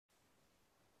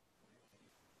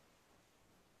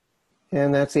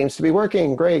And that seems to be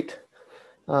working. Great.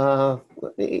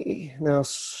 Let me now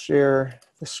share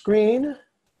the screen.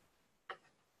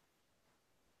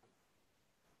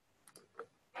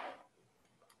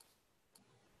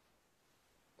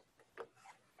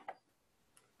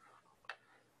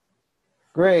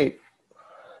 Great.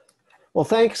 Well,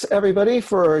 thanks everybody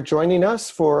for joining us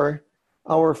for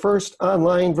our first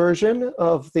online version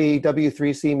of the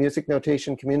W3C Music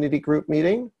Notation Community Group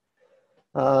meeting.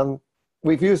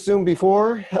 We've used Zoom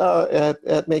before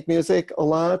at Make Music a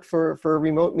lot for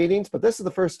remote meetings, but this is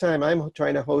the first time I'm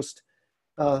trying to host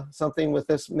something with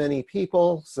this many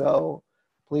people. So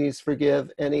please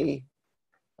forgive any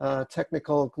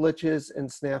technical glitches and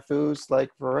snafus.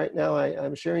 Like for right now,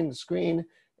 I'm sharing the screen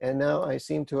and now I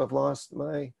seem to have lost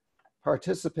my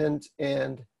participant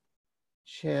and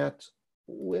chat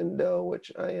window,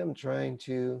 which I am trying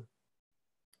to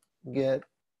get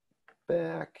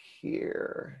back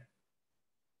here.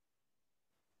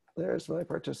 There's my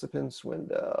participants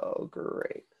window.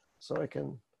 Great. So I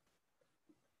can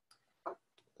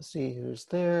see who's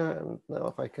there. And now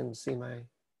if I can see my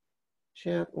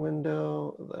chat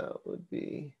window, that would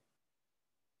be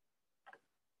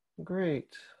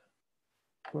great.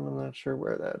 But I'm not sure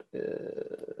where that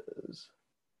is.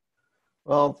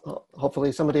 Well,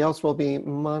 hopefully somebody else will be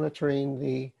monitoring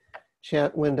the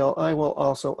chat window. I will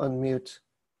also unmute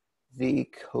the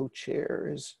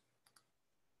co-chairs.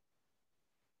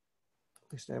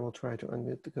 At least I will try to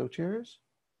unmute the co-chairs.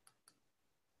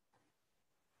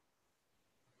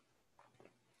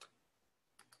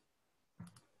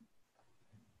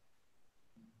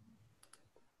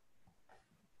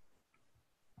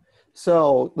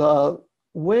 So the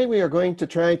way we are going to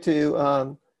try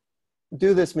to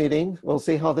do this meeting, we'll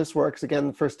see how this works. Again,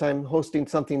 the first time hosting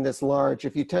something this large.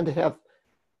 If you tend to have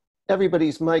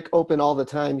everybody's mic open all the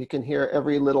time, you can hear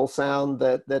every little sound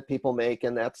that people make,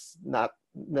 and that's not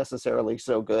necessarily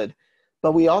so good.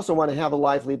 But we also want to have a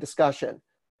lively discussion.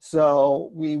 So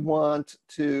we want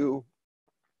to,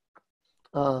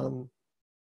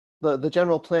 the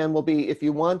general plan will be, if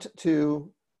you want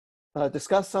to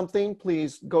discuss something,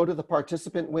 please go to the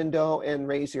participant window and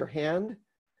raise your hand,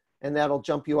 and that'll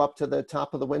jump you up to the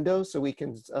top of the window so we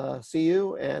can see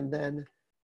you. And then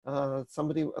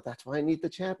somebody, that's why I need the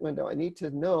chat window. I need to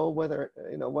know whether,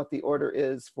 what the order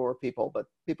is for people, but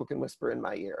people can whisper in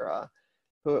my ear.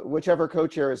 Whichever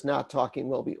co-chair is not talking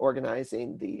will be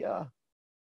organizing the,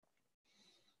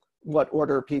 what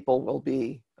order people will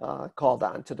be called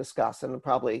on to discuss, and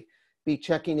probably be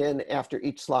checking in after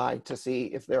each slide to see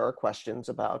if there are questions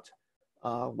about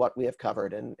what we have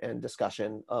covered and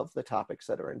discussion of the topics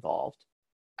that are involved.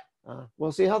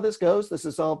 We'll see how this goes. This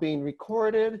is all being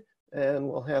recorded, and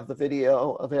we'll have the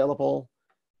video available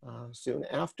soon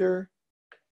after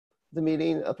the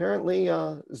meeting. Apparently,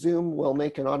 Zoom will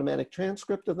make an automatic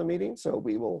transcript of the meeting, so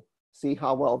we will see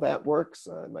how well that works.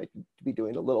 I might be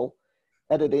doing a little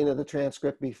editing of the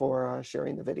transcript before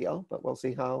sharing the video, but we'll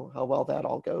see how well that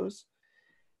all goes.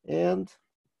 And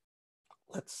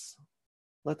let's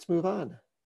move on,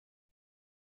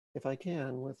 if I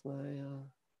can, with my,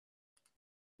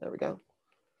 there we go.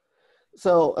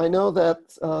 So I know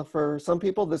that for some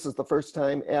people, this is the first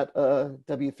time at a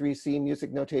W3C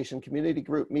Music Notation Community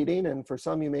Group meeting, and for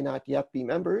some you may not yet be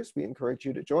members. We encourage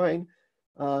you to join.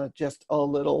 Just a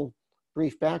little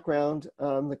brief background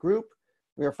on the group.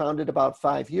 We were founded about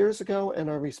 5 years ago and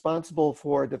are responsible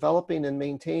for developing and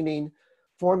maintaining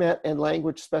format and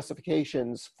language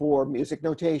specifications for music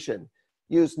notation,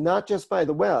 used not just by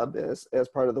the web as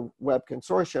part of the web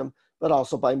consortium, but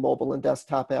also by mobile and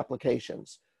desktop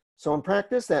applications. So in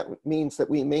practice, that means that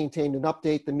we maintain and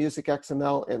update the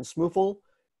MusicXML and SMuFL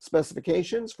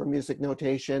specifications for music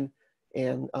notation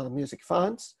and music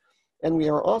fonts. And we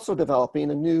are also developing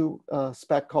a new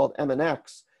spec called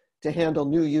MNX to handle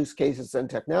new use cases and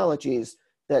technologies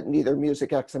that neither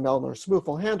MusicXML nor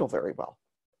SMuFL handle very well.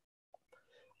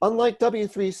 Unlike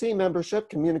W3C membership,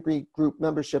 community group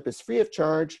membership is free of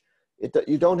charge.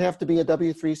 You don't have to be a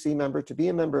W3C member to be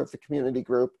a member of the community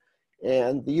group.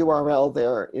 And the URL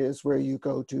there is where you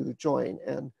go to join.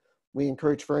 And we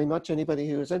encourage very much anybody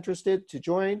who is interested to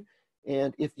join.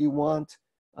 And if you want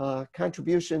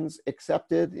contributions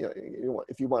accepted,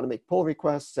 if you want to make pull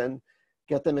requests and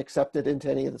get them accepted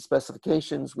into any of the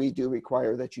specifications, we do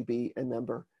require that you be a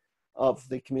member of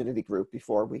the community group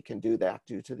before we can do that,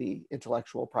 due to the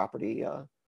intellectual property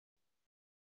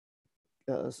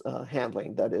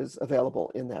handling that is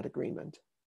available in that agreement.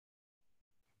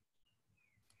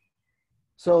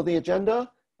 So the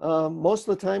agenda, most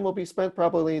of the time will be spent,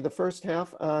 probably the first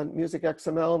half on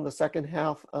MusicXML and the second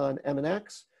half on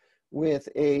MNX. with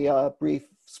a brief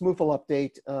SMuFL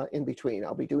update in between.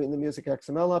 I'll be doing the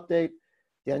MusicXML update.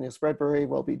 Daniel Spreadbury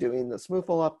will be doing the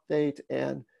SMuFL update,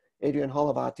 and Adrian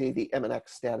Holovaty, the MNX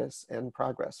status and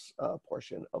progress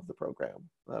portion of the program.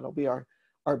 That'll be our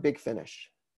big finish.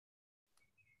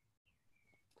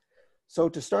 So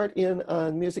to start in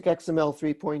on MusicXML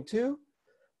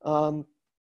 3.2,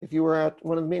 if you were at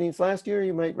one of the meetings last year,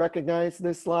 you might recognize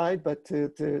this slide, but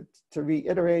to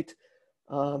reiterate,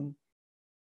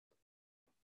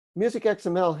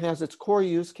 MusicXML has its core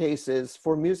use cases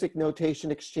for music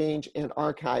notation exchange and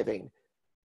archiving.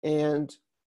 And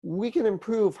we can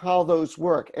improve how those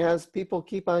work. As people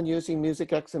keep on using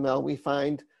MusicXML, we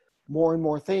find more and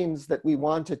more things that we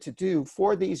wanted to do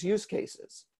for these use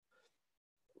cases.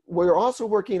 We're also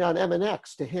working on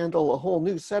MNX to handle a whole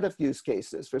new set of use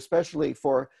cases, especially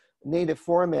for native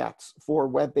formats for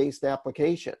web-based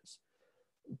applications.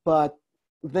 But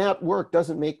that work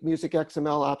doesn't make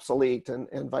MusicXML obsolete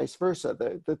and vice versa.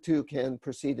 The two can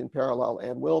proceed in parallel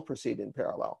and will proceed in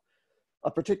parallel.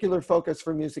 A particular focus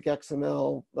for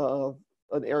MusicXML,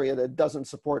 an area that doesn't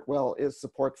support well, is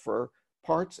support for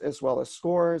parts as well as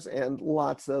scores, and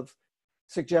lots of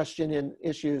suggestion and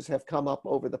issues have come up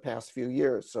over the past few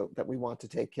years so that we want to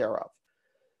take care of.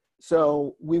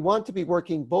 So we want to be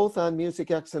working both on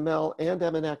MusicXML and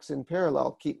MNX in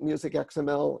parallel, keep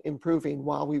MusicXML improving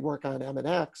while we work on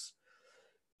MNX.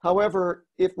 However,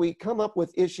 if we come up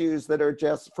with issues that are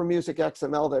just for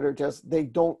MusicXML that are just, they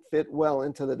don't fit well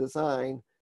into the design,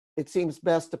 it seems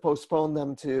best to postpone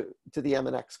them to the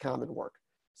MNX common work.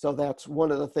 So that's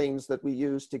one of the things that we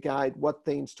use to guide what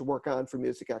things to work on for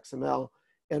MusicXML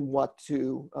and what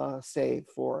to save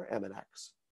for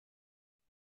MNX.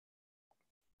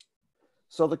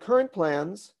 So the current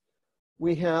plans,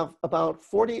 we have about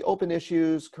 40 open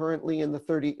issues currently in the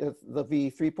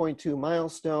V3.2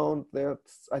 milestone.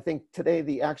 I think today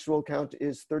the actual count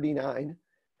is 39.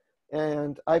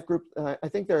 And I've grouped, I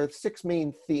think there are 6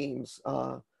 main themes.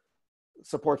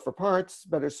 Support for parts,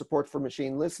 better support for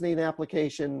machine listening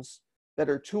applications,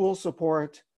 better tool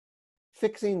support,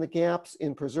 fixing the gaps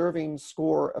in preserving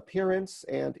score appearance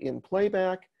and in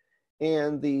playback,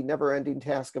 and the never-ending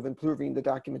task of improving the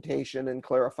documentation and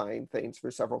clarifying things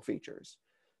for several features.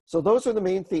 So those are the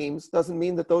main themes. Doesn't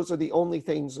mean that those are the only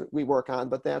things that we work on,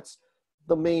 but that's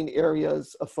the main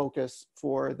areas of focus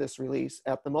for this release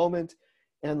at the moment.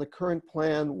 And the current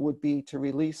plan would be to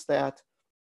release that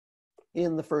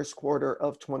in the first quarter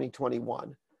of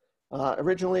 2021.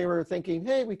 Originally, we were thinking,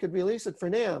 hey, we could release it for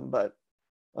NAMM, but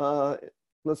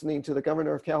listening to the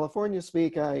governor of California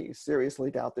speak, I seriously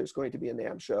doubt there's going to be a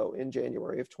NAMM show in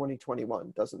January of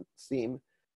 2021. Doesn't seem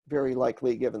very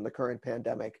likely given the current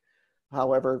pandemic.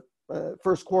 However,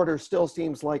 first quarter still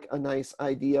seems like a nice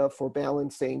idea for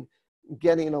balancing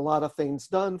getting a lot of things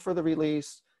done for the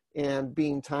release and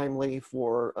being timely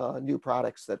for new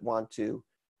products that want to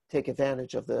take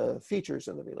advantage of the features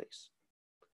in the release.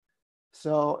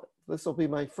 So this will be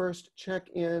my first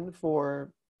check-in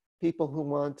for people who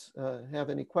want have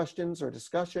any questions or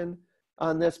discussion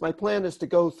on this. My plan is to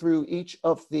go through each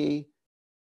of the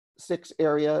 6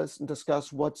 areas and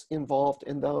discuss what's involved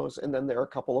in those, and then there are a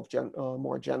couple of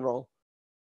more general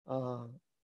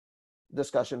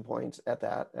discussion points at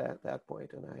that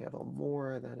point. And I have a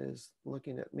more that is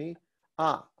looking at me.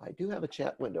 I do have a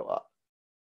chat window up.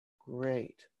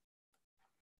 Great.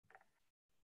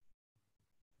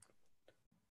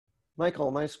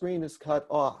 Michael, my screen is cut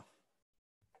off.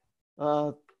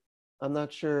 I'm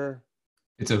not sure.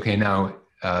 It's okay now.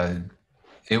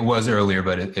 It was earlier,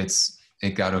 but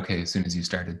it got okay as soon as you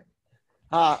started.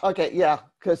 Okay, yeah,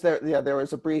 because there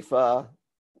was a brief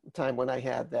time when I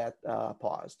had that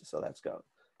paused, so that's go.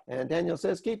 And Daniel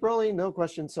says, keep rolling, no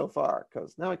questions so far,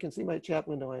 because now I can see my chat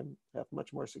window and have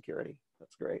much more security.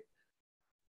 That's great.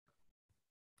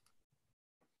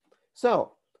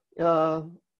 So,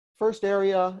 first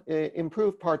area,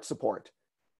 improve part support.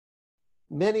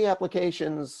 Many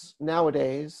applications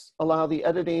nowadays allow the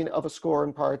editing of a score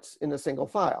and parts in a single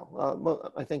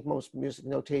file. I think most music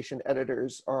notation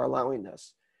editors are allowing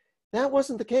this. That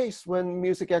wasn't the case when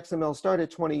MusicXML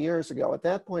started 20 years ago. At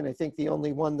that point, I think the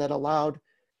only one that allowed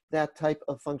that type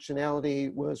of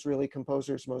functionality was really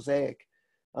Composer's Mosaic.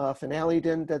 Finale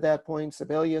didn't at that point,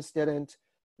 Sibelius didn't,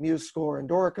 MuseScore and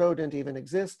Dorico didn't even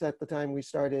exist at the time we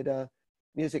started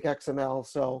MusicXML.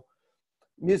 So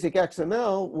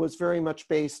MusicXML was very much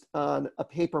based on a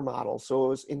paper model. So it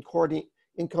was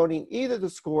encoding either the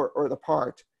score or the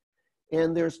part.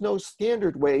 And there's no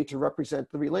standard way to represent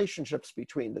the relationships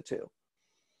between the two.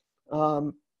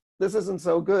 This isn't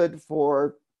so good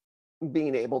for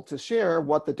being able to share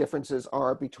what the differences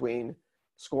are between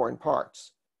score and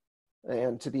parts.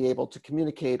 and to be able to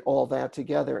communicate all that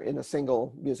together in a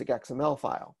single MusicXML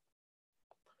file.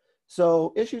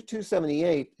 So issue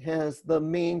 278 has the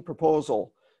main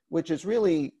proposal, which is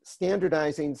really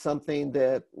standardizing something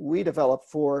that we developed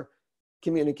for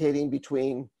communicating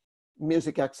between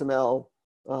MusicXML,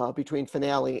 between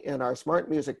Finale and our Smart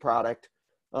Music product,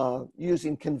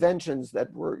 using conventions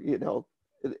that were, you know,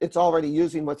 it's already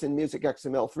using what's in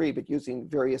MusicXML 3, but using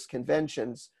various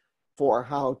conventions for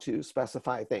how to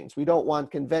specify things. We don't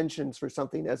want conventions for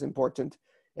something as important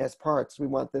as parts. We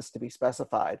want this to be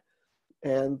specified.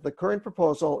 And the current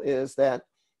proposal is that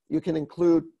you can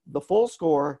include the full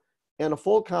score and a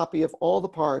full copy of all the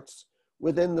parts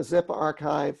within the zip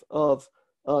archive of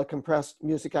a compressed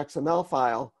MusicXML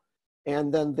file.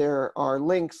 And then there are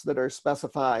links that are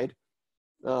specified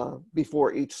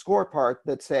before each score part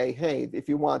that say, hey, if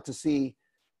you want to see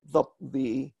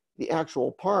the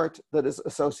actual part that is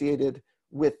associated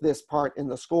with this part in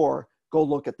the score, go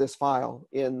look at this file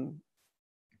in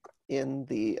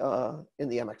the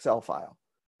MXL file.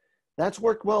 That's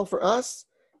worked well for us.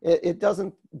 It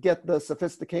doesn't get the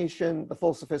sophistication, the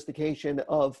full sophistication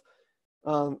of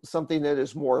something that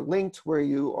is more linked, where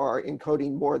you are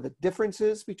encoding more the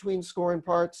differences between score and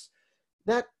parts.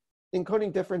 That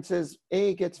encoding differences,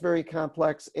 A, gets very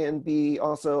complex, and B,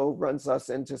 also runs us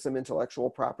into some intellectual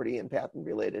property and patent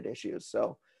related issues.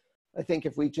 So I think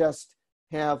if we just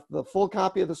have the full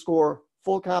copy of the score,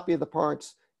 full copy of the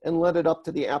parts, and let it up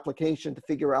to the application to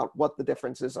figure out what the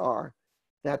differences are,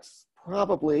 that's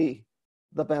probably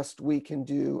the best we can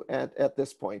do at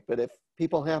this point. But if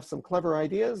people have some clever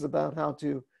ideas about how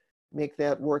to make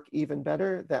that work even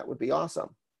better, that would be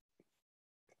awesome.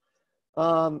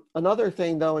 Another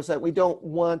thing, though, is that we don't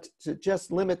want to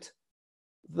just limit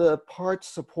the part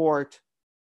support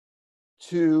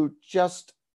to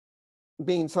just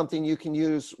being something you can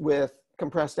use with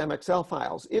compressed MXL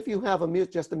files. If you have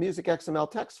just a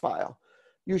MusicXML text file,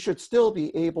 you should still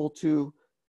be able to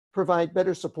provide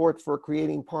better support for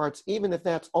creating parts, even if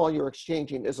that's all you're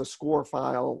exchanging is a score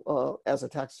file as a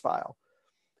text file.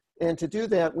 And to do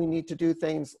that, we need to do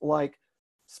things like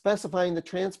specifying the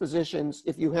transpositions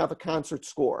if you have a concert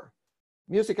score.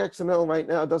 MusicXML right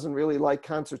now doesn't really like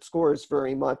concert scores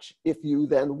very much if you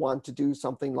then want to do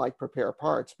something like prepare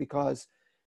parts, because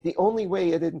the only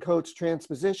way it encodes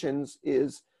transpositions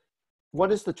is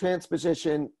what is the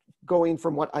transposition going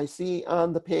from what I see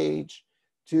on the page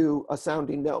to a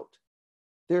sounding note.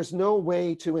 There's no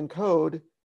way to encode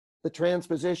the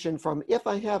transposition from, if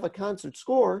I have a concert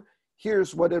score,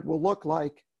 here's what it will look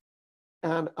like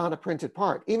on a printed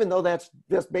part. Even though that's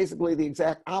just basically the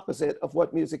exact opposite of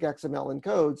what MusicXML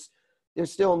encodes,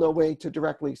 there's still no way to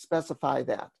directly specify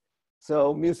that.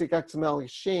 So MusicXML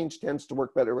Exchange tends to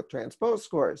work better with transposed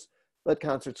scores, but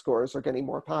concert scores are getting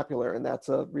more popular, and that's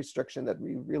a restriction that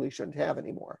we really shouldn't have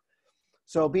anymore.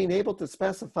 So being able to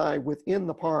specify within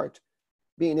the part,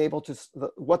 being able to,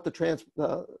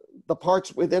 the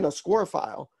parts within a score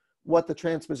file, what the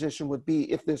transposition would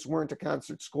be if this weren't a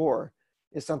concert score,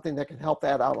 is something that can help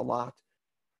that out a lot.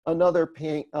 Another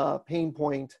pain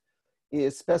point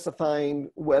is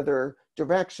specifying whether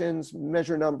directions,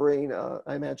 measure numbering,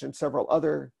 I imagine several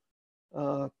other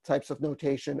types of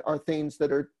notation are things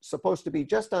that are supposed to be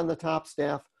just on the top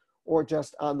staff or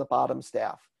just on the bottom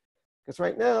staff. Because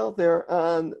right now they're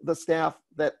on the staff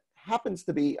that happens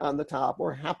to be on the top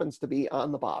or happens to be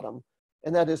on the bottom.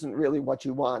 And that isn't really what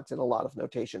you want in a lot of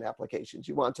notation applications.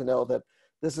 You want to know that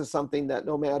this is something that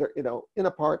no matter, you know, in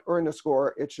a part or in a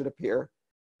score, it should appear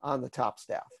on the top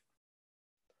staff.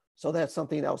 So that's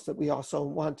something else that we also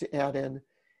want to add in.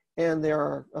 And there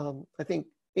are, I think,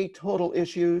 8 total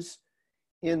issues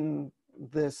in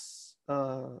this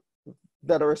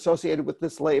that are associated with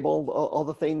this label. All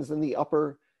the things in the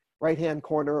upper right-hand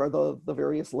corner are the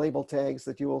various label tags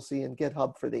that you will see in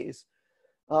GitHub for these.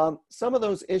 Some of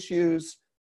those issues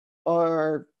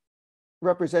are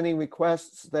representing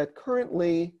requests that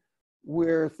currently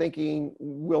we're thinking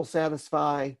will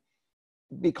satisfy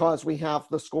because we have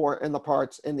the score and the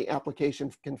parts and the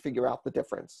application can figure out the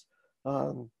difference.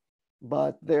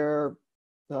 But they're,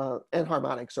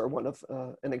 enharmonics are one of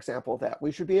an example of that.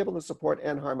 We should be able to support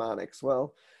enharmonics.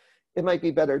 Well, it might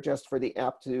be better just for the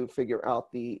app to figure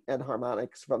out the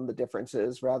enharmonics from the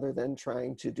differences rather than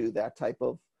trying to do that type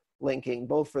of linking,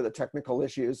 both for the technical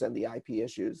issues and the IP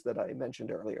issues that I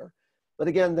mentioned earlier. But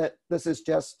again, that this is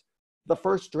just the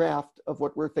first draft of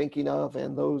what we're thinking of,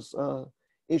 and those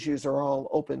issues are all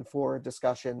open for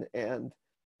discussion and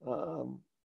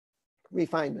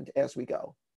refinement as we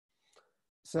go.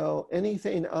 So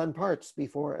anything on parts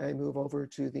before I move over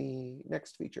to the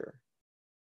next feature?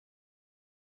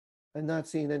 I'm not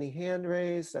seeing any hand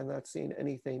raised. I'm not seeing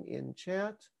anything in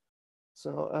chat.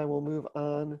 So I will move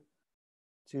on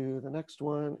to the next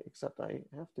one, except I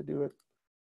have to do it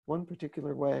one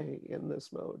particular way in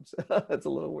this mode. So that's a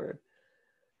little weird.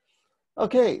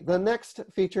 Okay, the next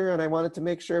feature, and I wanted to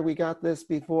make sure we got this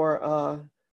before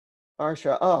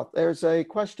Arsha. Oh, there's a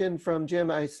question from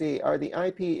Jim, I see. Are the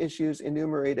IP issues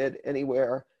enumerated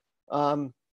anywhere?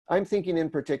 I'm thinking in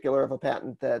particular of a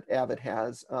patent that Avid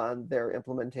has on their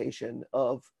implementation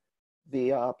of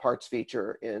the parts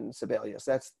feature in Sibelius.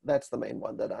 That's the main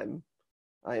one that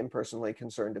I am personally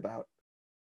concerned about.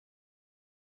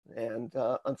 And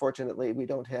unfortunately, we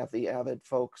don't have the Avid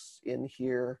folks in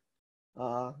here.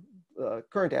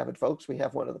 Current Avid folks, we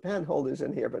have one of the patent holders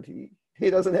in here, but he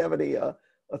doesn't have any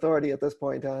authority at this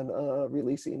point on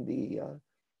releasing the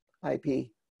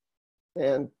IP.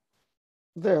 And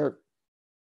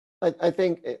I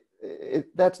think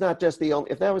that's not just the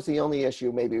only, if that was the only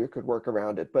issue, maybe we could work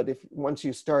around it. But if once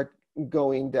you start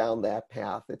going down that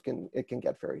path, it can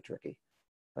get very tricky.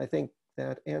 I think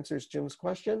that answers Jim's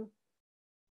question.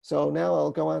 So now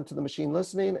I'll go on to the machine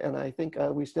listening, and I think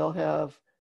we still have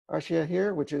Arshia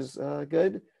here, which is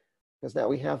good, because now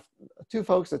we have two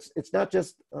folks. It's not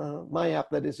just my app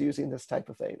that is using this type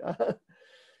of thing.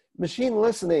 Machine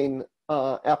listening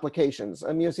applications.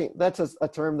 I'm using, that's a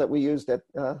term that we used at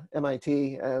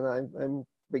MIT, and I'm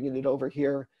bringing it over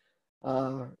here,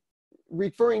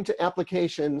 referring to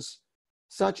applications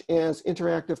such as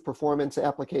interactive performance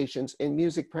applications and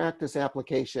music practice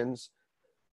applications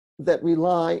that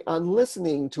rely on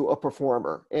listening to a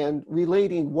performer and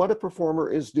relating what a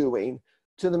performer is doing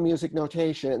to the music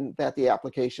notation that the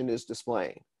application is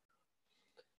displaying.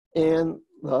 And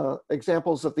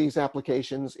examples of these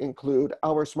applications include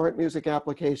our smart music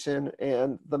application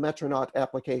and the Metronaut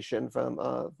application from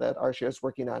that Arshia is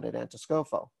working on at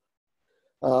Antiscofo.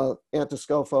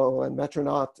 Antiscofo and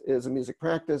Metronaut is a music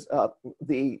practice,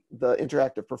 the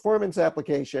interactive performance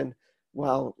application,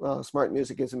 while Smart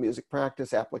Music is a music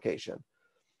practice application.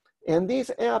 And these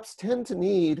apps tend to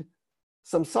need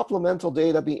some supplemental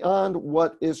data beyond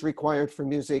what is required for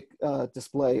music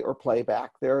display or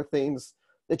playback. There are things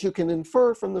that you can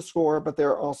infer from the score, but there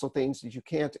are also things that you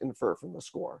can't infer from the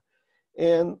score.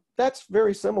 And that's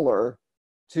very similar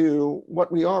to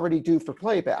what we already do for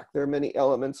playback. There are many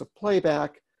elements of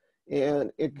playback,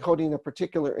 and encoding a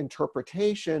particular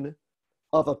interpretation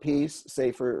of a piece,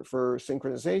 say for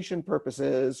synchronization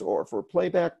purposes or for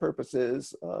playback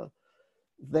purposes,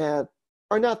 that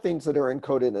are not things that are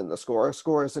encoded in the score. A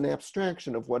score is an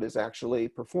abstraction of what is actually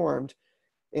performed,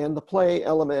 and the play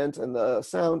element and the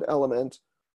sound element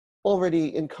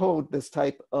already encode this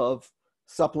type of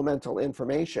supplemental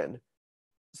information.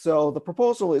 So the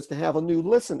proposal is to have a new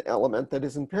listen element that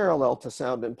is in parallel to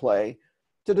sound and play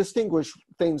to distinguish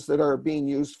things that are being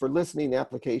used for listening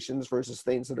applications versus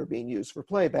things that are being used for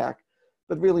playback,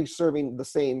 but really serving the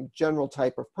same general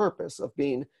type of purpose of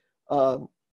being a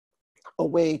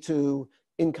way to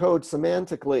encode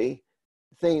semantically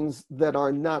things that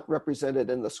are not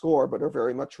represented in the score, but are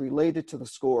very much related to the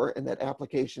score, and that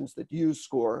applications that use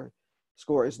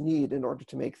scores need in order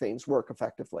to make things work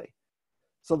effectively.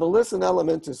 So the listen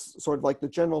element is sort of like the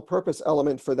general purpose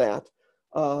element for that.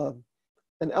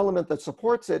 An element that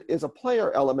supports it is a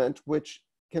player element, which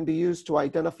can be used to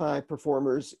identify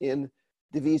performers in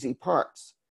divisi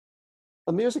parts.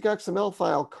 A MusicXML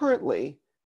file currently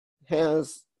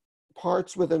has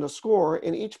parts within a score,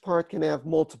 and each part can have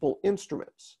multiple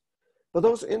instruments. But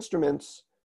those instruments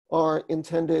are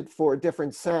intended for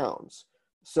different sounds.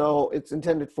 So it's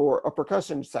intended for a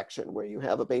percussion section where you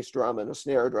have a bass drum and a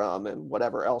snare drum and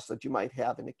whatever else that you might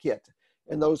have in a kit.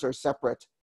 And those are separate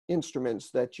instruments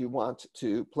that you want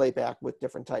to play back with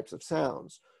different types of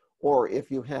sounds. Or if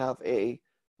you have a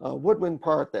woodwind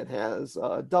part that has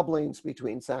doublings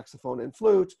between saxophone and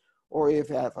flute, or if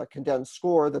you have a condensed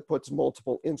score that puts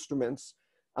multiple instruments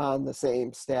on the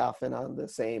same staff and on the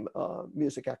same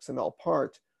MusicXML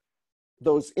part,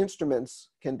 those instruments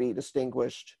can be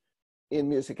distinguished in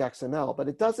MusicXML, but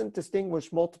it doesn't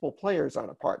distinguish multiple players on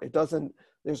a part. It doesn't,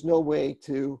 there's no way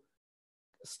to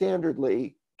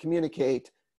standardly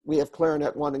communicate, we have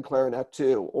clarinet 1 and clarinet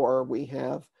 2, or we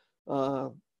have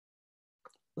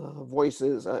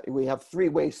voices, we have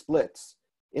three-way splits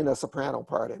in a soprano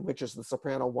part, which is the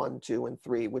soprano 1, 2, and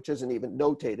 3, which isn't even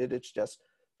notated, it's just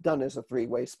done as a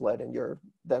three-way split, and you're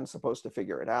then supposed to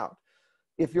figure it out.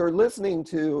 If you're listening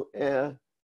to,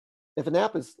 if an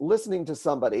app is listening to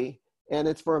somebody, and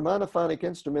it's for a monophonic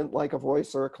instrument like a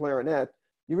voice or a clarinet,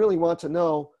 you really want to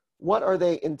know what are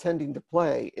they intending to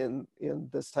play in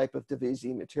this type of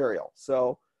divisi material.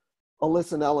 So a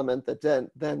listen element that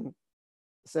then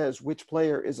says which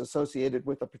player is associated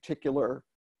with a particular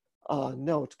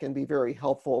note can be very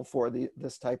helpful for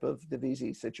this type of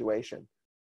divisi situation.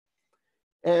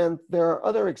 And there are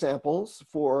other examples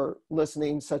for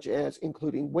listening, such as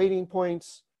including waiting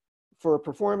points for a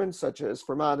performance, such as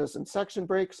fermatas and section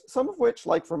breaks, some of which,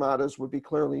 like fermatas, would be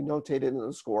clearly notated in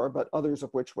the score, but others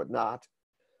of which would not.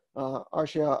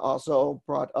 Arshia also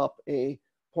brought up a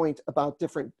point about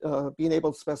different, being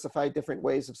able to specify different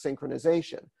ways of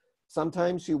synchronization.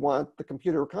 Sometimes you want the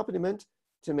computer accompaniment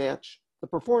to match the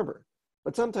performer,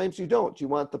 but sometimes you don't. You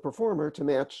want the performer to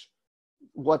match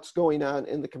what's going on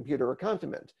in the computer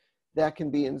accompaniment. That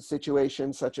can be in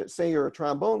situations such as, say you're a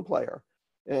trombone player,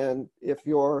 and if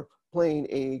you're playing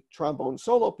a trombone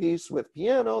solo piece with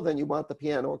piano, then you want the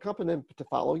piano accompaniment to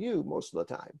follow you most of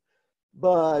the time.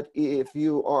 But if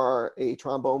you are a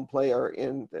trombone player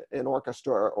in an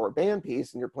orchestra or band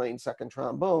piece and you're playing second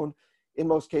trombone, in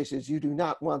most cases, you do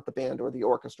not want the band or the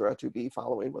orchestra to be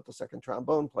following what the second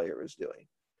trombone player is doing.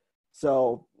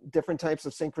 So different types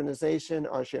of synchronization.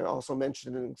 Arshia also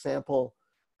mentioned an example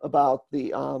about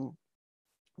the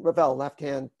Ravel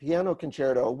left-hand piano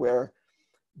concerto, where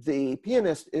the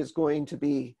pianist is going to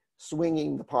be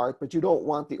swinging the part, but you don't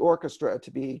want the orchestra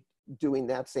to be doing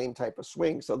that same type of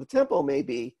swing. So the tempo may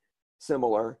be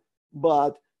similar,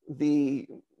 but the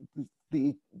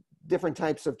different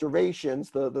types of durations,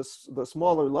 the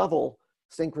smaller level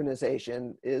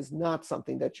synchronization is not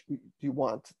something that you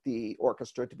want the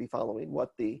orchestra to be following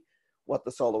what the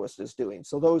soloist is doing.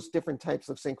 So those different types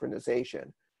of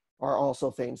synchronization are also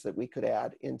things that we could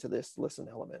add into this listen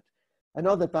element. I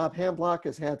know that Bob Hamblock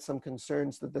has had some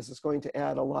concerns that this is going to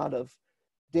add a lot of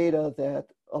data that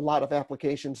a lot of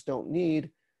applications don't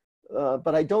need,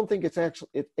 but I don't think it's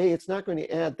actually, it's not going to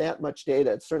add that much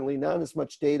data. It's certainly not as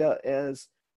much data as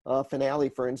Finale,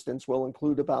 for instance, will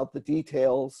include about the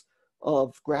details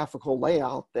of graphical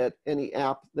layout that any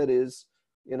app that is,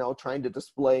 trying to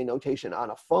display notation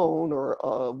on a phone or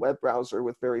a web browser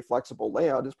with very flexible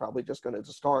layout is probably just going to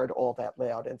discard all that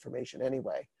layout information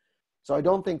anyway. So I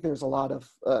don't think there's a lot of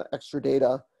extra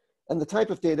data. And the type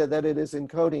of data that it is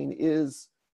encoding is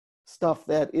stuff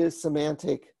that is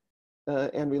semantic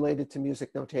and related to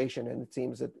music notation. And it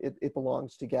seems that it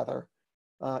belongs together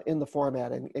in the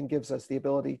format and gives us the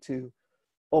ability to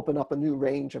open up a new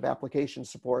range of application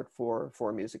support for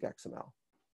MusicXML.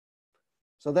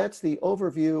 So that's the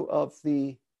overview of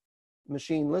the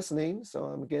machine listening. So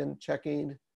I'm again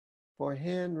checking for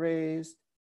hand raised,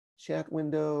 chat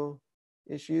window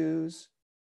issues,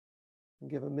 and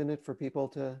give a minute for people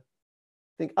to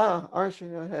think.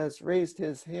 Arshia has raised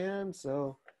his hand,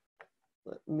 so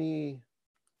let me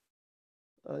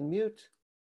unmute.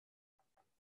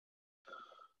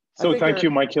 So thank you,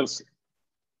 Michael.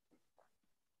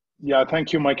 Yeah,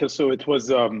 thank you, Michael. So it was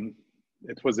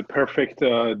a perfect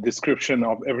description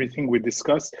of everything we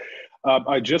discussed.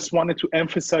 I just wanted to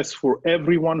emphasize for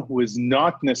everyone who is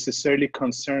not necessarily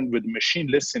concerned with machine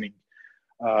listening,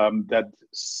 that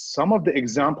some of the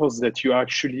examples that you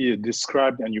actually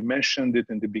described, and you mentioned it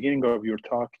in the beginning of your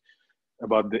talk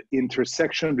about the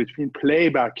intersection between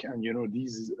playback and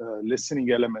these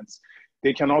listening elements,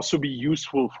 they can also be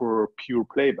useful for pure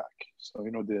playback. So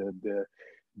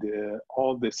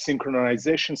all the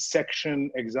synchronization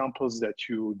section examples that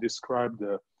you described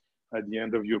at the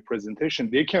end of your presentation,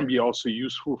 they can be also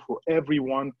useful for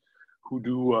everyone who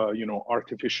do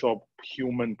artificial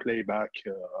human playback,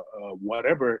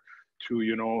 whatever, to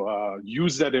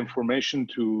use that information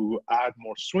to add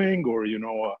more swing or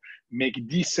make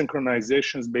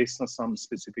desynchronizations based on some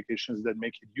specifications that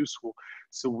make it useful.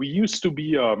 So we used to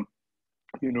be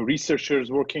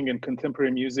researchers working in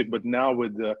contemporary music, but now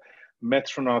with the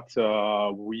Metronaut,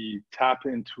 we tap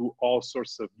into all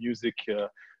sorts of music,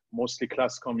 mostly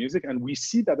classical music, and we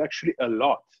see that actually a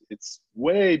lot. It's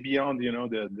way beyond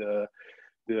the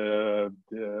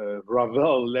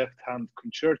Ravel left-hand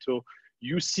concerto.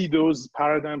 You see those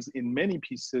paradigms in many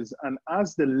pieces, and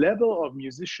as the level of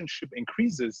musicianship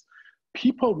increases,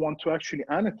 people want to actually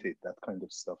annotate that kind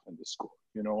of stuff in the score.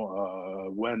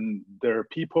 When there are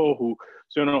people who,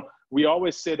 we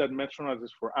always say that Metronaut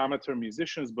is for amateur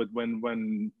musicians, but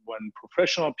when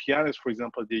professional pianists, for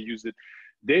example, they use it,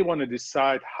 they want to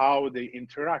decide how they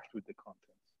interact with the content.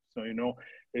 So,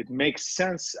 it makes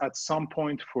sense at some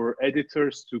point for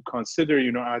editors to consider,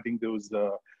 adding those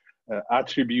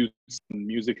attributes.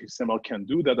 MusicXML can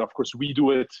do that. Of course, we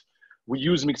do it. We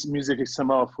use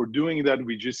MusicXML for doing that.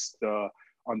 We just,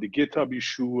 on the GitHub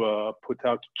issue, put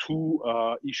out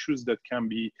 2 issues that can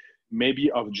be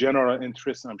maybe of general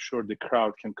interest. I'm sure the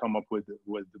crowd can come up with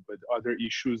other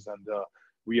issues, and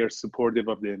we are supportive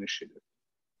of the initiative.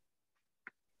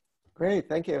 Great,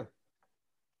 thank you.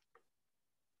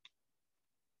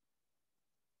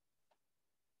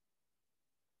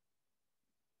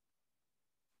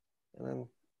 And I'm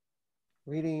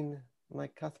reading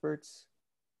Mike Cuthbert's.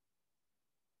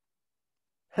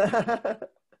 And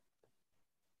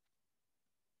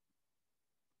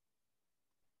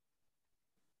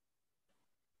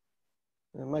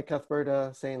Mike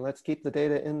Cuthbert saying, let's keep the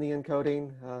data in the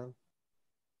encoding.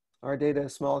 Our data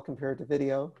is small compared to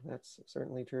video. That's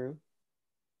certainly true.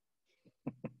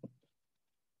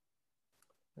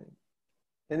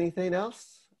 Anything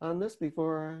else on this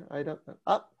before I don't,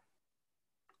 up?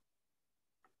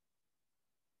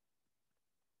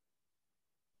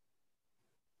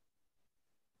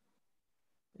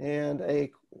 And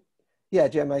yeah,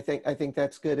 Jim, I think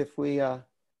that's good if we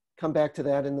come back to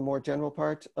that in the more general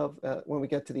part of when we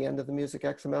get to the end of the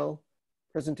MusicXML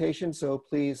presentation. So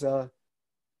please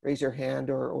raise your hand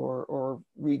or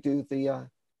redo the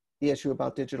issue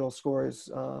about digital scores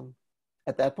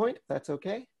at that point, if that's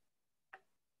okay.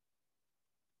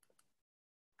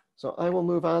 So I will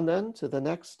move on then to the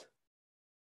next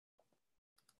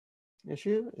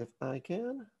issue, if I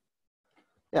can.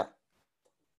 Yeah,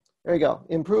 there you go,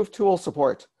 improved tool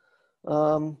support.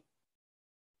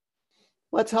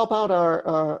 Let's help out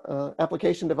our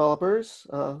application developers.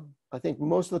 I think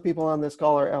most of the people on this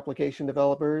call are application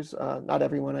developers, not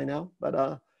everyone I know,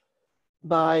 but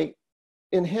by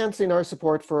enhancing our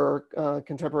support for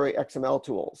contemporary XML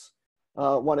tools.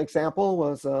 One example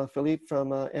was Philippe from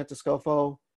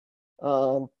Antiscofo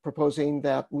proposing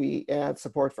that we add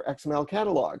support for XML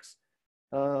catalogs.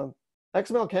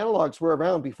 XML catalogs were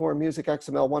around before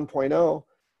MusicXML 1.0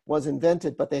 was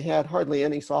invented, but they had hardly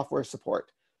any software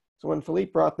support. So when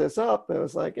Philippe brought this up, it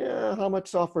was like, yeah, how much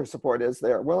software support is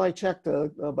there? Well, I checked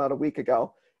about a week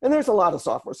ago, and there's a lot of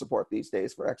software support these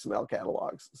days for XML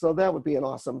catalogs. So that would be an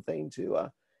awesome thing to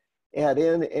add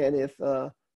in. And if,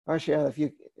 Arshia, if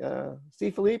you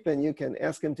see Philippe and you can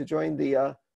ask him to join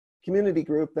the community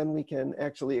group, then we can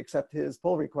actually accept his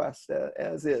pull request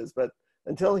as is. But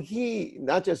until he,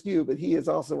 not just you, but he is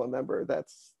also a member,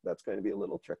 that's going to be a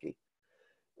little tricky.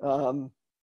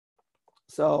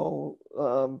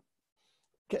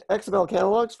 XML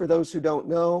catalogs, for those who don't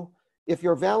know, if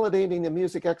you're validating a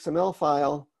MusicXML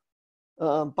file,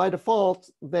 by default,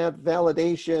 that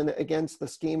validation against the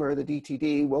schema or the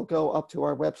DTD will go up to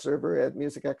our web server at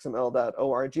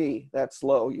musicxml.org. That's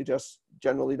slow. You just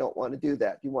generally don't want to do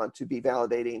that. You want to be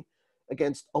validating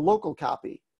against a local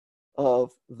copy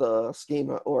of the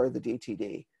schema or the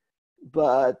DTD.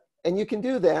 And you can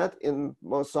do that in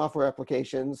most software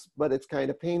applications, but it's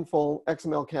kind of painful.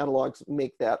 XML catalogs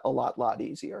make that a lot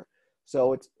easier.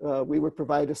 So we would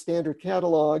provide a standard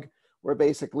catalog where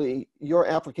basically your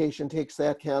application takes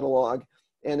that catalog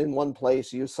and in one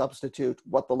place you substitute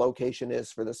what the location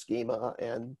is for the schema,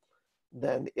 and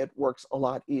then it works a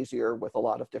lot easier with a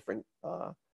lot of different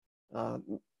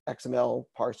XML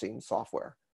parsing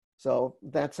software. So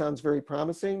that sounds very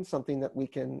promising, something that we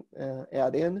can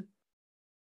add in.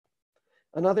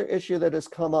 Another issue that has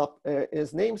come up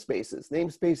is namespaces.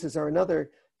 Namespaces are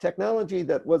another technology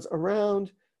that was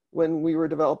around when we were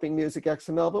developing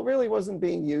MusicXML, but really wasn't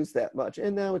being used that much.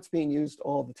 And now it's being used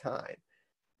all the time.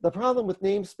 The problem with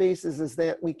namespaces is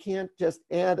that we can't just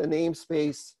add a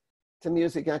namespace to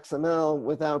MusicXML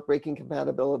without breaking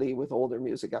compatibility with older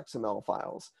MusicXML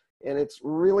files. And it's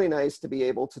really nice to be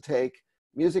able to take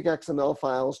MusicXML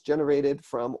files generated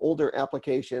from older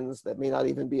applications that may not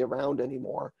even be around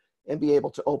anymore and be able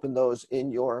to open those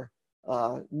in your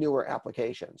newer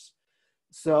applications.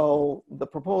 So the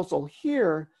proposal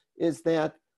here is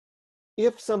that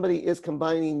if somebody is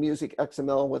combining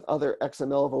MusicXML with other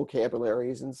XML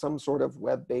vocabularies in some sort of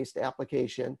web-based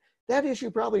application, that issue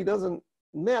probably doesn't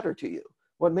matter to you.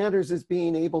 What matters is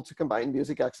being able to combine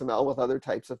MusicXML with other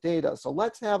types of data. So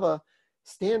let's have a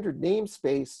standard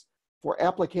namespace for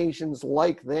applications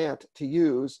like that to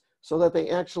use so that they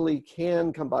actually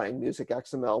can combine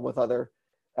MusicXML with other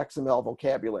XML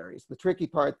vocabularies. The tricky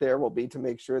part there will be to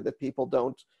make sure that people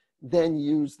don't then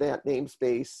use that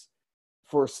namespace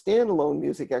for standalone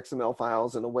MusicXML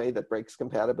files in a way that breaks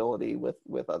compatibility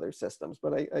with other systems.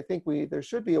 But I think there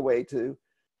should be a way to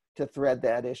thread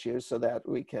that issue so that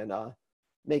we can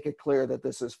make it clear that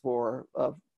this is for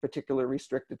a particular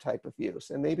restricted type of use.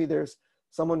 And maybe there's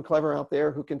someone clever out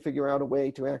there who can figure out a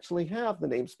way to actually have the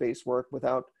namespace work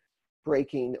without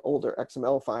breaking older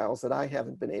XML files that I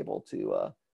haven't been able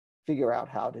to figure out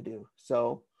how to do.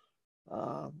 So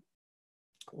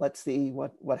let's see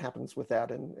what happens with that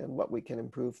and what we can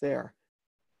improve there.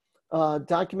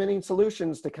 Documenting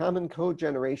solutions to common code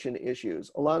generation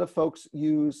issues. A lot of folks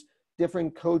use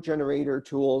different code generator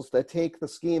tools that take the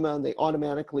schema and they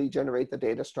automatically generate the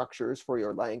data structures for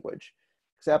your language.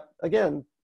 Except, again,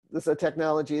 this is a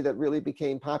technology that really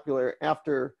became popular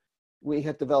after we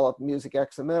had developed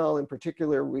MusicXML. In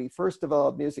particular, we first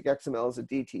developed MusicXML as a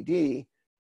DTD,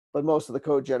 but most of the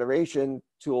code generation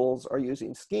tools are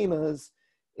using schemas,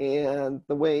 and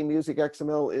the way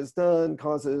MusicXML is done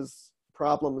causes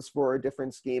problems for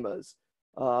different schemas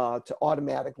to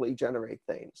automatically generate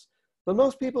things. But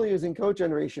most people using code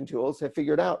generation tools have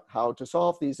figured out how to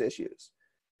solve these issues.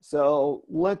 So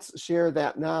let's share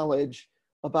that knowledge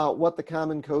about what the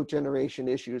common code generation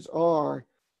issues are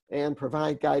and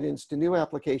provide guidance to new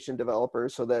application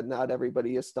developers so that not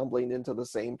everybody is stumbling into the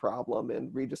same problem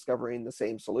and rediscovering the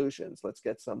same solutions. Let's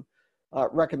get some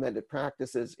recommended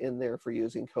practices in there for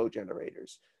using code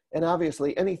generators. And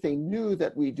obviously anything new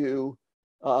that we do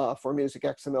for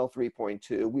MusicXML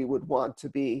 3.2, we would want to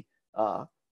be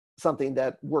something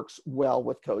that works well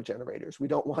with code generators. We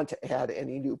don't want to add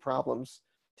any new problems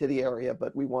to the area,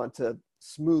 but we want to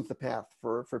smooth the path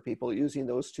for people using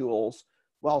those tools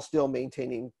while still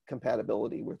maintaining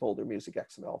compatibility with older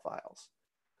MusicXML files.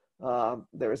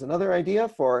 There is another idea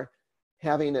for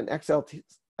having an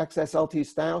XSLT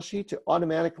style sheet to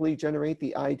automatically generate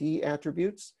the ID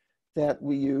attributes that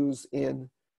we use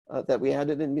in, that we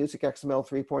added in MusicXML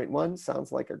 3.1.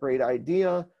 Sounds like a great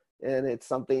idea. And it's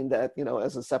something that, you know,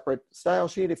 as a separate style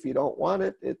sheet, if you don't want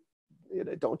it,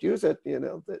 don't use it, you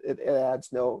know, it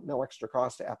adds no extra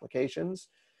cost to applications.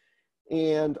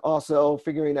 And also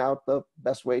figuring out the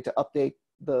best way to update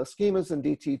the schemas and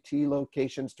DTT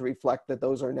locations to reflect that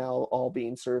those are now all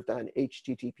being served on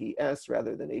HTTPS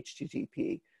rather than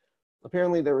HTTP.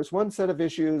 Apparently there was one set of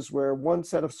issues where one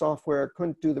set of software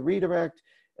couldn't do the redirect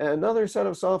and another set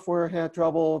of software had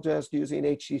trouble just using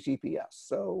HTTPS.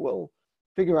 So we'll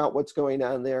figure out what's going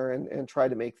on there and try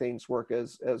to make things work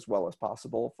as well as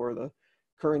possible for the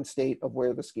current state of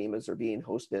where the schemas are being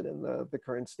hosted and the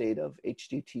current state of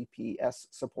HTTPS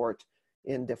support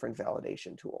in different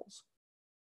validation tools.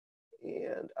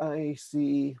 And I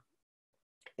see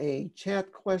a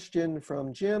chat question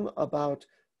from Jim about,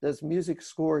 does music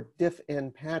score diff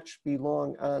and patch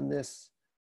belong on this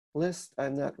list?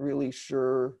 I'm not really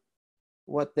sure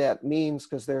what that means,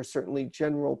 because there are certainly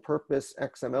general purpose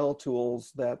XML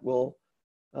tools that will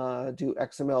do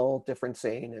XML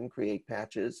differencing and create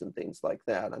patches and things like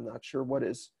that. I'm not sure what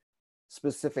is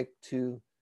specific to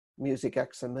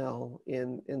MusicXML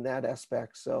in that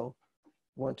aspect. So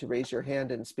want to raise your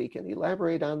hand and speak and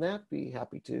elaborate on that, be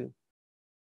happy to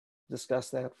discuss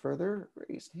that further.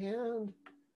 Raised hand.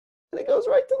 And it goes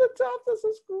right to the top. This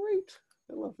is great.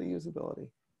 I love the usability.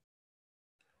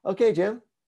 Okay, Jim.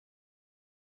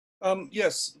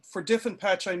 Yes, for diff and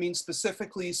patch, I mean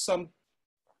specifically some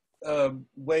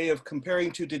way of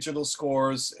comparing two digital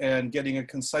scores and getting a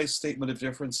concise statement of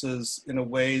differences in a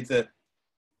way that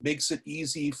makes it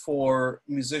easy for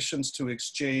musicians to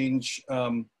exchange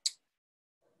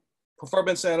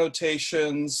performance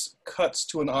annotations, cuts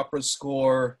to an opera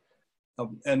score,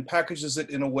 and packages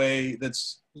it in a way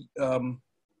that's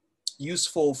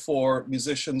useful for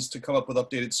musicians to come up with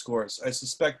updated scores. I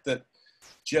suspect that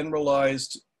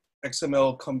generalized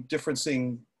XML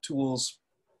differencing tools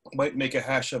might make a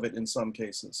hash of it in some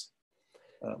cases.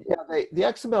 Yeah, the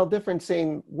XML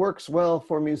differencing works well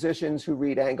for musicians who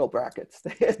read angle brackets.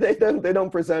 they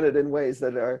don't present it in ways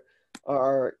that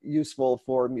are useful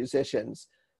for musicians.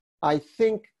 I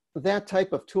think that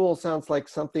type of tool sounds like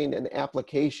something an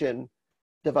application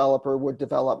developer would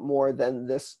develop more than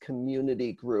this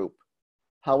community group.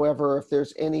 However, if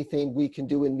there's anything we can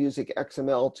do in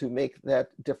MusicXML to make that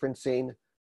differencing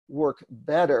work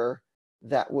better,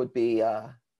 that would be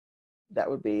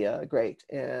great.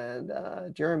 And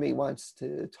Jeremy wants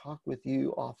to talk with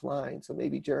you offline. So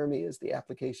maybe Jeremy is the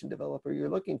application developer you're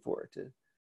looking for to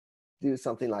do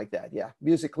something like that. Yeah,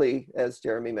 musically, as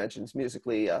Jeremy mentions,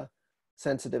 musically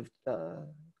sensitive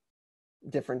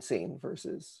differencing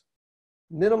versus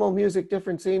minimal music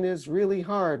differencing is really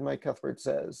hard, Mike Cuthbert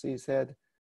says. He's had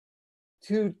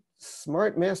 2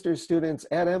 smart master's students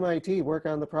at MIT work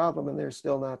on the problem and they're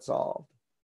still not solved.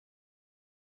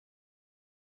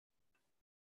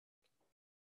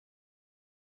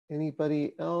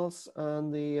 Anybody else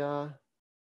on the,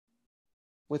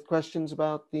 with questions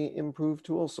about the improved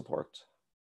tool support?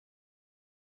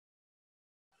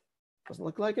 Doesn't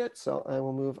look like it, so I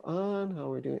will move on. How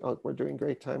are we doing? Oh, we're doing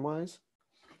great time-wise.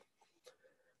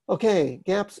 Okay,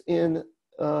 gaps in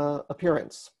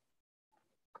appearance.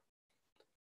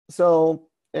 So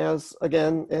as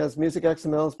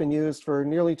MusicXML has been used for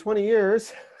nearly 20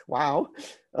 years, wow,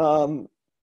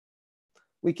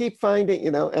 we keep finding,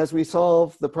 you know, as we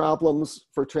solve the problems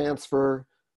for transfer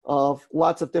of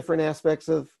lots of different aspects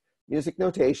of music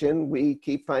notation, we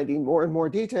keep finding more and more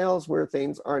details where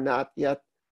things are not yet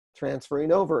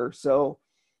transferring over. So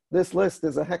this list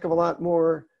is a heck of a lot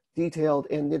more detailed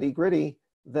and nitty gritty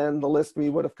than the list we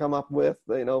would have come up with,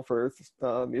 you know, for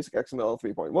MusicXML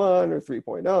 3.1 or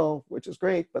 3.0, which is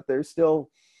great, but there's still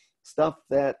stuff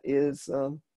that is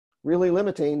really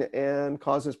limiting and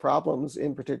causes problems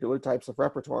in particular types of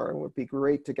repertoire, and would be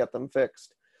great to get them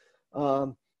fixed.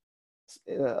 Of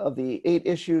the 8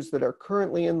 issues that are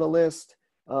currently in the list,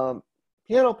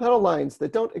 piano pedal lines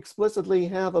that don't explicitly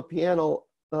have a piano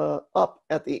pedal up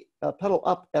at the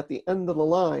end of the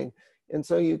line, and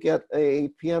so you get a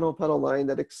piano pedal line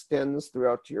that extends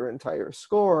throughout your entire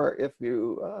score if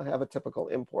you have a typical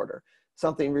importer.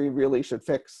 Something we really should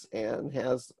fix, and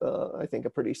has, I think, a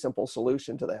pretty simple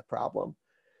solution to that problem.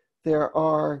 There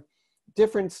are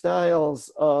different styles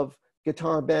of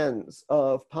guitar bends,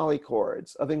 of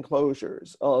polychords, of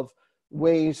enclosures, of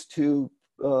ways to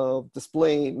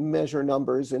display measure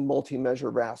numbers in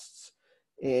multi-measure rests.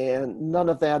 And none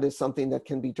of that is something that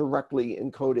can be directly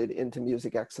encoded into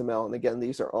MusicXML. And again,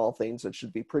 these are all things that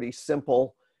should be pretty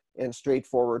simple and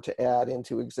straightforward to add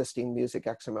into existing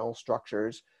MusicXML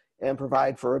structures and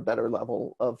provide for a better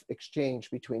level of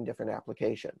exchange between different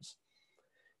applications.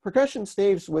 Percussion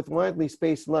staves with widely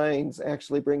spaced lines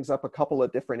actually brings up a couple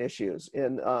of different issues.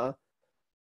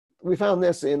 We found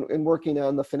this in working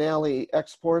on the Finale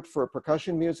export for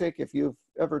percussion music. If you've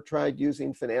ever tried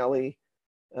using Finale,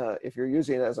 if you're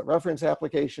using it as a reference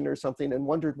application or something and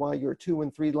wondered why your 2-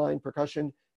 and 3-line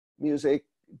percussion music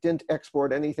didn't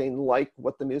export anything like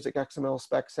what the MusicXML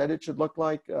spec said it should look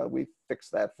like, we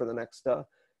fixed that for the next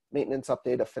maintenance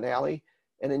update of Finale.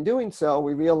 And in doing so,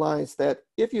 we realized that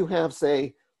if you have,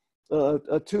 say,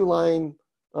 a 2-line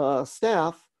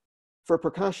staff for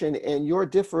percussion, and you're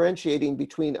differentiating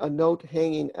between a note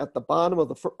hanging at the bottom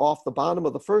of off the bottom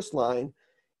of the first line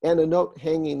and a note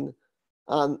hanging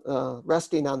on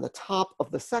resting on the top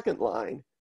of the second line,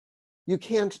 you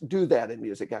can't do that in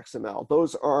MusicXML.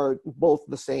 Those are both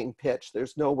the same pitch.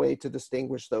 There's no way to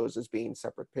distinguish those as being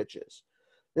separate pitches.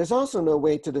 There's also no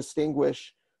way to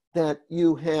distinguish that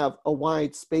you have a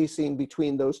wide spacing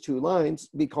between those 2 lines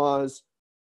because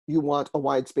you want a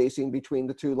wide spacing between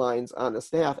the 2 lines on a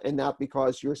staff, and not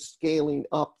because you're scaling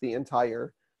up the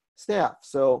entire staff.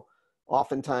 So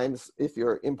oftentimes, if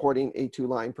you're importing a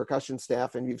 2-line percussion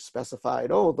staff and you've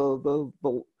specified, oh,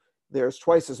 there's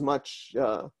twice as much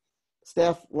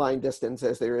staff line distance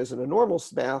as there is in a normal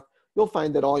staff, you'll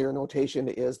find that all your notation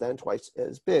is then twice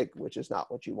as big, which is not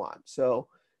what you want. So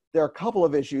there are a couple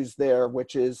of issues there,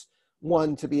 which is,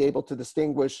 one, to be able to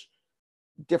distinguish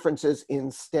differences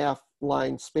in staff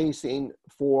line spacing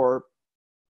for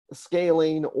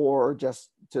scaling or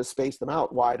just to space them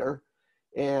out wider.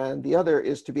 And the other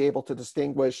is to be able to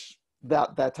distinguish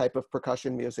that type of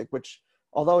percussion music, which,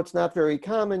 although it's not very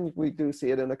common, we do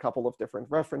see it in a couple of different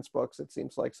reference books. It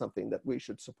seems like something that we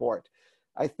should support.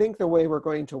 I think the way we're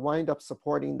going to wind up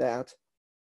supporting that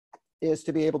is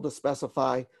to be able to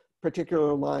specify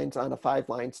particular lines on a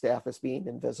 5-line staff as being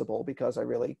invisible, because I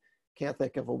really can't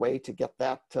think of a way to get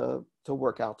that to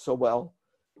work out so well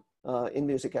in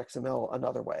MusicXML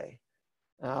another way.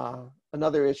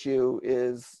 Another issue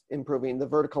is improving the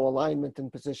vertical alignment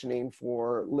and positioning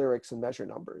for lyrics and measure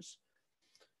numbers.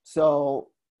 So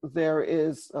there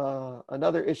is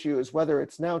another issue, is whether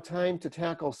it's now time to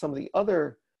tackle some of the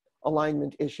other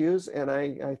alignment issues. And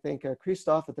I think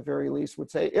Christoph at the very least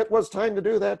would say it was time to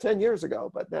do that 10 years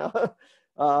ago, but now,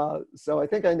 so I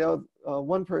think I know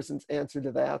one person's answer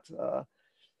to that,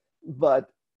 but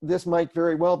this might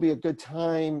very well be a good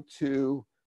time to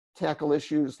tackle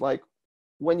issues like,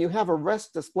 when you have a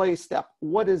rest display step,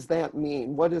 what does that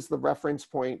mean? What is the reference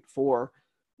point for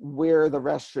where the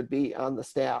rest should be on the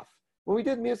staff? When we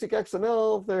did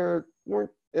MusicXML, there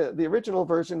weren't, the original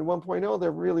version 1.0,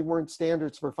 there really weren't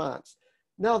standards for fonts.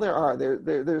 Now there are.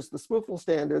 There's the SMuFL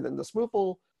standard, and the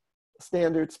SMuFL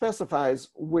standard specifies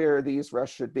where these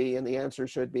rests should be, and the answer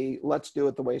should be, let's do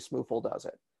it the way SMuFL does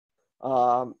it.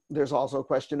 There's also a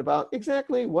question about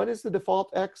exactly what is the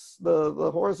default X,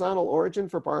 the horizontal origin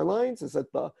for bar lines? Is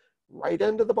it the right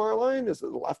end of the bar line? Is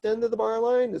it the left end of the bar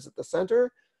line? Is it the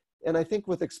center? And I think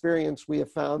with experience, we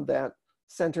have found that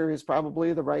center is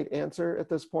probably the right answer at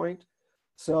this point.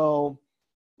 So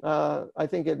I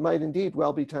think it might indeed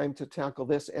well be time to tackle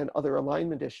this and other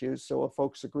alignment issues. So if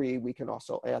folks agree, we can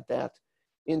also add that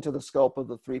into the scope of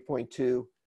the 3.2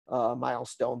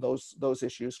 milestone. Those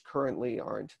issues currently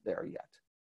aren't there yet.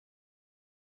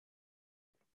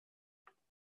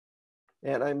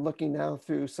 And I'm looking now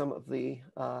through some of the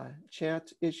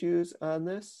chat issues on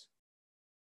this.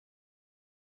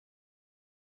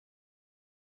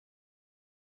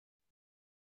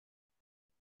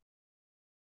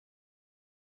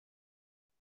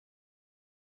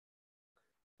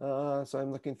 So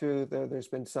I'm looking through there. There's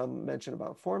been some mention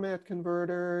about format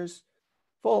converters,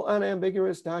 full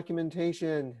unambiguous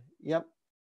documentation. Yep.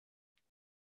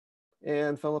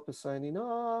 And Philip is signing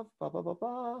off. Blah, blah, blah,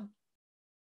 blah.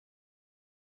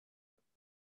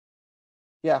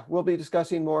 Yeah, we'll be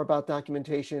discussing more about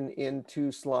documentation in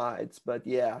 2 slides, but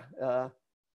yeah,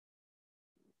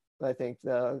 I think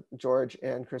George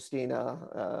and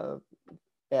Christina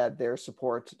add their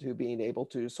support to being able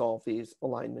to solve these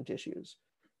alignment issues.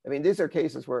 I mean, these are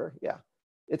cases where, yeah,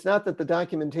 it's not that the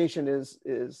documentation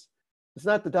it's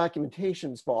not the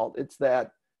documentation's fault. It's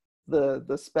that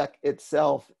the spec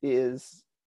itself is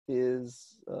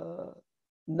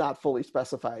not fully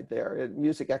specified there.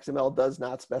 MusicXML does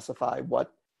not specify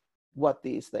what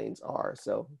these things are.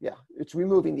 So yeah, it's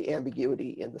removing the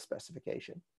ambiguity in the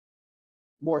specification,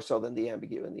 more so than the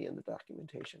ambiguity in the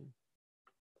documentation.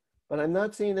 But I'm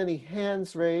not seeing any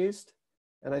hands raised,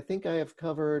 and I think I have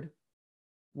covered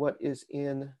what is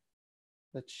in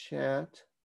the chat.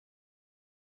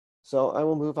 So I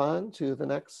will move on to the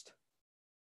next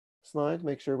slide,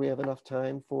 make sure we have enough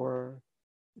time for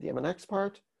the MNX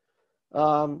part.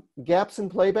 Gaps in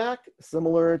playback,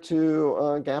 similar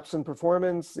to gaps in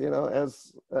performance, you know,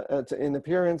 as in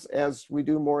appearance, as we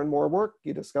do more and more work,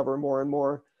 you discover more and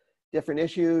more different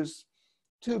issues.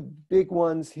 2 big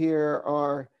ones here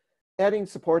are adding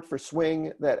support for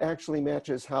swing that actually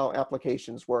matches how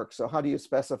applications work. So how do you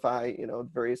specify, you know,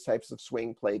 various types of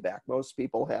swing playback? Most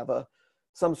people have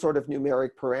some sort of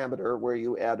numeric parameter where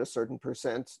you add a certain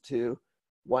 % to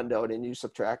one note and you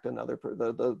subtract another,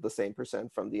 the same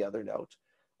 % from the other note.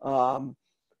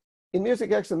 In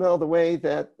MusicXML, the way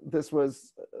that this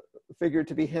was figured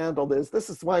to be handled is,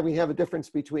 this is why we have a difference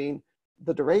between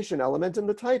the duration element and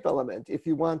the type element. If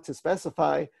you want to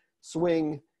specify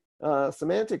swing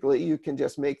semantically, you can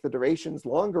just make the durations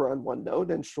longer on one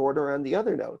note and shorter on the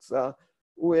other notes,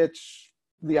 which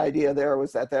the idea there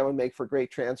was that would make for great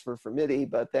transfer for MIDI,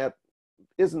 but that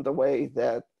isn't the way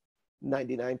that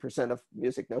 99% of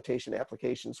music notation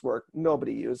applications work.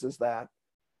 Nobody uses that.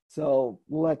 So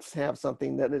let's have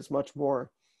something that is much more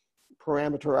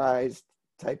parameterized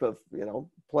type of, you know,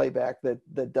 playback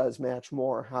that does match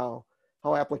more how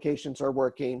applications are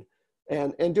working,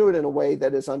 and do it in a way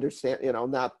that is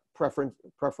not preferring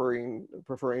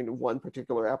one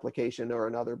particular application or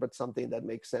another, but something that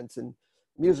makes sense in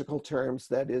musical terms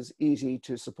that is easy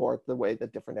to support the way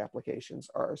that different applications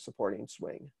are supporting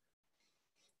swing.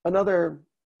 Another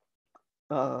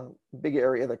big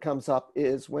area that comes up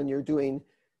is when you're doing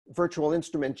virtual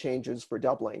instrument changes for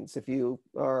doublings. If you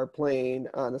are playing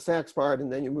on a sax part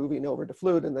and then you're moving over to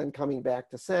flute and then coming back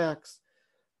to sax,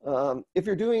 if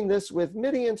you're doing this with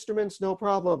MIDI instruments, no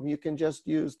problem. You can just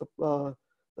use the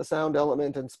sound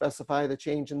element and specify the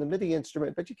change in the MIDI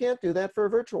instrument, but you can't do that for a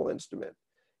virtual instrument.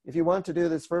 If you want to do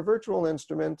this for a virtual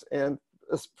instrument and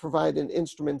provide an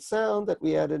instrument sound that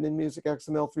we added in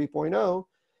MusicXML 3.0,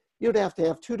 you'd have to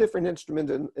have 2 different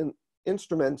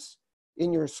instruments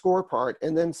in your score part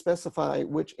and then specify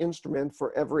which instrument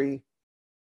for every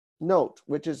note,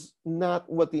 which is not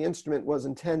what the instrument was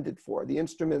intended for. The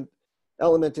instrument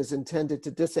element is intended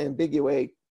to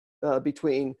disambiguate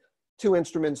between 2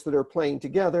 instruments that are playing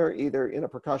together, either in a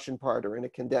percussion part or in a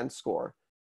condensed score.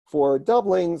 For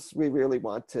doublings, we really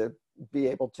want to be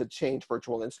able to change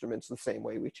virtual instruments the same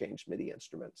way we change MIDI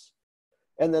instruments.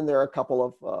 And then there are a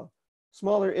couple of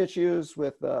smaller issues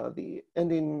with the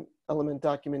ending element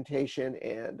documentation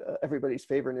and everybody's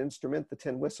favorite instrument, the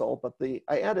tin whistle. But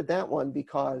I added that one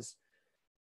because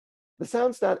the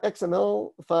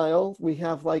sounds.xml file, we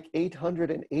have like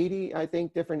 880, I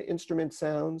think, different instrument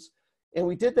sounds. And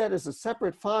we did that as a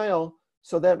separate file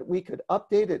so that we could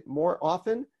update it more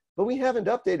often, but we haven't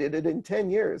updated it in 10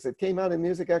 years. It came out in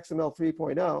MusicXML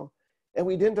 3.0, and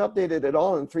we didn't update it at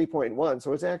all in 3.1.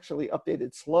 So it's actually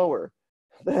updated slower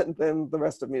than the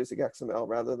rest of MusicXML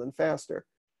rather than faster.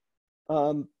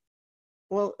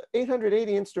 Well,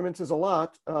 880 instruments is a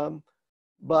lot,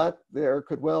 but there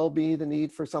could well be the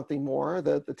need for something more.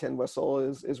 The tin whistle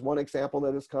is one example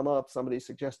that has come up. Somebody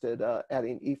suggested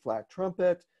adding E-flat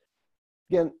trumpet.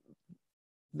 Again,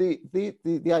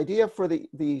 the idea for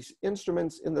these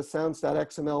instruments in the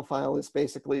sounds.xml file is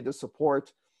basically to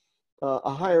support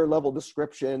a higher level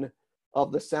description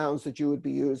of the sounds that you would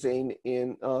be using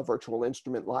in a virtual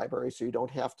instrument library. So you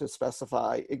don't have to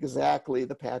specify exactly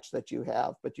the patch that you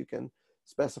have, but you can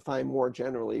specify more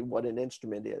generally what an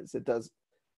instrument is.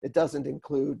 It doesn't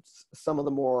include some of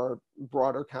the more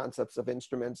broader concepts of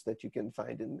instruments that you can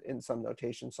find in some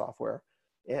notation software.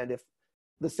 And if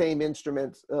the same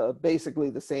instrument,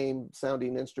 basically the same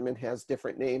sounding instrument has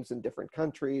different names in different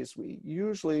countries. We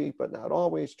usually, but not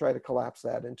always, try to collapse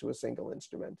that into a single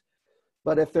instrument.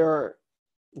 But if there are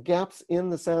gaps in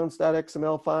the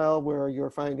sounds.xml file where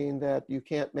you're finding that you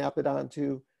can't map it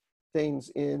onto things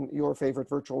in your favorite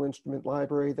virtual instrument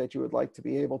library, that you would like to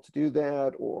be able to do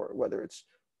that, or whether it's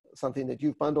something that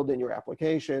you've bundled in your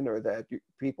application or that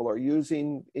people are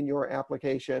using in your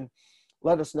application,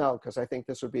 let us know, because I think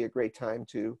this would be a great time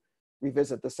to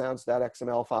revisit the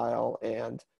sounds.xml file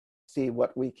and see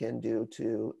what we can do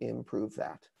to improve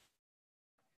that.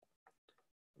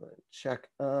 Check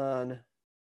on,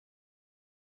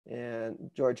 and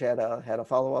George had a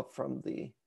follow-up from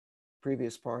the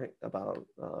previous point about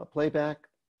playback,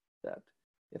 that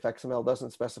if XML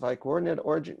doesn't specify coordinate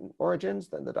origins,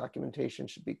 then the documentation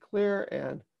should be clear.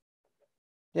 And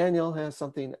Daniel has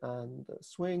something on the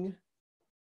swing.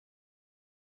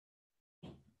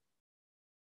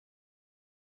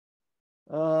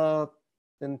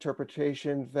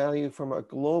 Interpretation value from a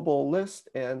global list.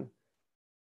 And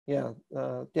yeah,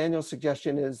 Daniel's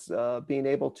suggestion is being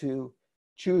able to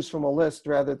choose from a list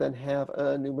rather than have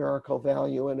a numerical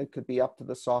value, and it could be up to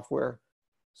the software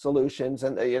solutions,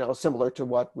 and similar to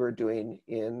what we're doing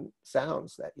in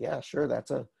sounds. That, yeah, sure,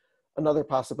 that's another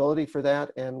possibility for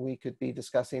that, and we could be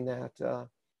discussing that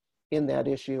in that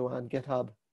issue on GitHub.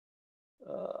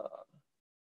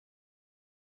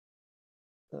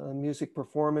 Music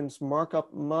performance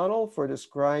markup model for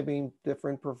describing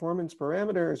different performance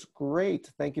parameters.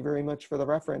 Great, thank you very much for the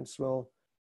reference. We'll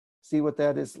see what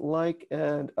that is like,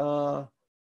 and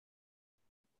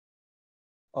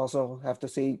also have to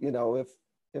see,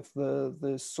 if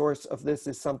the source of this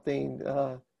is something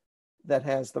that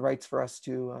has the rights for us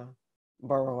to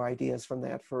borrow ideas from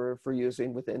that for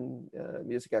using within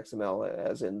MusicXML,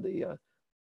 as in the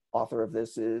author of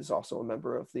this is also a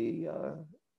member of the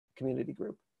community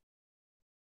group.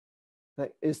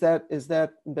 Is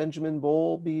that Benjamin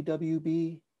Bowl,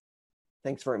 BWB?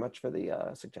 Thanks very much for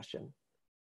the suggestion.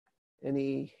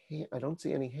 I don't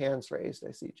see any hands raised.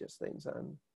 I see just things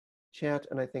on chat,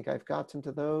 and I think I've gotten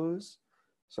to those.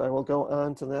 So I will go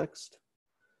on to the next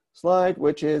slide,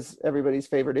 which is everybody's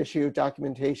favorite issue,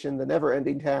 documentation, the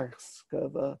never-ending task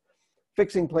of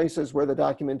fixing places where the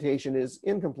documentation is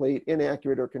incomplete,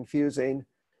 inaccurate, or confusing.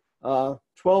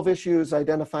 12 issues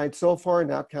identified so far,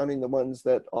 not counting the ones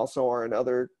that also are in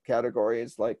other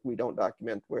categories, like we don't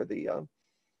document where the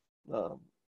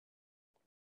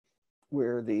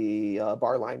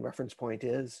bar line reference point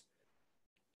is.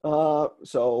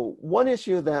 So one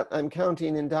issue that I'm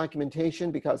counting in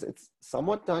documentation, because it's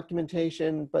somewhat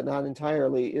documentation, but not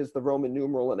entirely, is the Roman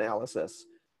numeral analysis.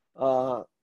 But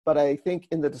I think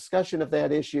in the discussion of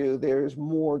that issue, there's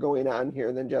more going on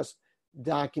here than just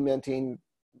documenting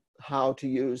how to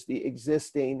use the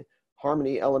existing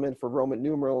harmony element for Roman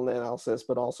numeral analysis,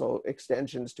 but also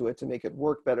extensions to it to make it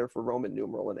work better for Roman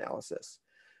numeral analysis.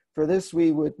 For this,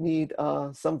 we would need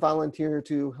some volunteer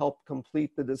to help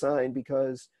complete the design,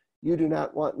 because you do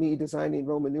not want me designing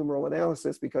Roman numeral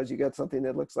analysis because you get something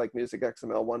that looks like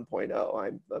MusicXML 1.0.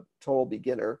 I'm a total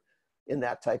beginner in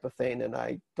that type of thing, and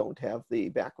I don't have the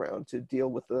background to deal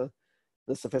with the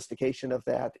sophistication of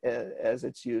that as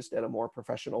it's used at a more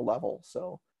professional level.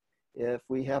 So if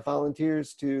we have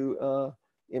volunteers to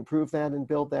improve that and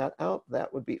build that out,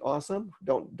 that would be awesome.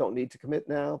 Don't need to commit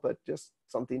now, but just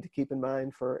something to keep in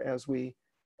mind for as we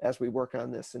work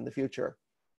on this in the future.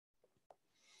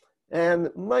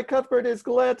 And Mike Cuthbert is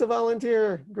glad to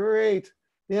volunteer. Great.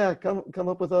 Yeah, come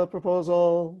up with a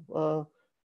proposal,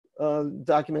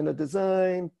 document a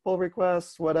design, pull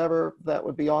requests, whatever. That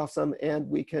would be awesome. And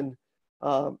we can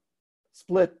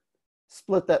split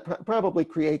that, probably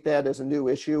create that as a new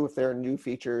issue if there are new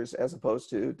features, as opposed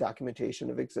to documentation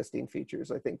of existing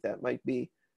features. I think that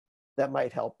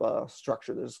might help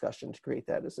structure the discussion to create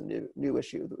that as a new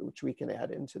issue, which we can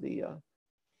add into the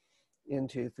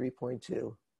into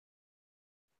 3.2.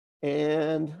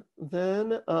 And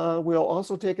then we'll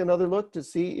also take another look to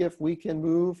see if we can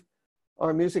move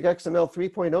our MusicXML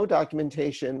 3.0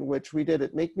 documentation, which we did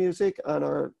at Make Music on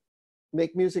our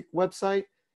Make Music website,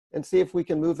 and see if we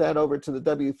can move that over to the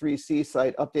W3C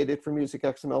site, updated for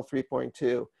MusicXML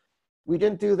 3.2. We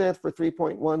didn't do that for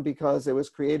 3.1 because it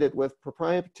was created with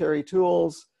proprietary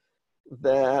tools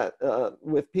that,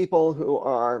 with people who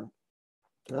are,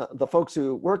 the folks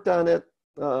who worked on it,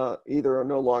 either are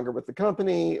no longer with the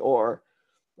company or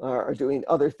are doing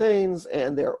other things,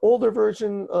 and their older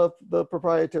version of the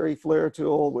proprietary Flare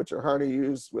tool, which are hard to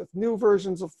use with new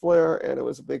versions of Flare, and it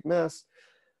was a big mess.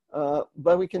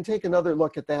 But we can take another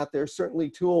look at that. There's certainly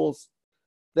tools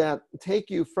that take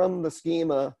you from the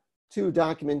schema to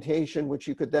documentation, which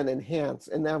you could then enhance.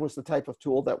 And that was the type of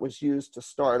tool that was used to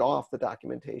start off the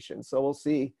documentation. So we'll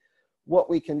see what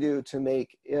we can do to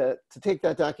make it, to take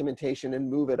that documentation and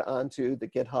move it onto the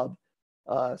GitHub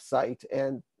site.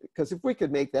 And because if we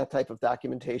could make that type of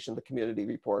documentation the community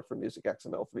report for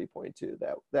MusicXML 3.2,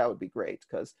 that would be great,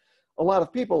 because a lot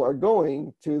of people are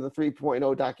going to the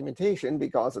 3.0 documentation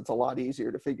because it's a lot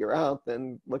easier to figure out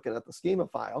than looking at the schema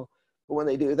file. But when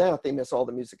they do that, they miss all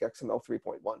the MusicXML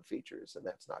 3.1 features, and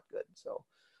that's not good. So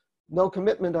no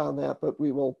commitment on that, but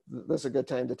we will, this is a good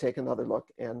time to take another look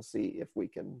and see if we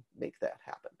can make that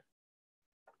happen.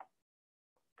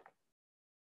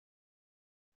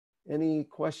 Any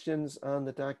questions on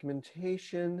the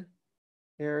documentation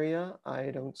area?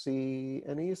 I don't see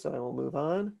any, so I will move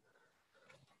on.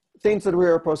 Things that we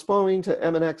are postponing to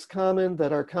MNX Common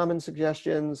that are common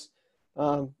suggestions.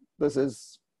 This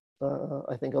is,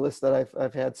 I think, a list that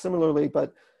I've had similarly,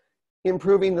 but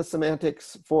improving the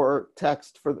semantics for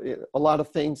text. For a lot of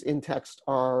things in text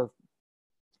are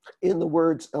in the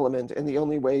words element, and the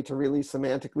only way to really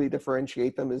semantically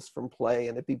differentiate them is from play,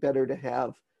 and it'd be better to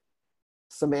have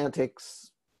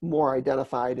semantics more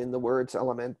identified in the words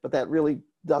element, but that really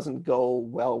doesn't go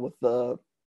well with the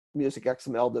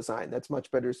MusicXML design. That's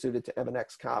much better suited to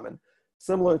MNX Common.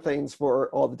 Similar things for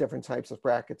all the different types of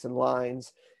brackets and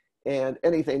lines, and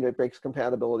anything that breaks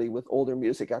compatibility with older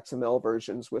MusicXML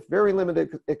versions, with very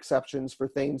limited exceptions for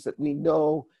things that we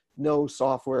know no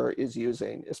software is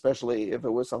using, especially if it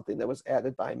was something that was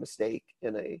added by mistake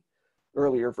in a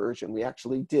earlier version. We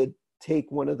actually did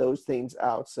take one of those things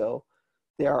out. So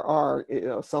there are,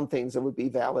 some things that would be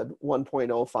valid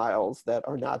 1.0 files that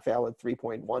are not valid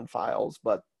 3.1 files,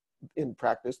 but in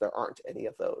practice, there aren't any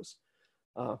of those.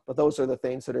 But those are the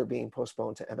things that are being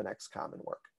postponed to MNX Common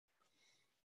work.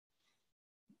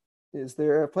 Is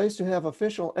there a place to have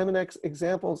official MNX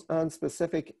examples on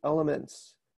specific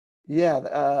elements?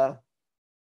 Yeah,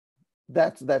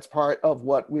 that's part of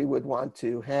what we would want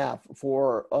to have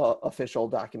for official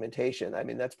documentation. I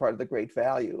mean, that's part of the great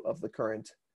value of the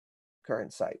current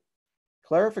site.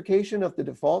 Clarification of the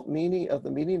default meaning of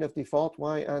default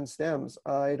Y on stems.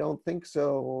 I don't think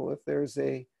so. If there's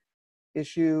a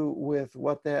issue with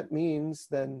what that means,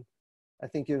 then I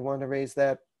think you'd want to raise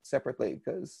that separately,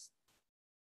 because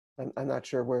I'm not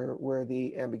sure where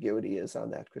the ambiguity is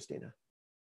on that, Christina.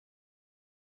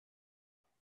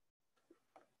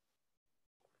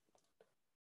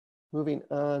 Moving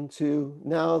on to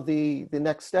now the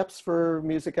next steps for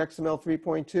MusicXML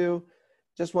 3.2.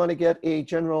 Just want to get a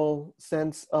general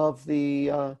sense of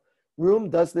the room.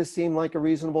 Does this seem like a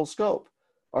reasonable scope?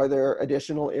 Are there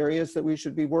additional areas that we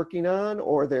should be working on,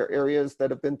 or are there areas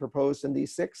that have been proposed in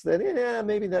these 6 that,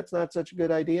 maybe that's not such a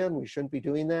good idea and we shouldn't be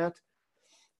doing that?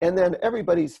 And then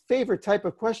everybody's favorite type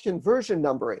of question, version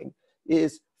numbering.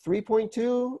 Is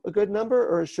 3.2 a good number,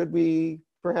 or should we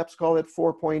perhaps call it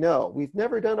 4.0? We've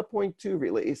never done a 0.2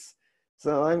 release,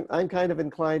 so I'm kind of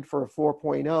inclined for a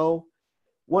 4.0.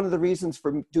 One of the reasons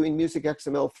for doing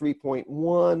MusicXML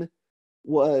 3.1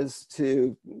 was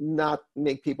to not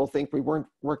make people think we weren't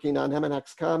working on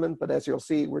MNX Common, but as you'll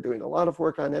see, we're doing a lot of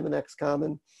work on MNX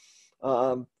Common.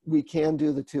 We can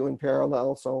do the 2 in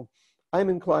parallel, so I'm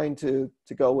inclined to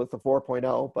go with the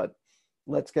 4.0, but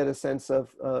let's get a sense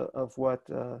of what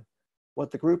the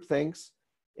group thinks.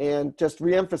 And just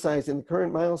reemphasizing, the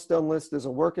current milestone list is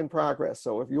a work in progress.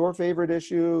 So if your favorite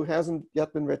issue hasn't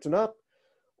yet been written up,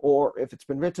 or if it's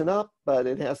been written up, but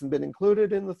it hasn't been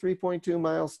included in the 3.2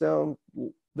 milestone,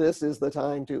 this is the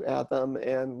time to add them,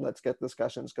 and let's get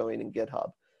discussions going in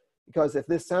GitHub. Because if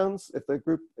the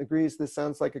group agrees this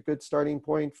sounds like a good starting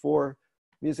point for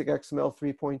MusicXML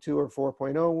 3.2 or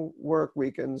 4.0 work,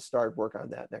 we can start work on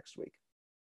that next week.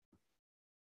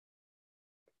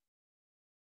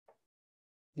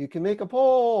 You can make a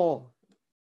poll,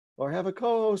 or have a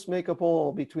co-host make a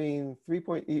poll between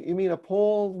you mean a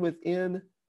poll within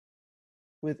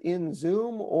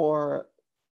Zoom, or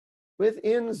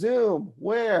within Zoom?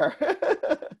 Where?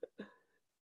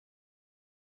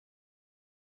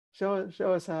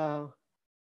 show us how.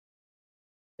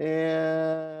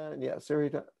 And yeah, sorry.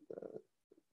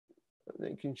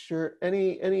 Making sure.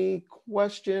 Any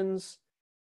questions,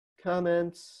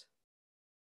 comments?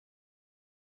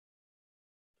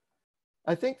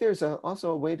 I think there's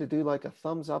also a way to do like a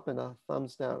thumbs up and a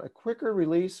thumbs down. A quicker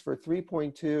release for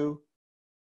 3.2.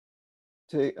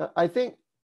 I think,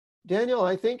 Daniel,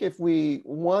 I think if we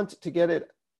want to get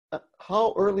it,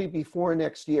 how early before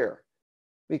next year?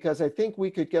 Because I think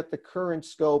we could get the current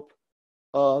scope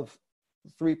of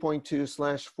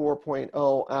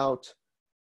 3.2/4.0 out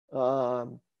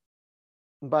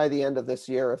by the end of this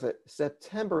year, if it's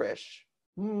September-ish.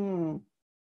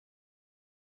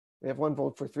 We have 1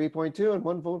 vote for 3.2 and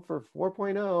 1 vote for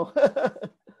 4.0.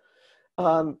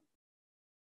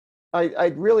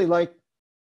 I'd really like,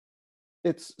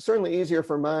 it's certainly easier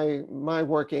for my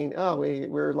working, oh,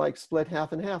 we're like split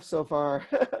half and half so far.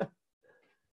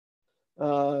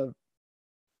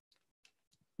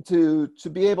 To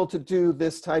be able to do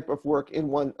this type of work in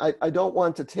one, I don't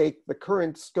want to take the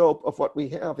current scope of what we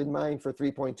have in mind for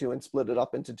 3.2 and split it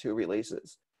up into 2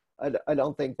 releases. I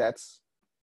don't think that's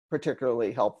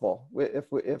particularly helpful.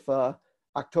 If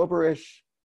October-ish,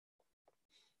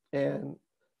 and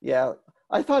yeah,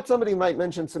 I thought somebody might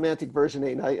mention semantic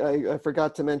versioning. I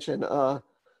forgot to mention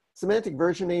semantic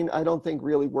versioning. I don't think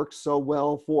really works so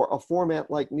well for a format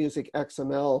like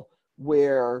MusicXML,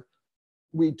 where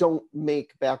we don't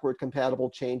make backward compatible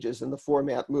changes and the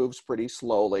format moves pretty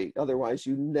slowly. Otherwise,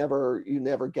 you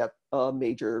never get a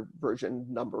major version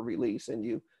number release, and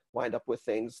you wind up with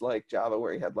things like Java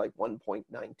where you had like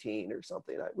 1.19 or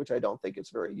something, which I don't think is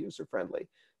very user friendly.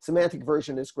 Semantic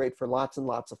version is great for lots and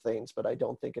lots of things, but I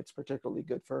don't think it's particularly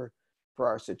good for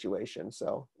our situation.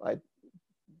 So I'd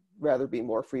rather be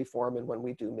more free form and when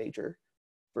we do major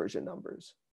version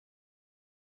numbers.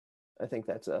 I think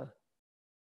that's a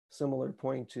similar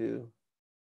point to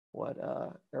what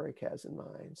Eric has in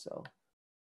mind. So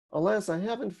alas, I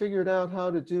haven't figured out how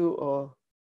to do a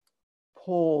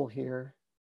poll here.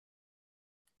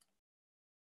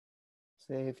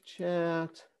 Save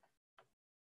chat.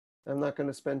 I'm not going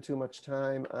to spend too much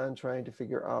time on trying to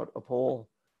figure out a poll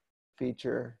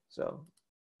feature. So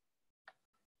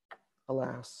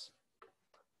alas,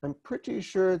 I'm pretty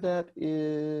sure that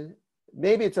is,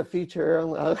 maybe it's a feature.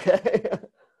 Okay.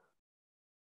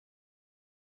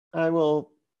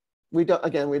 We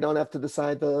don't have to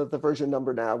decide the version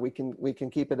number now. We can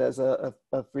keep it as a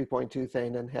 3.2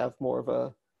 thing and have more of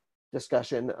a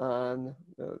discussion on,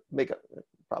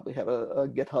 probably have a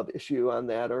GitHub issue on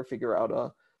that, or figure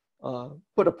out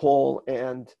put a poll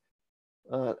and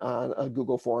on a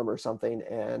Google form or something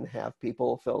and have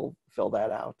people fill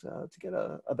that out to get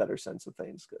a better sense of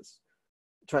things, because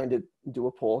trying to do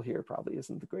a poll here probably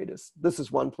isn't the greatest. This is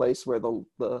one place where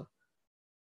the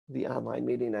online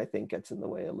meeting, I think, gets in the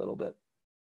way a little bit.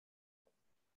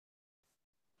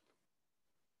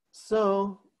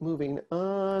 So moving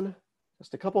on,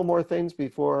 just a couple more things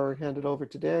before I hand it over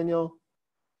to Daniel.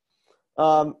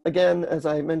 Again, as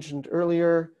I mentioned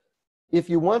earlier, if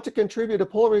you want to contribute a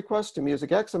pull request to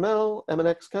MusicXML,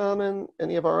 MNX Common,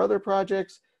 any of our other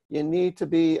projects, you need to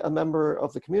be a member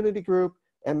of the community group,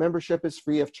 and membership is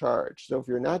free of charge. So if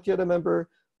you're not yet a member,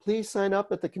 please sign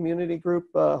up at the community group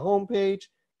homepage.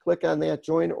 Click on that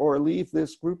join or leave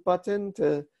this group button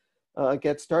to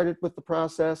get started with the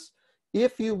process.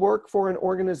 If you work for an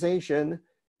organization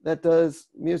that does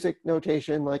music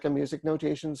notation, like a music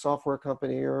notation software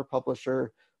company or a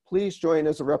publisher, please join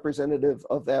as a representative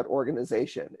of that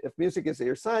organization. If music is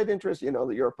your side interest, you know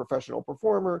that you're a professional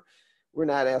performer, we're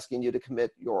not asking you to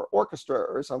commit your orchestra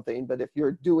or something, but if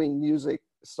you're doing music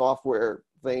software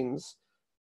things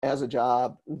as a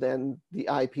job, then the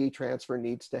IP transfer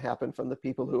needs to happen from the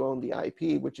people who own the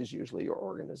IP, which is usually your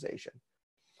organization.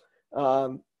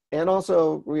 And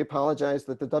also, we apologize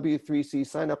that the W3C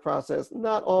sign-up process,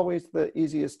 not always the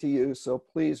easiest to use, so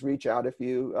please reach out if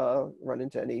you run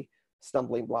into any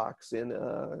stumbling blocks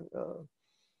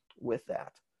with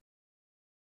that.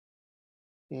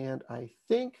 And I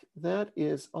think that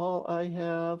is all I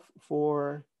have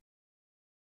for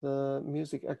the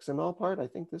MusicXML part. I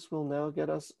think this will now get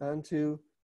us onto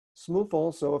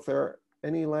SMuFL. So if there are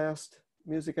any last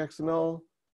MusicXML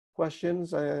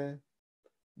questions,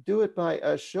 do it by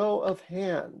a show of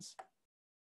hands.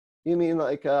 You mean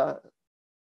like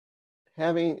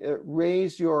having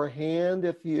raise your hand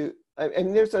if you,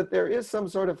 and there is some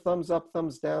sort of thumbs up,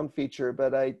 thumbs down feature,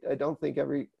 but I don't think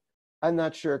I'm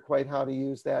not sure quite how to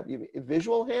use that.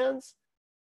 Visual hands?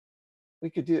 We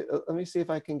could do, let me see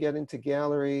if I can get into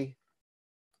gallery,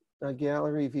 a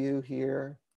gallery view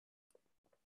here.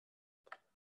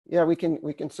 Yeah, we can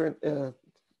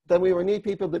then we would need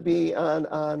people to be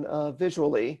on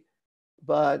visually,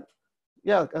 but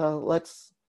yeah,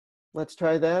 let's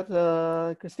try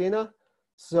that, Christina.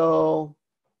 So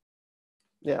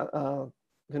yeah,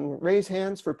 can raise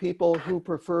hands for people who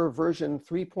prefer version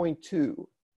 3.2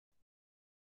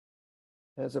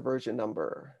 as a version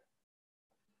number.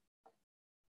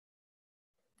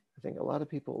 I think a lot of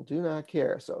people do not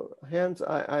care. So hands,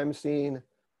 I'm seeing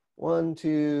 1,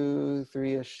 2,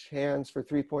 3-ish hands for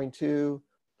 3.2.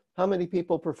 How many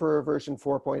people prefer version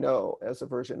 4.0 as a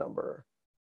version number?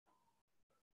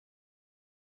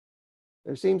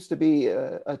 there seems to be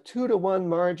a 2-to-1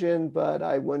 margin, but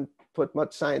I wouldn't put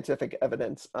much scientific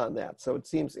evidence on that. So it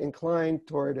seems inclined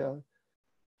toward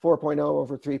 4.0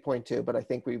 over 3.2, but I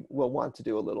think we will want to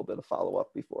do a little bit of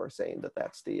follow-up before saying that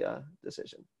that's the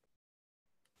decision.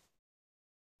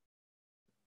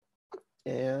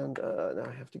 And now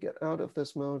I have to get out of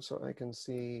this mode so I can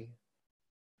see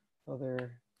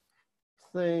other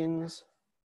things.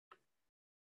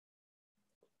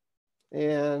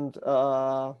 And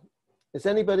is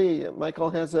anybody, Michael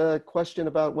has a question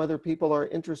about whether people are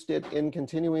interested in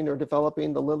continuing or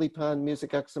developing the LilyPond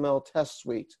MusicXML test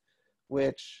suite,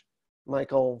 which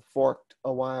Michael forked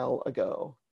a while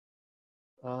ago.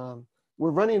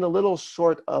 We're running a little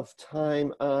short of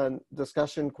time on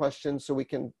discussion questions, so we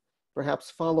can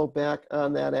perhaps follow back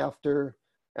on that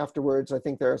afterwards. I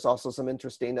think there's also some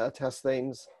interesting test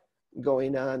things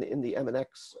going on in the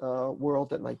MNX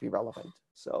world that might be relevant.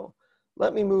 So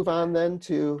let me move on then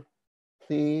to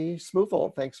the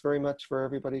SMuFL. Thanks very much for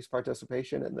everybody's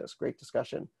participation in this great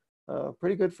discussion.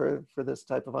 Pretty good for this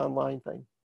type of online thing.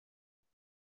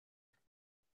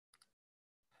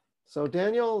 So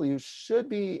Daniel, you should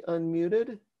be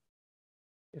unmuted.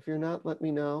 If you're not, let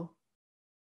me know.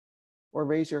 Or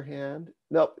raise your hand.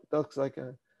 Nope, looks like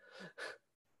a,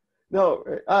 no,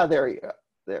 there you go.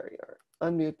 There you are.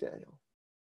 Unmute Daniel.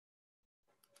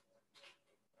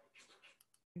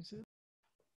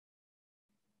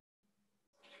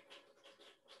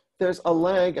 There's a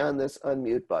lag on this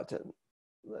unmute button.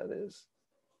 That is.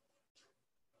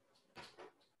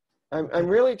 I'm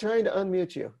really trying to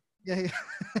unmute you. Yeah.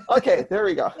 Okay, there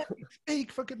we go.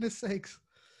 Speak, for goodness sakes.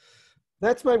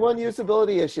 That's my one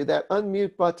usability issue. That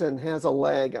unmute button has a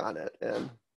lag on it, and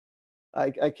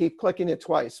I keep clicking it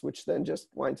twice, which then just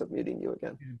winds up muting you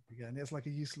again. Again, it's like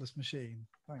a useless machine.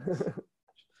 Thanks.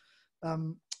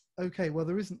 Okay, well,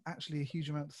 there isn't actually a huge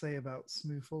amount to say about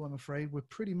SMuFL, I'm afraid. We're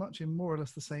pretty much in more or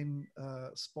less the same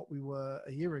spot we were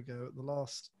a year ago at the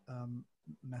last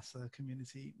Mesa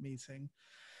community meeting.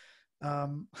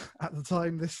 At the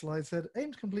time, this slide said,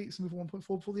 aim to complete SMuFL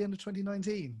 1.4 before the end of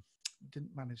 2019.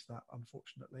 Didn't manage that,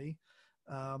 unfortunately.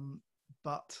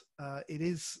 But it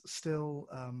is still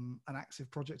an active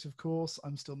project, of course.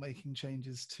 I'm still making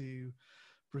changes to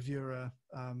Bravura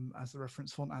as the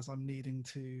reference font as I'm needing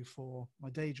to for my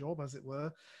day job, as it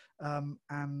were.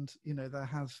 And, you know, there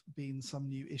have been some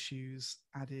new issues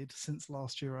added. Since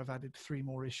last year, I've added 3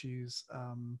 more issues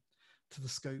to the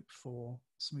scope for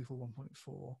SMuFL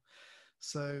 1.4.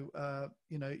 So,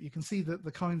 you know, you can see that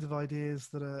the kinds of ideas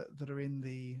that are in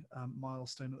the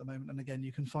milestone at the moment. And again,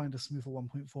 you can find a SMuFL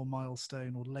 1.4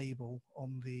 milestone or label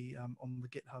on the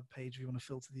GitHub page if you want to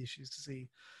filter the issues to see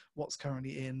what's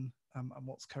currently in and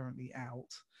what's currently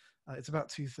out. It's about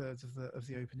 2/3 of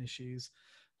the open issues.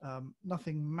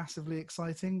 Nothing massively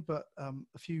exciting, but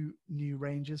a few new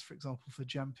ranges, for example, for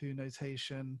Jampu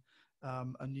notation,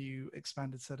 a new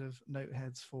expanded set of note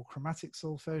heads for chromatic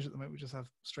solfege. At the moment, we just have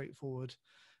straightforward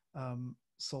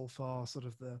solfa, sort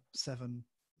of the 7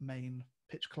 main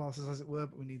pitch classes, as it were,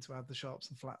 but we need to add the sharps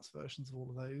and flats versions of all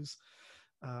of those,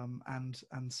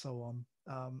 and so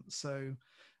on. So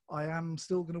I am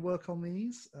still going to work on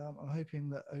these. I'm hoping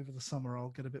that over the summer I'll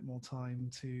get a bit more time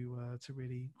to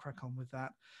really crack on with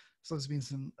that. So there's been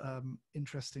some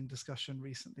interesting discussion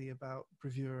recently about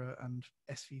Bravura and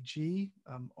SVG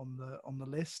on the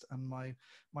list, and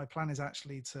my plan is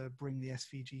actually to bring the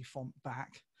SVG font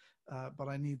back, but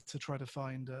I need to try to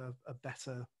find a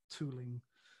better tooling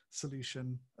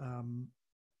solution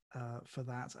for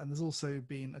that. And there's also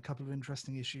been a couple of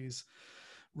interesting issues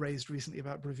raised recently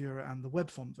about Bravura and the web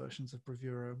font versions of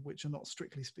Bravura, which are not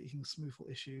strictly speaking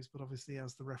SMuFL issues, but obviously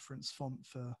as the reference font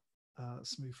for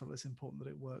SMuFL, it's important that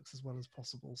it works as well as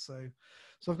possible. So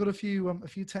I've got a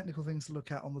few technical things to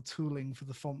look at on the tooling for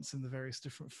the fonts in the various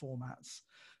different formats,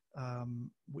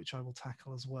 which I will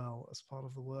tackle as well as part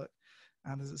of the work.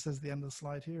 And as it says at the end of the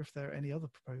slide here, if there are any other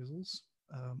proposals,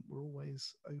 we're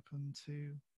always open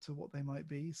to what they might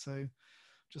be. So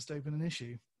just open an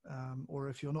issue. Or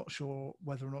if you're not sure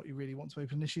whether or not you really want to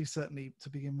open an issue, certainly to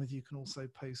begin with, you can also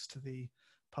post to the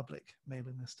public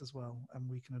mailing list as well, and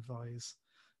we can advise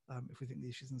if we think the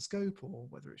issue's in scope or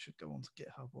whether it should go on to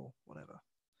GitHub or whatever.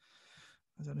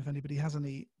 I don't know if anybody has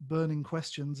any burning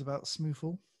questions about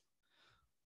SMuFL.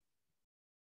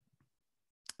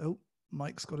 Oh,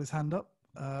 Mike's got his hand up.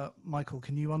 Michael,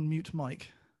 can you unmute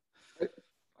Mike?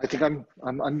 I think I'm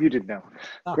unmuted now.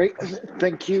 Ah. Great,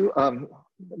 thank you.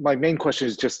 My main question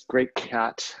is just great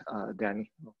cat, Danny.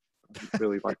 I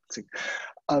really like to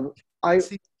sing. I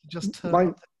see just turn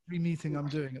up every meeting I'm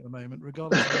doing at the moment,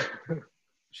 regardless of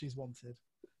she's wanted.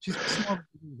 She's smarter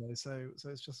than you though, so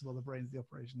it's just about the brains of the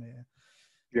operation here.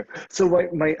 Yeah. So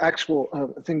my actual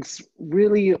things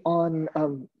really on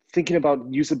thinking about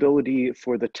usability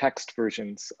for the text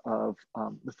versions of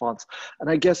the fonts. And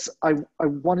I guess I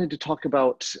wanted to talk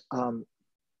about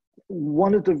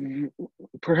one of the,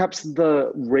 perhaps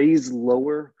the raise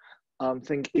lower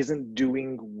thing isn't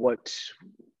doing what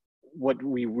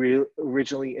we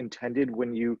originally intended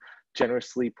when you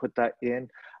generously put that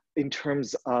in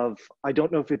terms of, I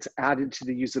don't know if it's added to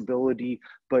the usability,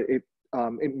 but it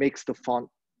makes the font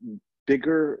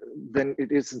bigger than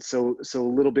it is, and so a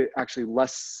little bit actually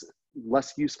less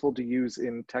useful to use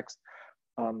in text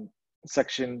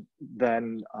section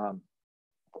than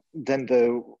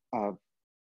the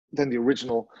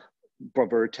original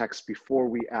Bravura text before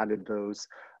we added those,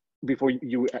 before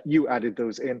you added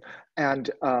those in,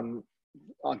 and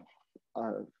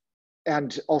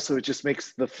also it just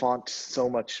makes the font so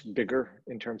much bigger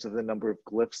in terms of the number of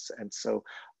glyphs, and so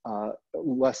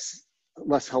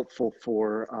less helpful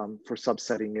for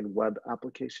subsetting in web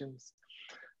applications.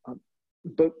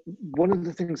 But one of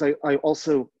the things I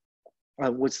also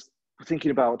was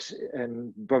thinking about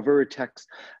in Bravura text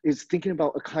is thinking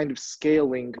about a kind of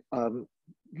scaling,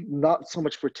 not so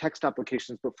much for text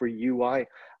applications, but for UI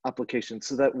applications,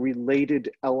 so that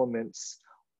related elements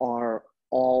are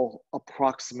all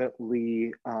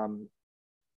approximately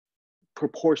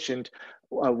proportioned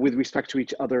with respect to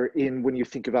each other. In when you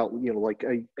think about, you know, like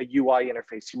a UI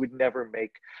interface, you would never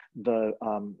make the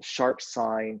sharp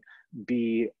sign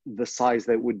be the size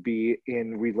that would be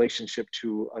in relationship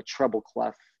to a treble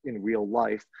clef in real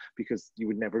life, because you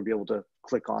would never be able to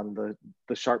click on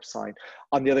the sharp sign.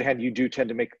 On the other hand, you do tend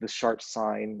to make the sharp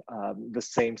sign the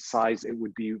same size it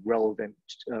would be relevant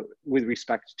with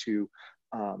respect to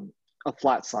a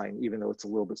flat sign, even though it's a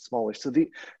little bit smaller. So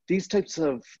these types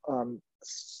of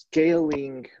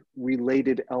scaling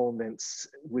related elements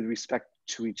with respect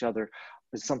to each other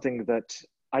is something that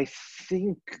I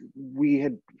think we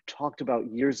had talked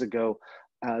about years ago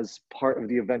as part of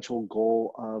the eventual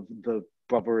goal of the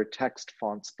Bravura text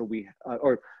fonts, but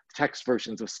or text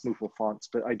versions of SMuFL fonts,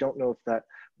 but I don't know if that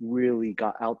really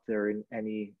got out there in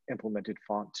any implemented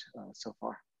font so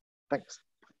far. Thanks.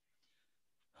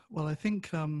 Well, I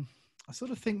think I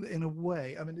sort of think that in a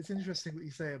way, I mean, it's interesting what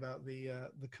you say about the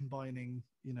combining,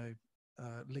 you know,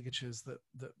 ligatures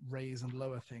that raise and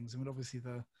lower things. I mean, obviously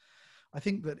I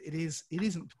think that it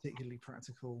isn't particularly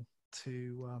practical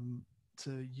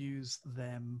to use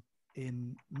them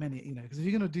in many, you know, because if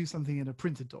you're going to do something in a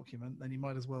printed document, then you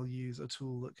might as well use a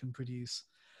tool that can produce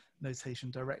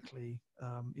notation directly.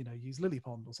 You know, use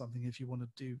Lilypond or something if you want to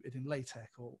do it in LaTeX,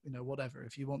 or, you know, whatever.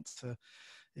 If you want to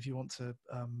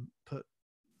put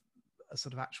a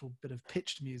sort of actual bit of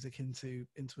pitched music into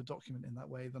a document in that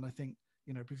way, then I think,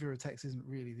 you know, Bravura text isn't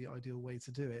really the ideal way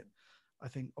to do it. I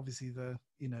think obviously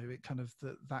you know, it kind of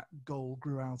that goal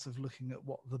grew out of looking at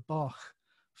what the Bach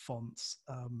fonts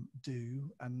do,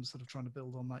 and sort of trying to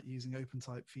build on that using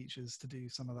OpenType features to do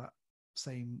some of that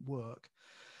same work.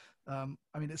 I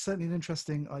mean, it's certainly an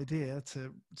interesting idea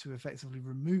to effectively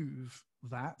remove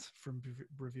that from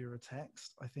Bravura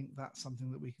text. I think that's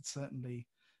something that we could certainly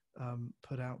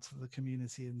put out to the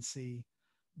community and see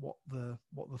what the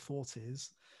thought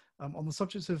is. On the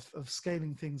subject of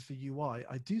scaling things for UI,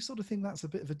 I do sort of think that's a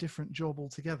bit of a different job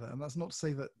altogether. And that's not to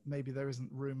say that maybe there isn't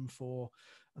room for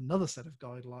another set of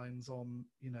guidelines on,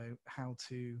 you know, how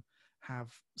to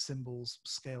have symbols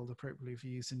scaled appropriately for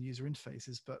use in user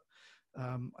interfaces. But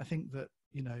I think that,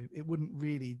 you know, it wouldn't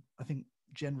really, I think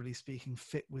generally speaking,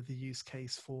 fit with the use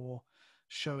case for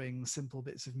showing simple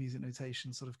bits of music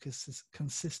notation sort of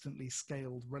consistently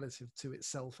scaled relative to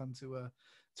itself and to a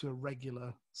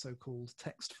regular so-called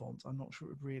text font. I'm not sure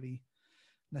it would really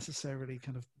necessarily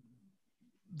kind of,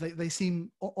 they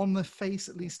seem, on the face,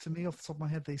 at least to me, off the top of my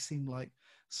head, they seem like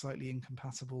slightly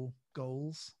incompatible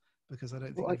goals, because I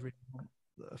don't think we've really want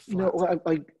a flat.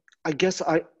 No, I guess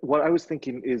what I was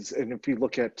thinking is, and if you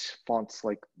look at fonts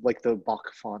like the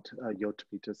Bach font,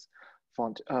 Jotapita's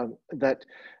font, that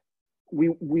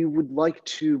we would like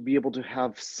to be able to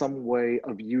have some way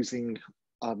of using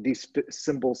these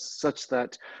symbols such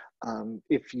that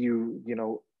if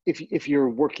you're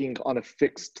working on a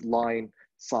fixed line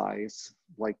size,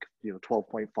 like, you know,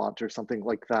 12-point font or something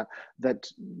like that, that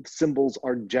symbols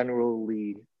are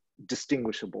generally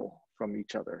distinguishable from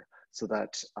each other, so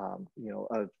that you know,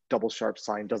 a double sharp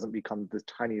sign doesn't become the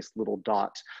tiniest little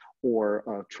dot, or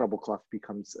a treble clef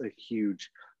becomes a huge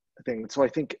thing. So I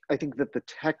think that the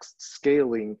text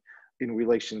scaling in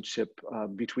relationship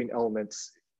between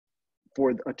elements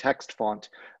for a text font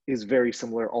is very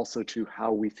similar also to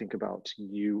how we think about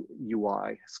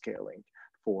UI scaling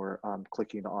for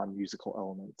clicking on musical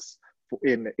elements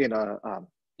in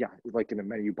yeah, like in a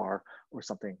menu bar or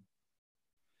something.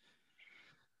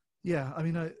 Yeah, I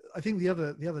mean, I think the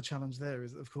other challenge there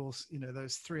is, of course, you know,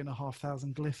 those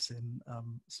 3,500 glyphs in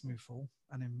SMuFL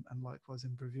and likewise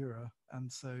in Bravura,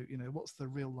 and so, you know, what's the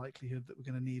real likelihood that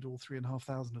we're going to need all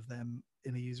 3,500 of them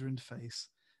in a user interface?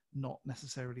 Not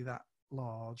necessarily that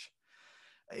large.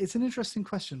 It's an interesting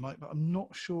question, Mike, but I'm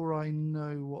not sure I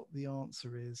know what the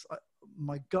answer is.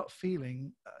 My gut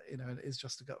feeling, you know, and it is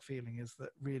just a gut feeling, is that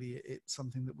really it's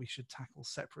something that we should tackle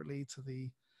separately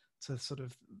to sort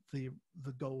of the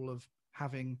goal of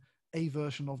having a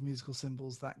version of musical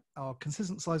symbols that are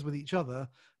consistent size with each other,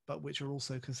 but which are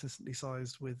also consistently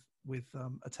sized with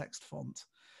a text font,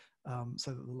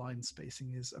 so that the line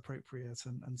spacing is appropriate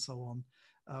and so on.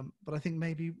 But I think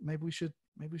maybe we should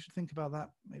think about that.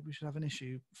 Maybe we should have an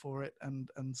issue for it and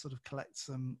sort of collect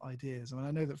some ideas. I mean,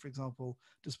 I know that, for example,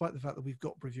 despite the fact that we've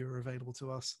got Bravura available to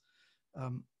us,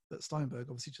 at Steinberg,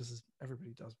 obviously, just as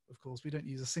everybody does, of course, we don't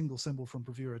use a single symbol from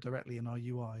Bravura directly in our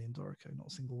UI in Dorico, not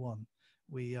a single one.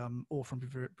 We or from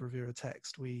Bravura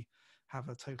text, we have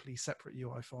a totally separate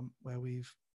UI font where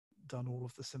we've done all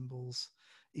of the symbols,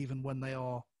 even when they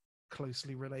are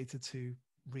closely related to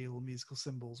real musical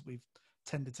symbols. We've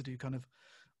tended to do kind of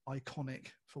iconic,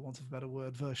 for want of a better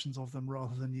word, versions of them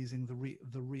rather than using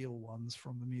the real ones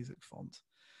from the music font,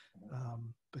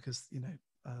 because, you know,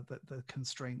 the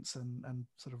constraints and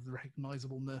sort of the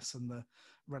recognizableness and the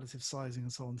relative sizing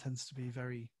and so on tends to be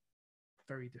very,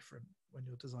 very different when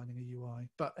you're designing a UI.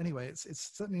 But anyway,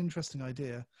 it's certainly an interesting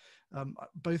idea.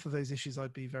 Both of those issues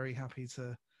I'd be very happy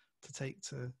to take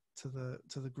to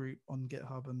the group on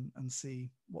GitHub and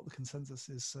see what the consensus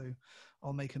is. So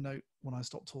I'll make a note when I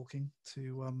stop talking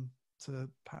to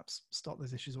perhaps start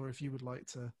those issues, or if you would like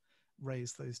to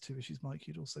raise those two issues, Mike,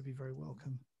 you'd also be very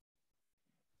welcome.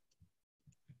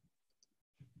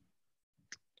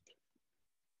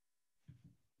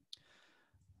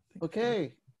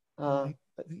 Okay, I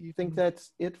think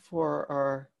that's it for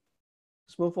our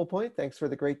SMuFL point. Thanks for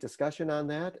the great discussion on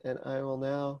that. And I will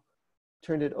now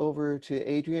turn it over to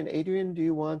Adrian. Adrian, do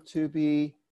you want to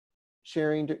be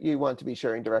sharing? You want to be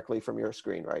sharing directly from your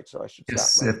screen, right? So I should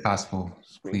stop if possible,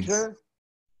 screen please. share.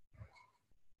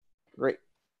 Great.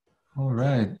 All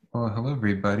right. Well, hello,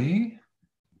 everybody.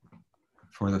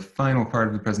 For the final part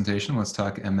of the presentation, let's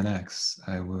talk MNX.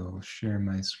 I will share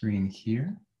my screen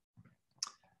here.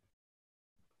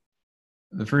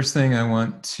 The first thing I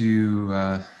want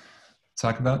to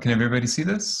talk about, can everybody see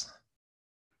this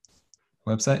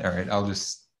website? All right, I'll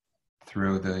just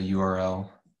throw the URL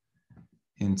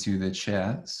into the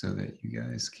chat so that you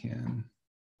guys can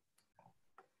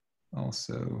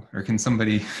also, or can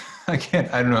somebody, I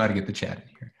don't know how to get the chat in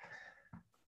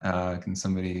here. Can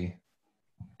somebody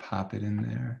pop it in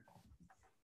there?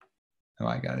 Oh,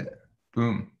 I got it.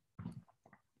 Boom.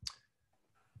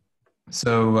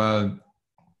 So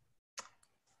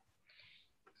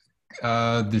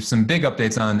there's some big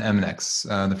updates on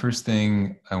MNX. The first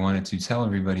thing I wanted to tell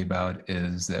everybody about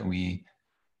is that we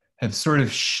have sort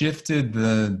of shifted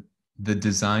the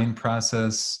design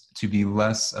process to be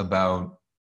less about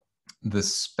the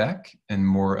spec and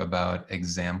more about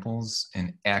examples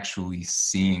and actually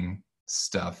seeing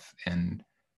stuff and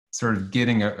sort of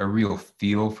getting a real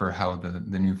feel for how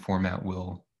the new format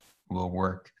will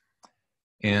work.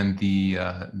 And the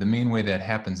main way that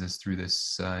happens is through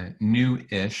this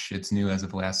new-ish, it's new as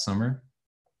of last summer,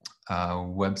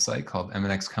 website called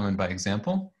MNX Common by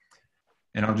Example.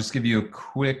 And I'll just give you a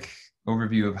quick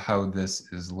overview of how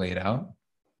this is laid out.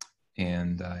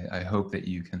 And I hope that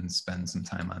you can spend some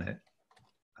time on it,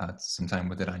 some time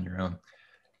with it on your own.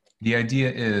 The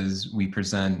idea is we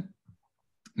present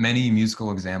many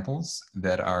musical examples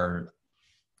that are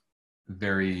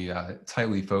very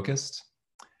tightly focused,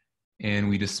 and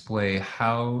we display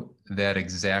how that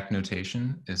exact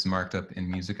notation is marked up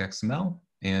in MusicXML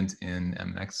and in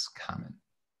MNX Common.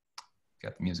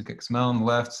 Got the MusicXML on the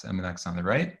left, MNX on the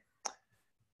right.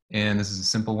 And this is a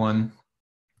simple one.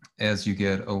 As you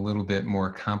get a little bit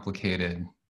more complicated,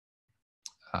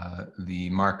 the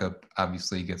markup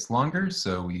obviously gets longer,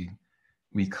 so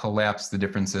we collapse the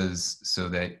differences so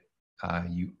that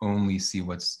you only see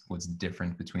what's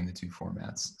different between the two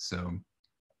formats. So,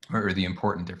 or the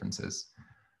important differences.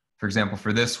 For example,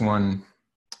 for this one,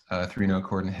 3-note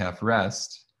chord and half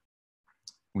rest,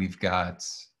 we've got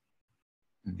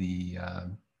the,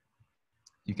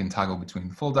 you can toggle between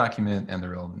the full document and the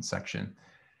relevant section.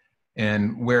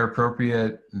 And where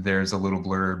appropriate, there's a little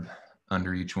blurb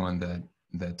under each one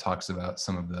that talks about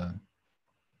some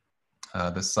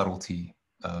of the subtlety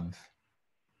of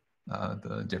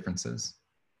the differences.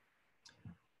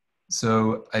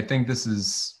 So I think this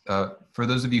is, for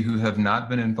those of you who have not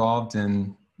been involved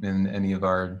in in any of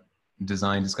our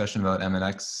design discussion about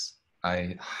MNX,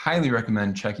 I highly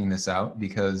recommend checking this out,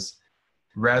 because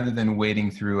rather than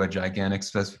wading through a gigantic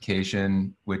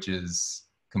specification, which is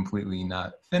completely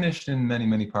not finished in many,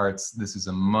 many parts, this is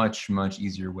a much, much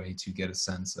easier way to get a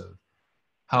sense of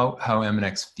how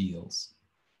MNX feels.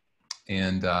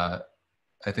 And I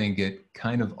think it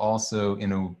kind of also,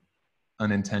 in an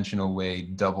unintentional way,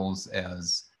 doubles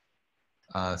as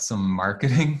some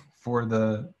marketing for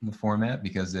the format,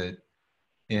 because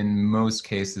in most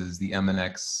cases, the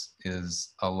MNX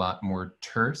is a lot more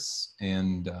terse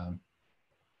and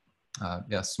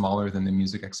smaller than the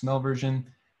MusicXML version.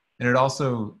 And it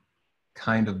also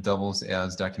kind of doubles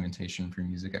as documentation for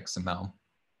MusicXML,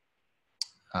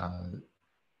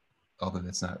 although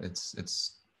that's not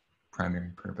its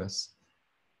primary purpose.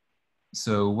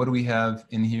 So what do we have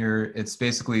in here? It's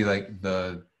basically like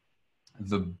the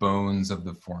bones of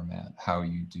the format, how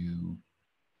you do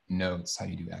notes, how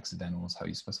you do accidentals, how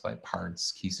you specify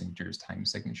parts, key signatures, time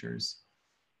signatures.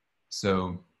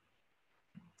 So,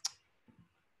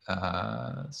 so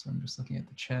I'm just looking at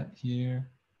the chat here.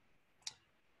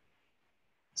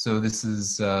 So this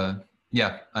is,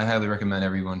 yeah, I highly recommend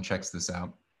everyone checks this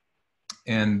out.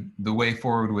 And the way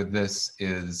forward with this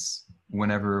is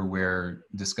whenever we're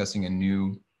discussing a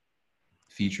new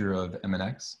feature of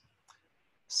MNX,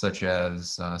 such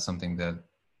as something that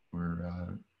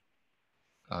we're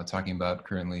talking about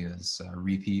currently is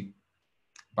repeat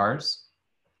bars.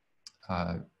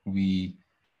 We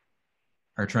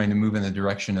are trying to move in the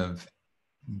direction of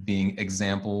being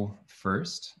example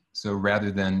first. So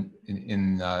rather than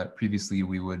previously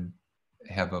we would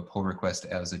have a pull request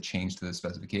as a change to the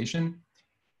specification,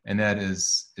 and that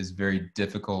is very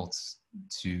difficult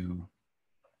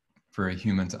for a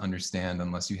human to understand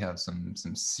unless you have some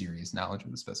serious knowledge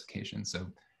of the specification. So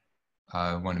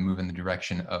I want to move in the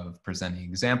direction of presenting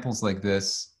examples like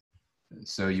this.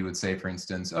 So you would say, for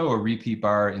instance, oh, a repeat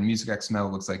bar in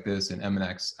MusicXML looks like this, in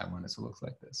MNX, I want it to look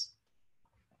like this.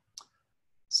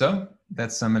 So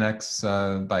that's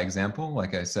MNX by example.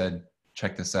 Like I said,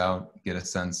 check this out, get a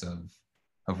sense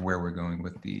of where we're going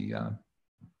with the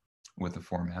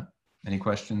format. Any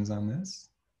questions on this?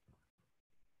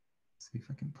 Let's see if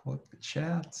I can pull up the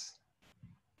chat.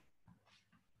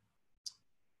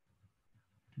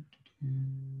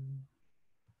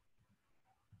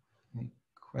 Any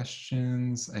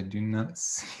questions? I do not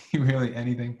see really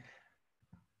anything.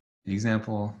 The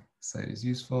example site is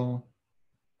useful.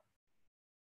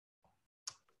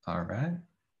 All right.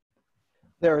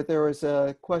 There was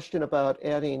a question about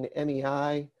adding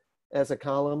MEI as a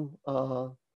column.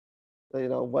 You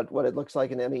know, what it looks like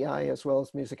in MEI as well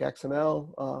as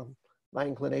MusicXML. My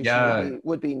inclination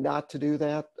would be not to do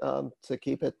that, to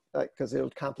keep it, because it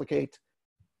would complicate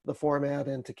the format,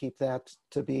 and to keep that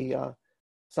to be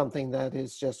something that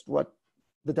is just what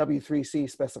the W3C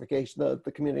specification,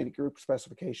 the community group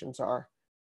specifications are,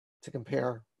 to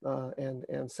compare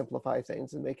and simplify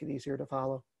things and make it easier to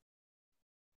follow.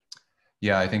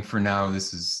 Yeah, I think for now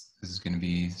this is going to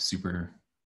be super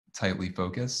tightly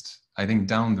focused. I think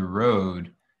down the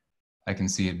road, I can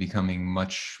see it becoming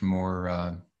much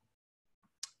more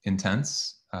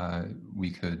intense. We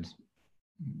could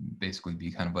basically be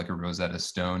kind of like a Rosetta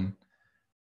Stone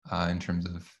in terms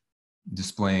of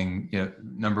displaying,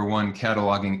 number one,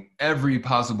 cataloging every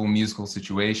possible musical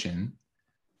situation,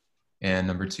 and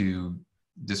number two,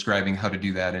 describing how to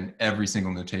do that in every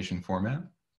single notation format,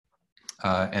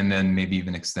 and then maybe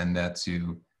even extend that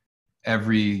to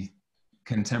every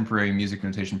contemporary music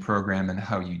notation program and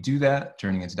how you do that,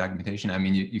 turning into documentation. I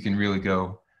mean, you can really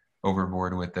go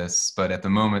overboard with this, but at the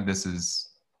moment, this is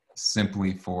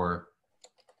simply for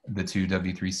the two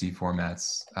W3C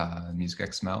formats,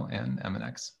 MusicXML and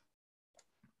MNX.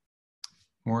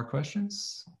 More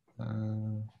questions?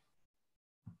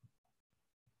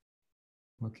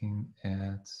 Looking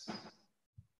at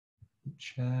the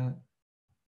chat.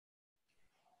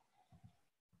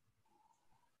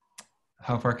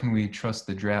 How far can we trust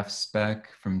the draft spec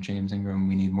from James Ingram?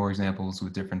 We need more examples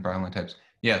with different bar line types.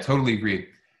 Yeah, totally agree.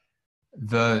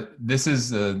 This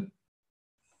is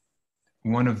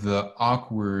one of the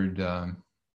awkward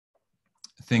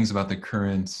things about the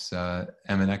current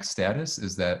MNX status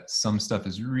is that some stuff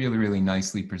is really, really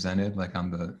nicely presented, like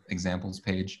on the examples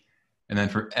page. And then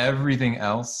for everything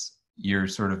else, you're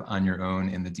sort of on your own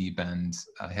in the deep end,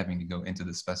 having to go into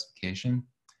the specification.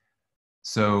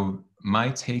 So my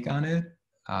take on it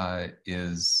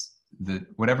is that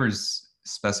whatever's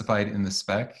specified in the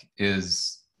spec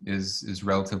is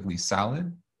relatively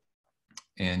solid,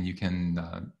 and you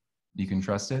can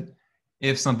trust it.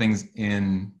 If something's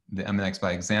in the MNX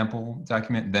by example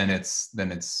document, then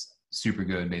it's super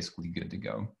good, basically good to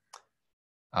go.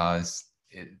 I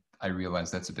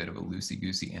realize that's a bit of a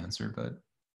loosey-goosey answer, but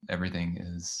everything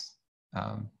is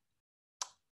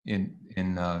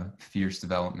in fierce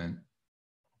development.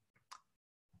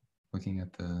 Looking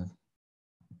at the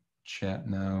chat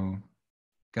now,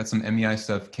 got some MEI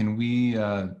stuff. Can we,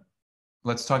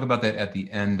 let's talk about that at the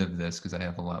end of this, because I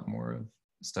have a lot more of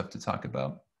stuff to talk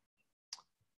about.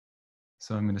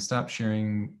 So I'm going to stop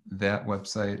sharing that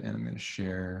website and I'm going to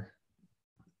share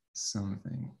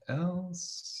something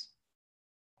else.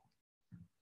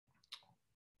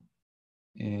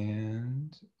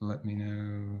 And let me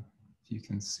know if you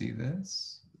can see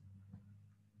this.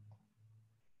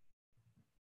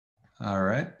 All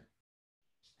right.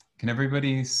 Can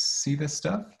everybody see this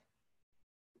stuff?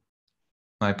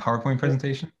 My PowerPoint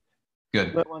presentation? Good.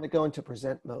 You might want to go into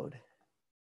present mode.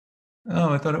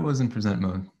 Oh, I thought it was in present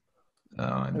mode. Oh,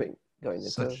 I'm going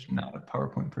into not a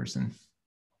PowerPoint person.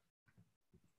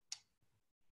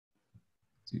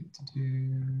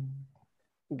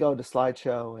 Go to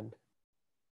slideshow and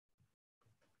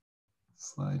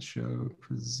slideshow,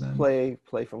 present. Play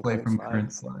from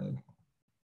current slide.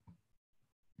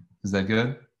 Is that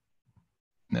good?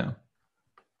 No.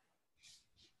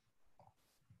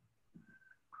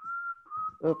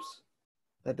 Oops,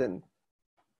 that didn't.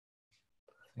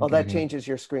 Oh, that changes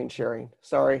your screen sharing.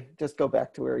 Sorry, just go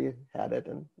back to where you had it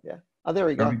and yeah. Oh, there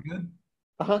we go. Are we good?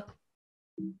 Uh-huh.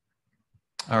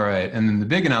 All right, and then the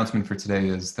big announcement for today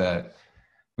is that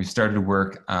we've started to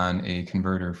work on a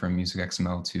converter from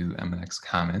MusicXML to MNX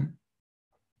Common.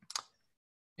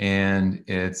 And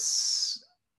it's,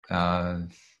 yeah,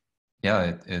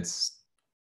 it's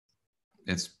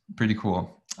pretty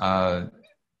cool.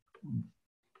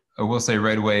 I will say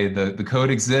right away, the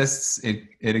code exists. It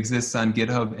exists on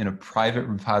GitHub in a private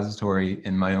repository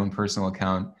in my own personal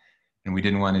account. And we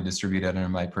didn't want to distribute it under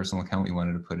my personal account. We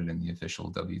wanted to put it in the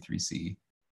official W3C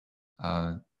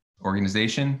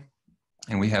organization.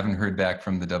 And we haven't heard back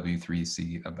from the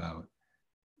W3C about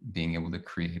being able to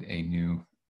create a new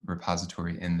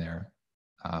repository in there.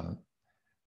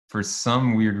 For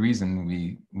some weird reason,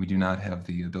 we do not have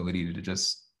the ability to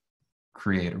just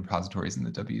create repositories in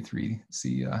the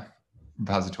W3C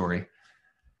repository.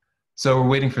 So we're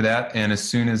waiting for that, and as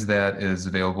soon as that is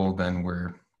available, then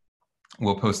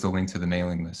we'll post a link to the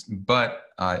mailing list. But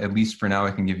at least for now,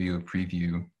 I can give you a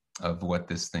preview of what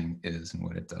this thing is and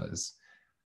what it does.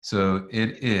 So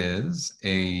it is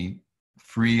a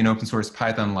free and open source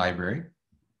Python library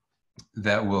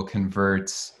that will convert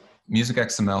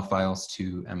MusicXML files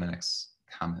to MNX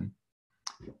Common.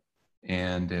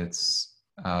 And it's,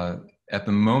 at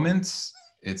the moment,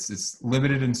 it's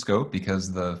limited in scope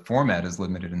because the format is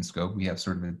limited in scope. We have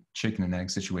sort of a chicken and egg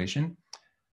situation.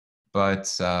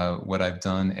 But what I've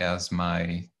done as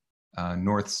my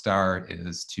North Star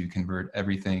is to convert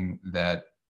everything that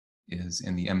is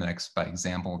in the MNX by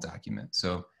example document.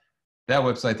 So that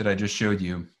website that I just showed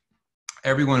you,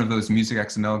 every one of those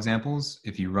MusicXML examples,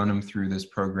 if you run them through this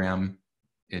program,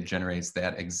 it generates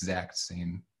that exact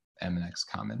same MNX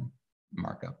Common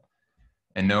markup.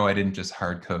 And no, I didn't just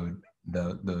hard code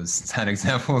those 10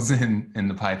 examples in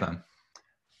the Python.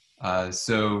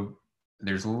 So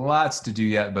there's lots to do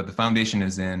yet, but the foundation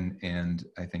is in, and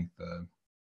I think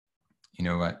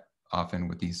often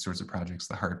with these sorts of projects,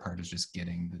 the hard part is just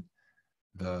getting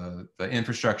the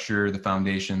infrastructure, the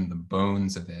foundation, the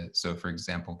bones of it. So for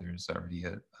example, there's already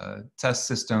a test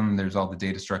system, there's all the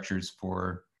data structures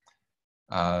for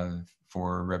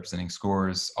representing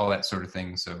scores, all that sort of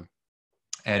thing. So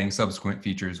adding subsequent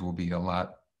features will be a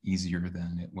lot easier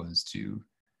than it was to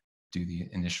do the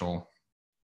initial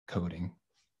coding.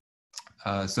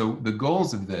 So the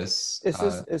goals of this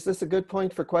is this a good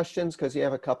point for questions? Because you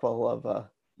have a couple of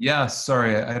yeah,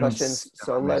 sorry, I don't questions.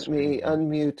 So let me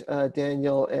unmute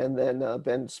Daniel, and then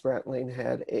Ben Spratling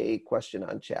had a question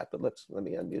on chat. But let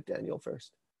me unmute Daniel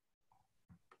first.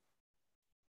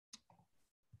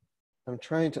 I'm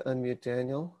trying to unmute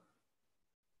Daniel.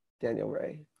 Daniel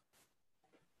Ray.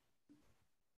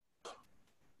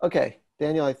 Okay,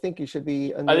 Daniel, I think you should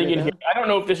be unmuted. I think in here, I don't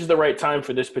know if this is the right time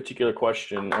for this particular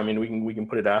question. I mean, we can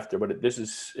put it after, but this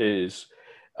is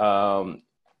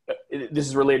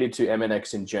related to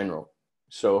MNX in general.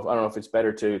 So I don't know if it's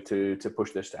better to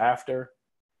push this to after.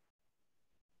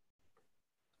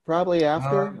 Probably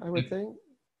after, I would think.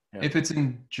 Yeah. If it's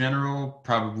in general,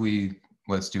 probably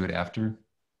let's do it after.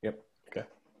 Yep. Okay.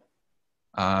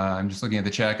 I'm just looking at the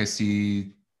chat. I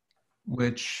see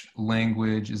which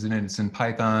language is it in? It's in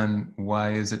Python.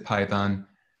 Why is it Python?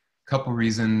 Couple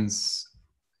reasons.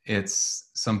 It's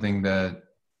something that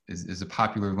is a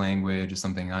popular language. It's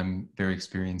something I'm very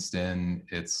experienced in.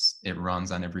 It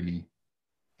runs on every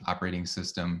operating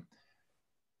system.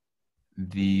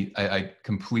 I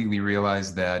completely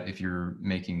realize that if you're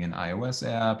making an iOS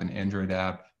app, an Android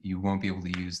app, you won't be able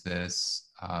to use this.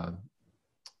 I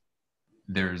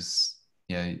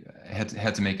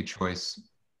had to make a choice.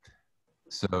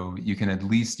 So you can at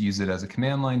least use it as a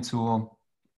command line tool,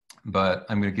 but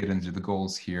I'm going to get into the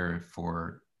goals here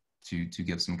to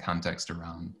give some context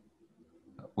around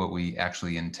what we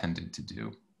actually intended to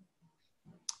do.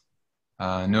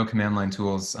 No command line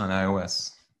tools on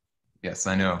iOS. Yes,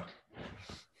 I know.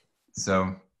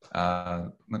 So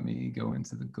let me go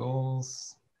into the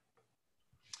goals.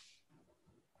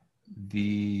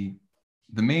 The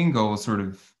main goal is sort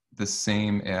of the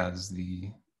same as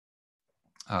the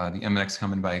MNX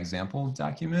Common by Example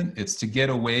document. It's to get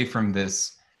away from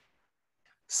this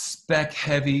spec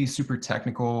heavy, super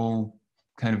technical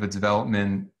kind of a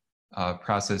development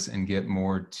process and get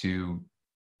more to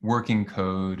working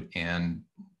code and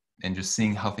just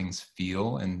seeing how things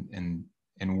feel and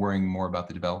worrying more about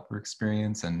the developer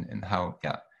experience and how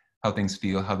things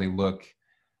feel, how they look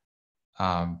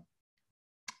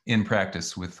in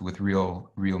practice with real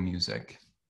music.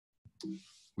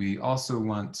 We also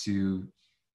want to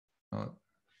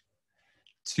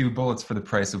 2 bullets for the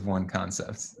price of 1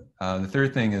 concept. The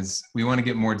third thing is we want to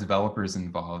get more developers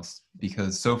involved,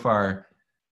 because so far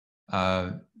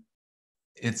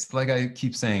it's like I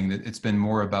keep saying, that it's been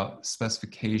more about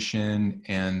specification,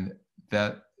 and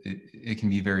that it can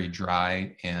be very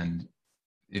dry. And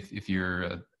if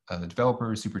you're a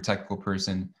developer, super technical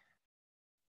person,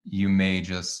 you may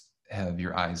just have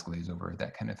your eyes glaze over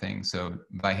that kind of thing. So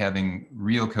by having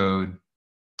real code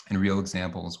and real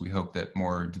examples, we hope that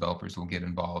more developers will get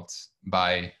involved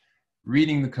by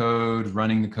reading the code,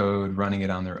 running it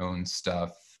on their own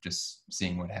stuff, just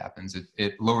seeing what happens.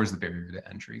 It lowers the barrier to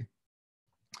entry.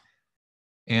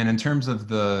 And in terms of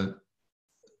the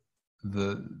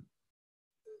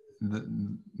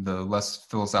less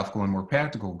philosophical and more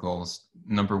practical goals,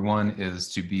 number 1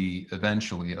 is to be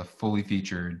eventually a fully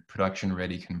featured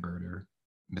production-ready converter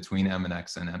between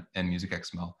MNX and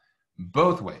MusicXML,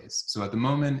 both ways. So at the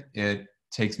moment, it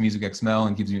takes MusicXML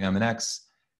and gives you MNX,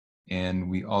 and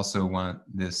we also want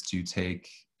this to take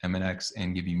MNX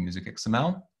and give you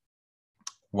MusicXML.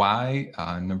 Why?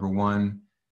 Number 1,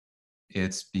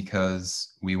 it's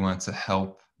because we want to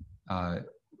help,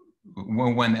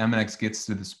 when MNX gets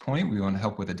to this point, we want to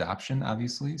help with adoption,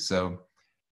 obviously. So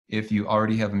if you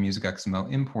already have a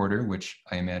MusicXML importer, which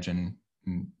I imagine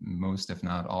most, if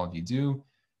not all of you do,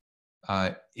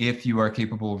 if you are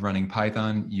capable of running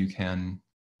Python, you can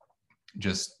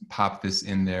just pop this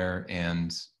in there,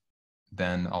 and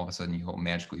then all of a sudden you'll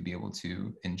magically be able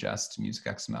to ingest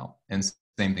MusicXML. And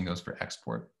same thing goes for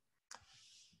export.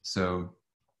 So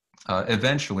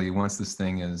eventually, once this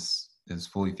thing is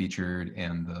fully featured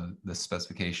and the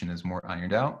specification is more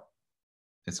ironed out,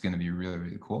 it's going to be really,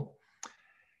 really cool.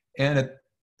 And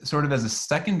sort of as a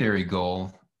secondary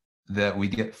goal that we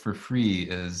get for free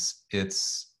is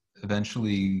it's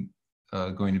eventually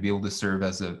going to be able to serve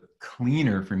as a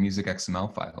cleaner for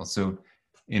MusicXML files. So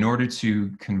in order to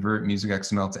convert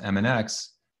MusicXML to MNX,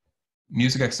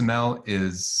 MusicXML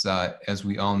is, as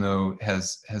we all know,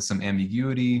 has some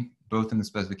ambiguity, both in the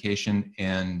specification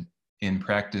and in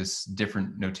practice.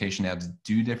 Different notation apps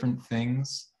do different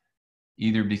things,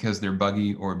 either because they're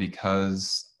buggy or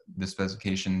because the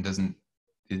specification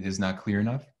is not clear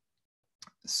enough.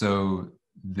 So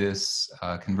this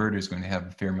converter is going to have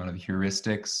a fair amount of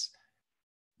heuristics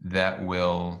that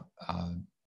will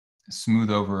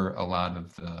smooth over a lot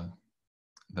of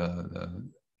the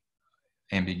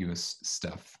ambiguous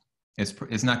stuff.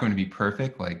 It's not going to be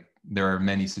perfect. Like, there are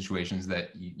many situations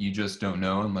that you just don't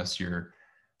know unless you're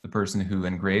the person who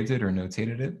engraved it or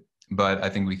notated it. But I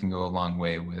think we can go a long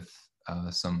way with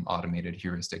some automated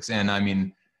heuristics. And I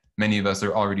mean, many of us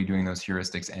are already doing those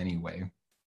heuristics anyway.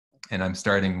 And I'm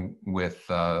starting with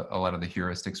a lot of the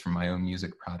heuristics from my own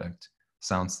music product,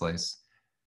 SoundSlice.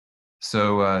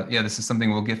 So yeah, this is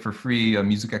something we'll get for free, a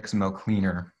MusicXML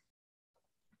cleaner,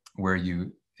 where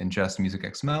you ingest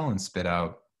MusicXML and spit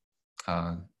out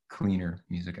cleaner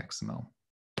MusicXML.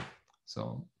 So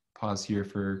I'll pause here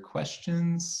for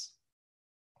questions.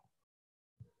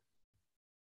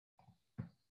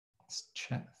 This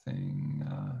chat thing.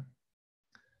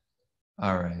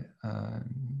 All right.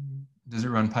 Does it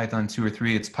run Python 2 or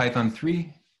 3? It's Python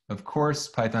 3, of course.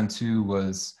 Python 2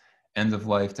 was end of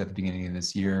life at the beginning of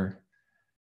this year.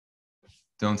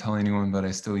 Don't tell anyone, but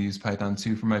I still use Python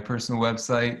 2 for my personal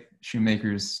website,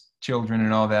 Shoemaker's Children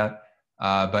and all that.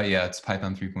 But yeah, it's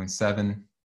Python 3.7.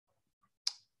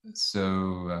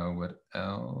 So what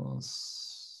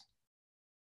else?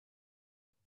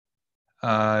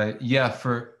 Yeah,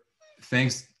 for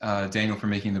thanks, Daniel, for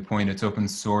making the point. It's open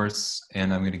source,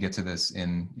 and I'm going to get to this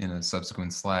in a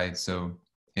subsequent slide. So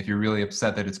if you're really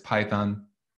upset that it's Python,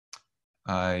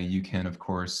 you can, of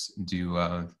course, do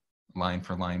a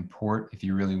line-for-line port if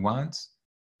you really want.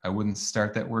 I wouldn't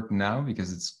start that work now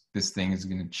because this thing is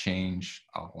going to change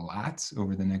a lot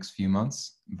over the next few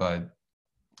months, but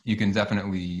you can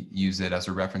definitely use it as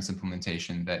a reference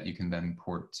implementation that you can then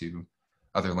port to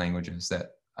other languages.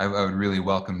 That I would really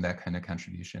welcome that kind of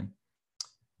contribution.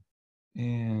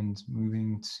 And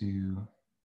moving to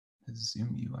the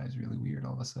Zoom UI is really weird.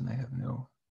 All of a sudden I have no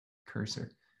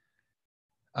cursor.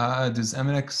 Does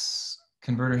MNX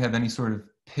Converter have any sort of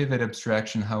pivot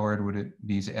abstraction? How hard would it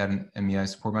be to add an MEI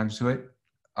support module to it?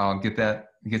 I'll get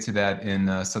to that in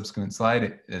a subsequent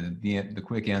slide. The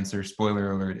quick answer,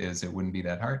 spoiler alert, is it wouldn't be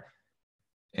that hard.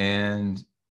 And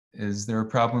is there a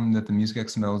problem that the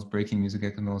MusicXML is breaking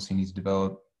MusicXML, so you need to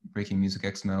develop breaking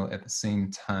MusicXML at the same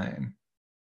time?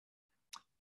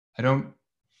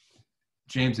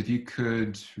 James, if you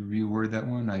could reword that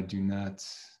one, I do not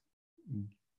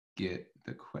get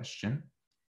the question.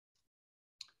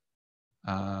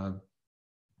 All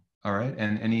right,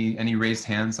 and any raised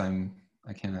hands?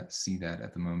 I cannot see that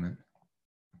at the moment.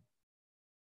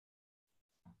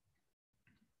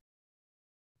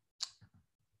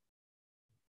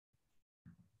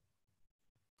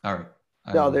 All right.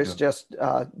 No, there's just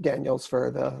Daniel's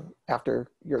for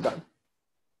after you're done.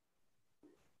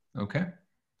 Okay.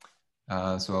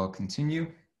 So I'll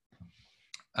continue.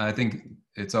 I think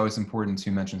it's always important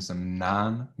to mention some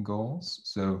non-goals.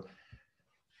 So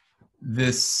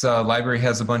this library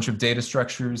has a bunch of data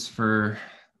structures for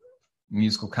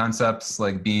musical concepts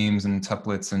like beams and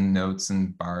tuplets and notes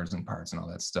and bars and parts and all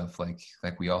that stuff like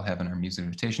we all have in our music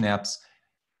notation apps.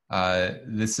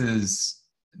 This is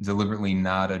deliberately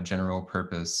not a general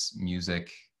purpose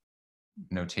music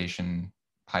notation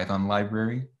Python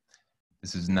library.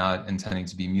 This is not intending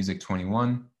to be Music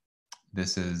 21.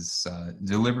 This is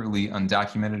deliberately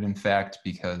undocumented, in fact,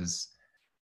 because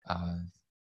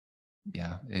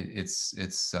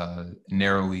it's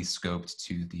narrowly scoped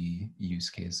to the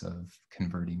use case of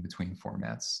converting between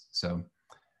formats. So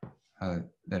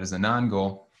that is a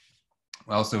non-goal.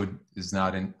 Also, this is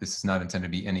not intended to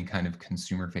be any kind of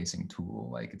consumer-facing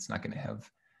tool. Like, it's not going to have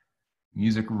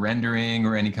music rendering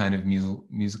or any kind of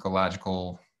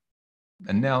musicological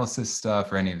analysis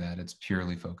stuff or any of that. It's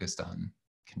purely focused on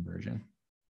conversion.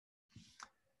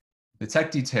 The tech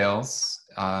details,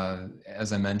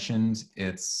 as I mentioned,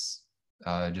 it's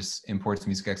just imports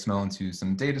MusicXML into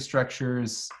some data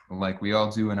structures like we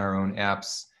all do in our own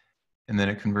apps, and then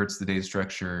it converts the data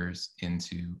structures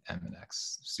into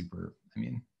MNX. Super,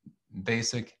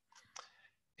 basic.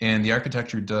 And the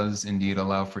architecture does indeed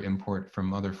allow for import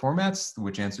from other formats,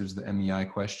 which answers the MEI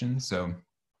question. So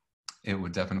it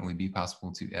would definitely be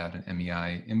possible to add an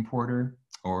MEI importer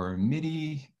or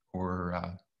MIDI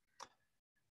or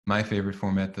my favorite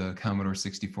format, the Commodore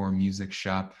 64 Music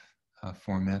Shop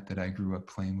format that I grew up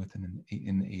playing with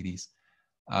in the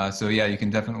 80s. So yeah, you can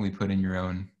definitely put in your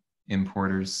own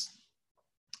importers,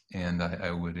 and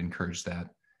I would encourage that.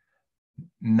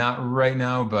 Not right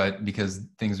now, but because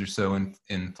things are so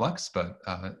in flux, but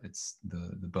it's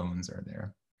the bones are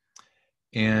there.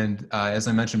 And as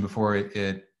I mentioned before,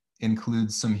 it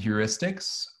includes some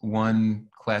heuristics. One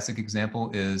classic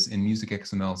example is in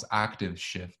MusicXML's octave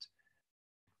shift.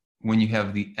 When you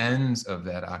have the ends of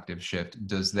that octave shift,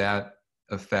 does that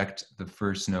affect the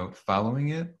first note following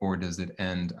it, or does it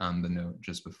end on the note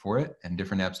just before it? And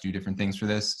different apps do different things for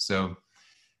this. So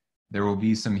there will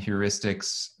be some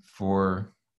heuristics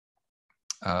for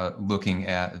looking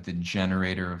at the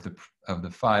generator of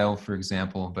the file, for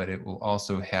example, but it will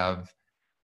also have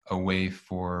a way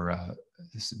for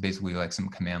basically like some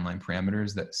command line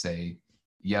parameters that say,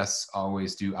 yes,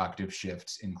 always do octave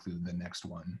shift, include the next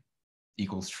one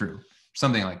equals true,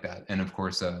 something like that. And of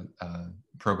course, a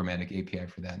programmatic API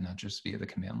for that, not just via the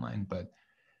command line. But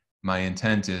my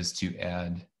intent is to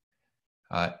add,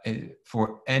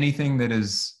 for anything that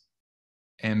is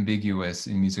ambiguous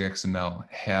in MusicXML,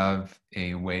 have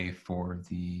a way for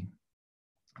the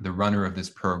runner of this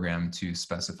program to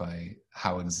specify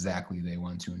how exactly they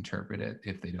want to interpret it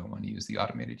if they don't want to use the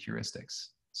automated heuristics.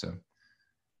 So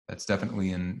that's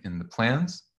definitely in the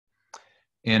plans.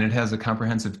 And it has a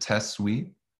comprehensive test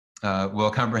suite. Well,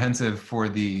 comprehensive for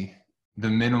the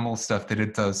minimal stuff that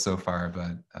it does so far,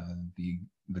 but the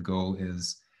goal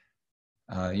is,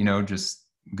 just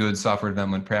good software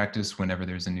development practice. Whenever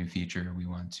there's a new feature, we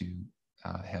want to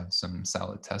have some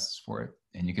solid tests for it.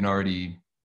 And you can already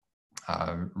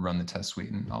run the test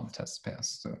suite and all the tests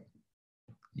pass, so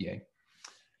yay.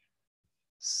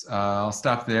 I'll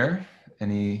stop there.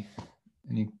 Any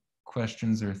Any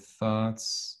questions or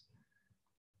thoughts?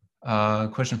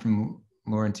 Question from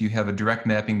Lauren, do you have a direct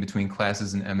mapping between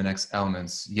classes and MNX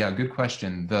elements? Yeah, good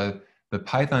question. The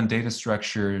Python data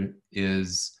structure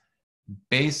is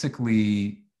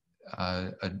basically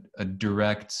a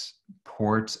direct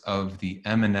port of the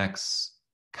MNX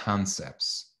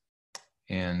concepts.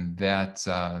 And that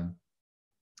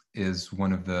is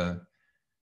one of the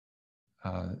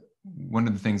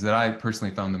things that I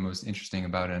personally found the most interesting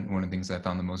about it, and one of the things I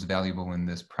found the most valuable in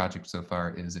this project so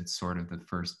far is it's sort of the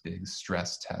first big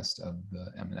stress test of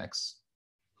the MNX,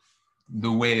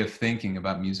 the way of thinking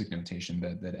about music notation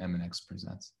that MNX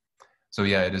presents. So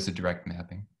yeah, it is a direct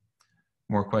mapping.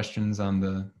 More questions on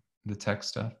the tech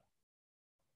stuff?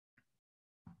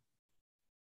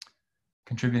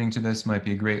 Contributing to this might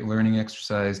be a great learning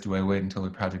exercise. Do I wait until the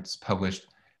project is published?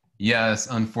 Yes,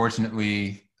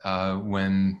 unfortunately,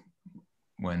 when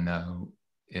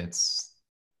it's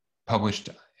published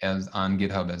as on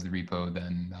GitHub as the repo,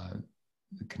 then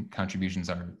the contributions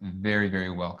are very,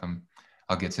 very welcome.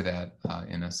 I'll get to that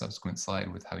in a subsequent slide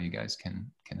with how you guys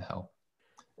can help.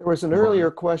 There was an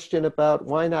earlier question about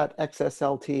why not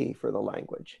XSLT for the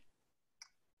language.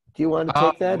 Do you want to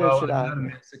take that, or should I? I'm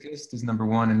not a masochist is number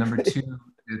one, and number two,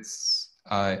 it's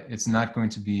not going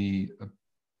to be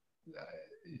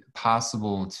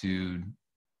possible to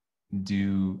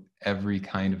do every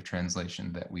kind of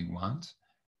translation that we want.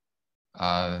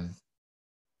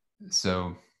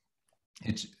 So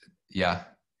it's, yeah,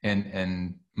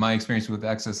 and my experience with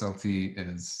XSLT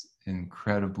is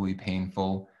incredibly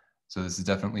painful. So this is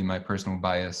definitely my personal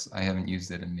bias. I haven't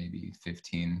used it in maybe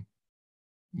 15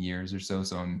 years or so,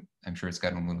 so I'm sure it's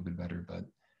gotten a little bit better, but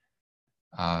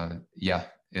yeah,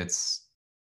 it's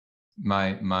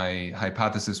my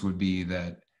hypothesis would be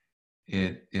that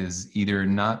it is either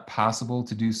not possible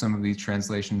to do some of these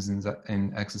translations in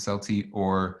XSLT,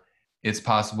 or it's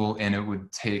possible and it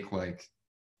would take like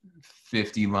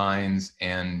 50 lines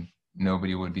and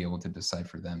nobody would be able to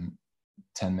decipher them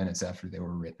 10 minutes after they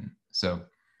were written. So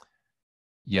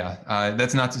yeah,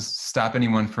 that's not to stop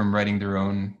anyone from writing their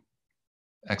own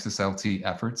XSLT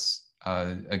efforts.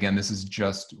 Again, this is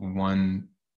just one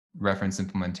reference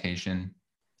implementation.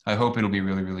 I hope it'll be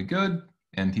really, really good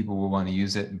and people will want to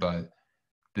use it, but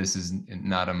this is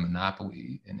not a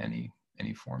monopoly in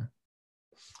any form.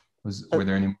 Were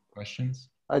there any questions?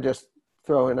 I just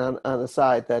throw in on the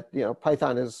side that, you know,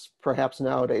 Python is perhaps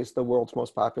nowadays the world's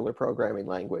most popular programming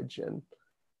language, and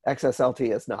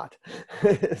XSLT is not.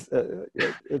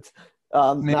 It's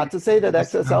not to say that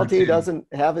XSLT doesn't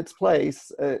have its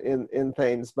place in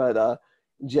things, but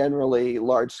generally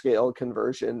large-scale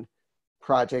conversion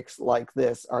projects like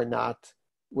this are not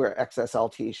where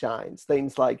XSLT shines.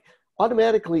 Things like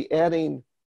automatically adding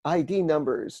ID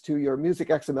numbers to your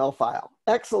MusicXML file.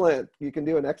 Excellent. You can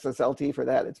do an XSLT for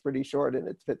that. It's pretty short and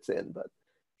it fits in. But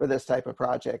for this type of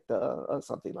project,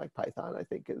 something like Python, I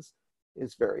think is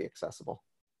very accessible.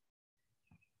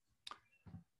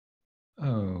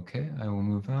 Okay, I will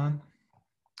move on.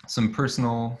 Some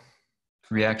personal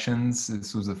reactions.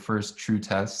 This was the first true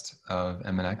test of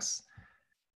MNX,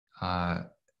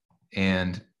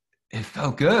 and it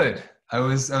felt good. I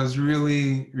was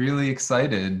really, really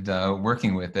excited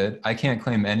working with it. I can't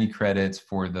claim any credit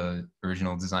for the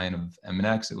original design of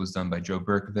MNX. It was done by Joe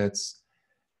Berkovitz,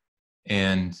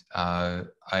 and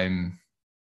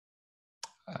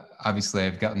obviously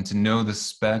I've gotten to know the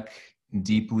spec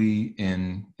deeply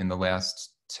in the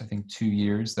last, I think, 2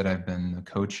 years that I've been a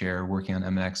co-chair working on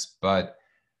MNX, but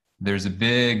there's a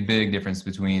big, big difference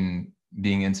between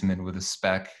being intimate with a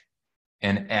spec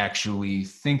and actually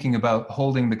thinking about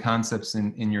holding the concepts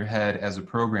in your head as a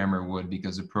programmer would,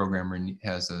 because a programmer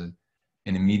has an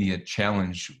immediate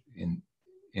challenge in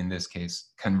this case,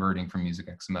 converting from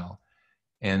MusicXML.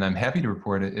 And I'm happy to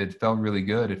report it felt really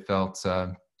good. It felt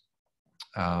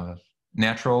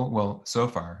natural, well, so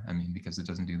far, I mean, because it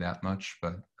doesn't do that much,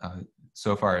 but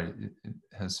so far it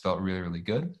has felt really, really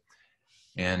good.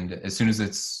 And as soon as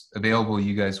it's available,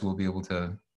 you guys will be able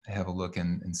to have a look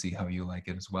and see how you like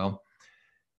it as well.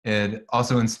 It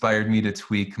also inspired me to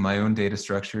tweak my own data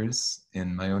structures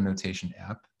in my own notation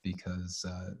app, because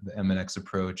the MNX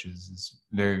approach is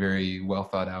very, very well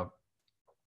thought out.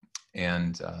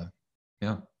 And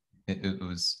yeah,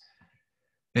 it's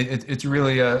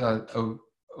really a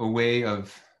way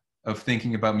of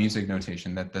thinking about music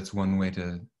notation. That's one way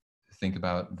to think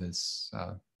about this,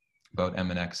 about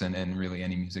MNX and really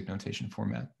any music notation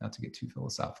format, not to get too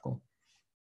philosophical.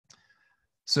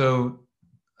 So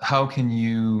how can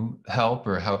you help,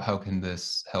 or how can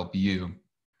this help you?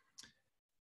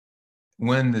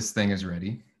 When this thing is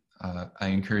ready, I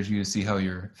encourage you to see how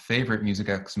your favorite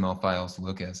MusicXML files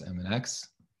look as MNX.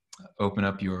 Open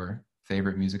up your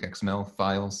favorite MusicXML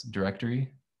files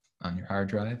directory on your hard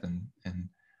drive and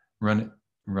run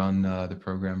the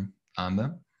program on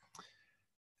them.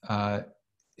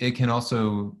 It can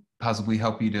also possibly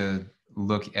help you to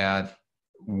look at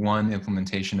one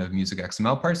implementation of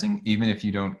MusicXML parsing, even if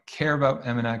you don't care about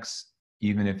MNX,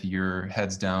 even if you're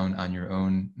heads down on your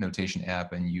own notation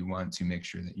app and you want to make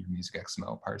sure that your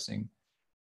MusicXML parsing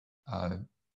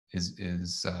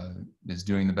is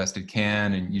doing the best it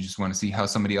can, and you just want to see how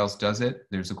somebody else does it.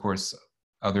 There's of course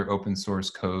other open source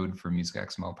code for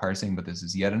MusicXML parsing, but this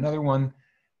is yet another one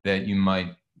that you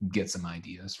might get some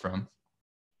ideas from.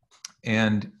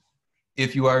 And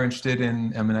if you are interested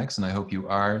in MNX, and I hope you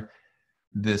are,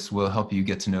 this will help you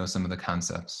get to know some of the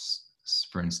concepts.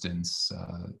 For instance,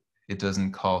 it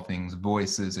doesn't call things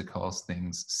voices, it calls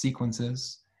things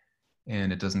sequences.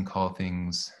 And it doesn't call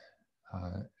things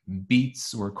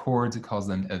beats or chords, it calls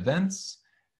them events.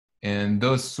 And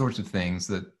those sorts of things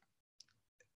that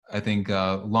I think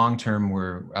long-term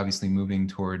we're obviously moving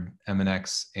toward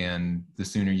MNX, and the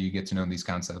sooner you get to know these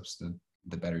concepts,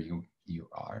 the better you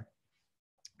are,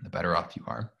 the better off you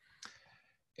are.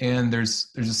 And there's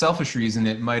a selfish reason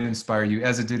it might inspire you,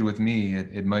 as it did with me,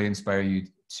 it might inspire you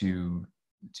to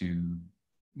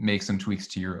make some tweaks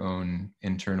to your own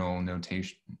internal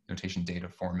notation data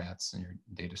formats and your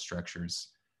data structures,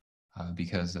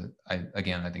 because I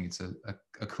think it's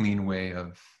a clean way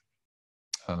of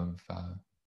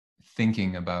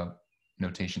thinking about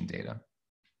notation data.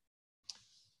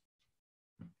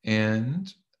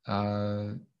 And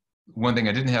one thing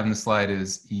I didn't have in the slide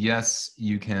is, yes,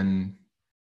 you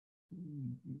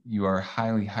are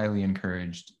highly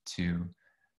encouraged to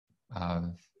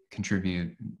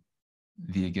contribute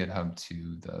via GitHub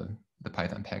to the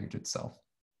Python package itself.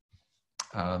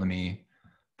 Let me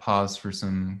pause for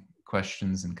some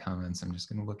questions and comments. I'm just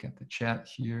going to look at the chat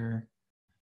here.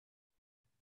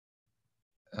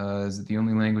 Is it the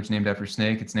only language named after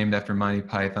Snake? It's named after Monty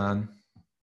Python.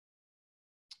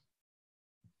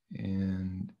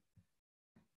 And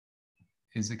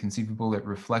is it conceivable that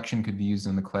reflection could be used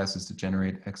on the classes to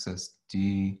generate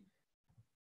XSD?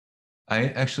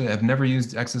 I've never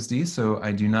used XSD, so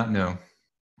I do not know.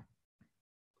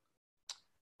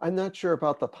 I'm not sure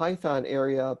about the Python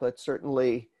area, but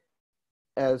certainly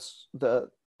as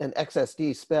an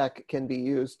XSD spec can be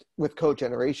used with code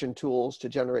generation tools to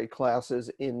generate classes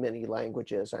in many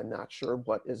languages. I'm not sure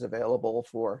what is available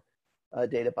for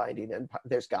data binding, and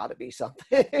there's got to be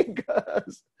something,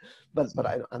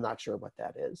 but I'm not sure what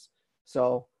that is.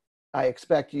 So I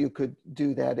expect you could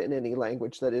do that in any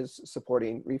language that is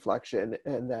supporting reflection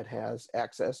and that has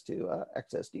access to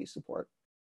XSD support.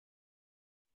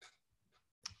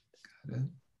 Got it.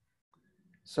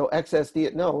 So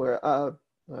XSD, no,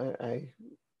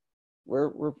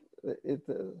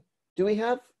 do we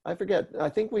have, I forget, I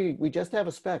think we just have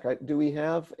a spec. Do we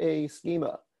have a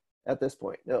schema at this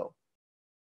point? No.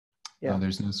 Yeah. No,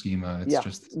 there's no schema. It's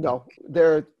just no.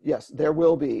 Yes, there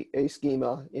will be a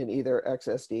schema in either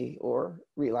XSD or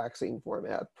relaxing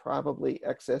format. Probably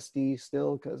XSD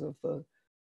still because of the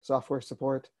software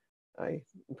support. I'm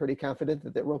pretty confident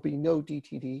that there will be no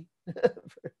DTD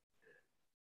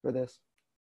for this.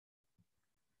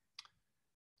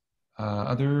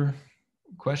 Other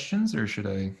questions, or should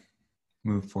I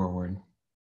move forward?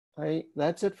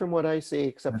 That's it from what I see,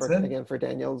 except for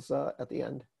Daniel's at the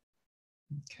end.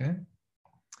 Okay.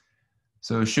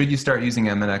 So should you start using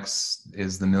MNX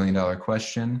is the million-dollar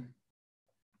question.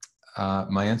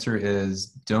 My answer is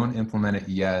don't implement it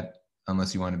yet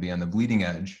unless you want to be on the bleeding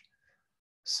edge.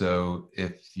 So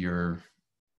if you're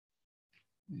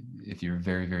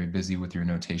very, very busy with your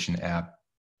notation app,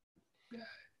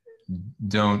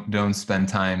 don't spend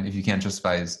time, if you can't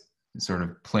justify sort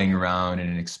of playing around in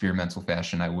an experimental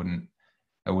fashion, I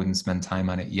wouldn't spend time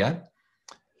on it yet.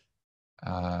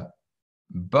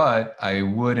 But I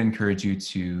would encourage you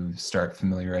to start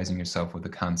familiarizing yourself with the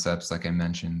concepts, like I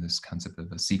mentioned, this concept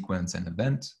of a sequence and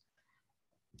event.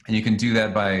 And you can do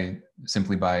that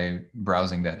simply by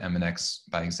browsing that MNX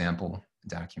by example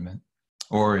document.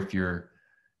 Or if you're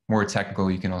more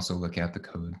technical, you can also look at the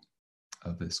code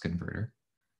of this converter.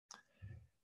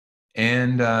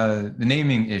 And the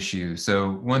naming issue.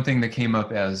 So one thing that came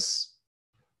up as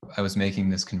I was making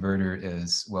this converter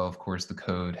is, well, of course, the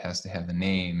code has to have a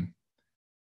name.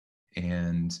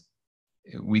 And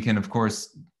we can, of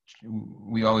course,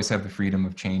 we always have the freedom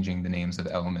of changing the names of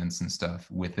elements and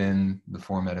stuff within the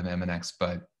format of MNX,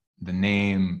 but the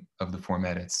name of the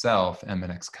format itself,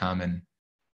 MNX Common,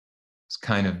 is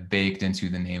kind of baked into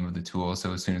the name of the tool.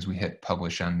 So as soon as we hit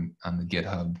publish on the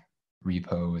GitHub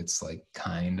repo, it's like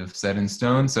kind of set in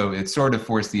stone. So it sort of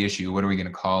forced the issue. What are we going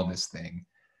to call this thing?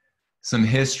 Some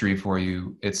history for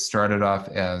you. It started off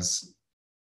as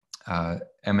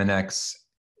MNX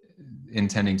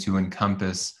intending to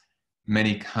encompass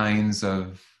many kinds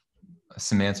of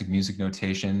semantic music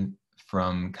notation,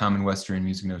 from Common Western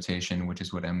music notation, which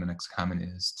is what MNX Common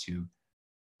is, to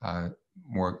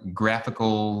more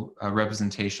graphical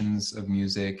representations of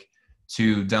music,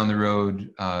 to down the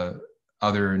road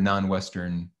other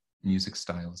non-Western music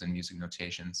styles and music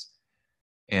notations.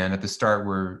 And at the start,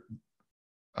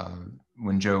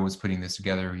 when Joe was putting this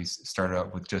together, he started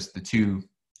out with just the two,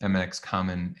 MNX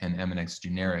Common and MNX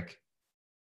Generic.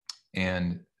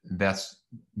 And that's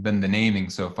been the naming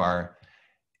so far.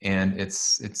 And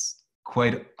it's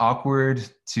quite awkward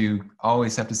to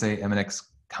always have to say MNX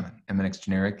Common, MNX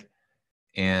Generic.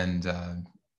 And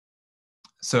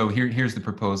so here's the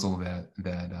proposal that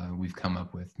we've come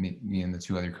up with, me and the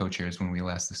two other co-chairs, when we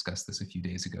last discussed this a few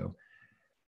days ago.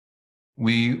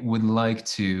 We would like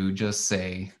to just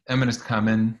say MNX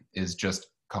Common is just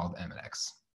called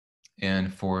MNX.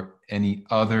 And for any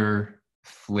other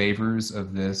flavors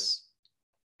of this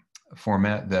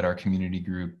format that our community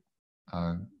group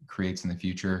creates in the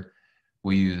future,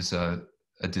 we use a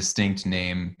distinct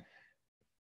name,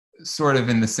 sort of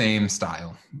in the same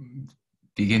style,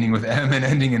 beginning with M and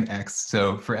ending in X.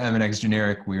 So for MNX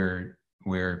Generic, we're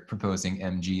proposing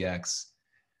MGX.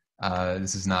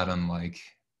 This is not unlike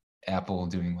Apple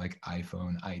doing like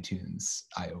iPhone, iTunes,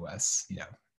 iOS. You know,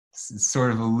 it's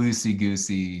sort of a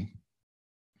loosey-goosey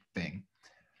thing.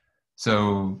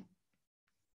 So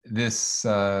this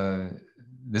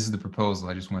is the proposal.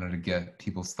 I just wanted to get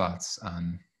people's thoughts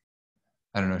on,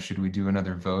 I don't know, should we do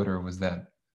another vote, or was that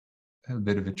a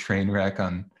bit of a train wreck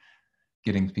on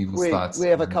getting people's thoughts? We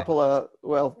have a couple of,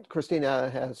 well, Christina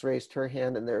has raised her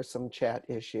hand and there's some chat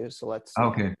issues. So let's,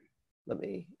 okay. Let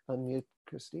me unmute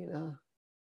Christina.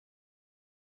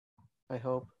 I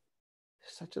hope.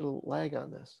 There's such a lag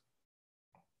on this.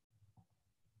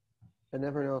 I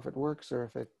never know if it works or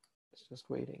if it's just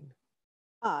waiting.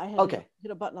 I had to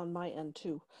hit a button on my end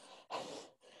too.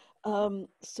 So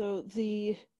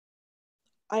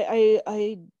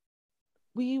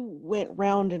we went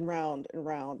round and round and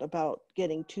round about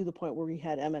getting to the point where we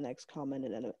had MNX Common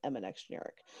and MNX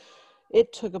Generic.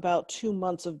 It took about 2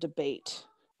 months of debate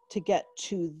to get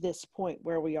to this point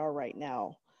where we are right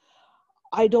now.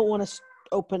 I don't want to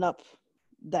open up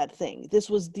that thing. This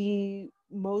was the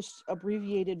most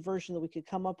abbreviated version that we could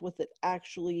come up with that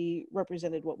actually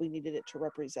represented what we needed it to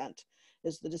represent,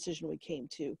 is the decision we came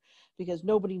to, because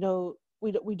nobody know,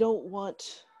 we don't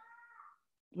want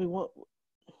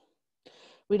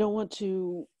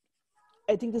to,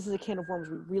 I think this is a can of worms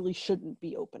we really shouldn't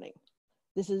be opening.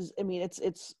 This is, I mean, it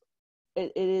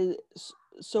is,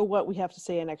 so what, we have to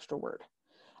say an extra word.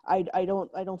 I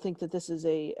don't think that this is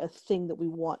a thing that we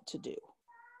want to do.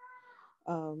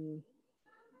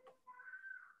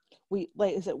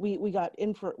 Like I said, we got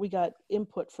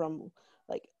input from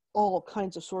like all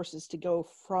kinds of sources to go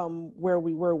from where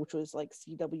we were, which was like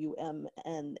CWM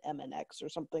and MNX or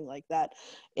something like that,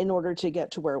 in order to get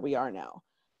to where we are now.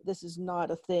 This is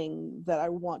not a thing that I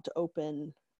want to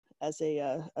open as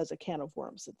a can of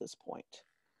worms at this point.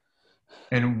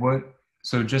 And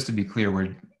so just to be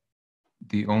clear,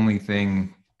 the only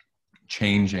thing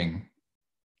changing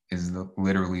is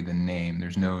literally the name.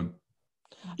 There's no.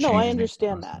 No, I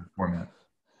understand that. Format.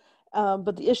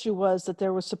 But the issue was that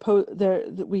there was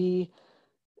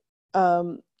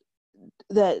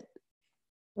that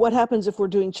what happens if we're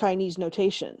doing Chinese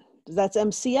notation? That's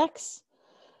MCX.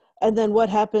 And then what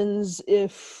happens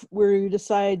if we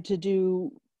decide to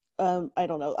do, I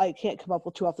don't know, I can't come up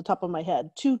with two off the top of my head,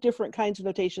 2 different kinds of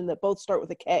notation that both start with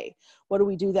a K. What do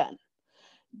we do then?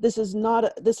 This is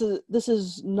not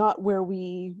where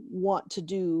we want to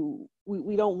do.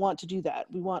 We don't want to do that.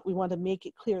 We want to make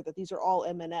it clear that these are all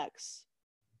MNX,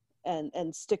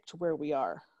 and stick to where we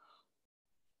are.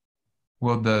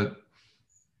 Well, the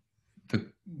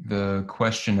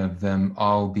question of them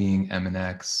all being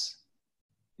MNX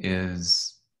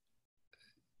is,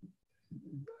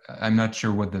 I'm not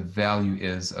sure what the value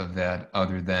is of that,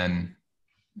 other than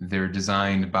they're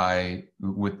designed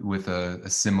with a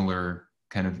similar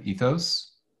kind of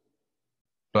ethos,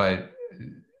 but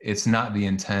it's not the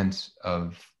intent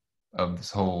of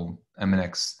this whole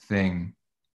MNX thing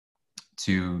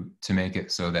to make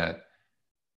it so that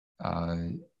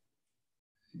the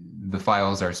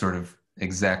files are sort of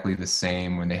exactly the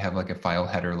same when they have like a file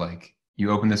header, like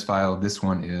you open this file, this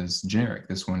one is generic,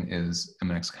 this one is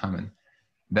MNX Common.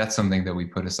 That's something that we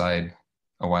put aside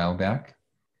a while back.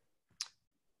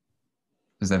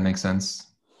 Does that make sense?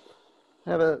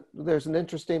 There's an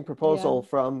interesting proposal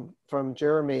from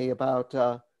Jeremy about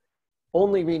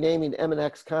only renaming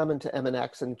MNX common to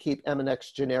MNX and keep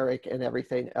MNX generic and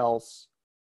everything else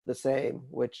the same,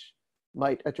 which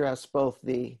might address both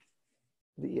the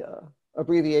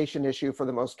abbreviation issue for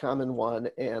the most common one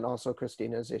and also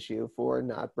Christina's issue for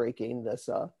not breaking this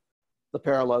the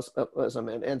parallelism,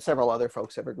 and several other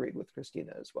folks have agreed with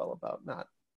Christina as well about not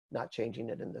changing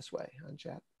it in this way on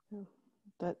chat.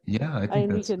 I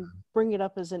think we can bring it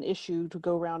up as an issue to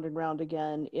go round and round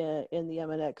again in the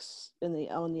MNX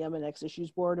on the MNX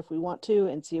issues board if we want to,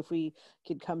 and see if we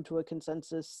could come to a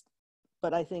consensus.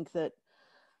 But I think that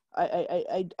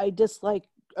I dislike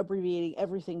abbreviating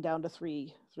everything down to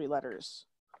three letters.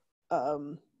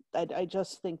 I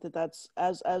just think that's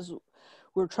as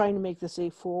we're trying to make this a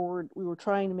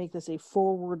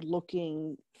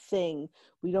forward-looking thing.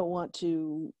 We don't want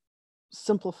to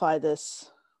simplify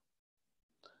this.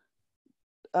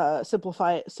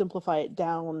 Simplify it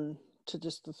down to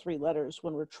just the three letters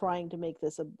when we're trying to make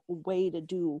this a way to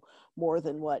do more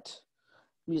than what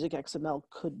MusicXML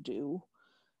could do.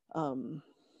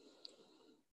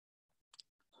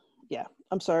 Yeah,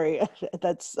 I'm sorry.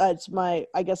 That's my.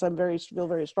 I guess I'm feel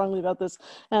very strongly about this,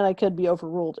 and I could be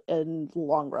overruled in the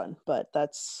long run. But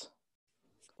that's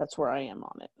where I am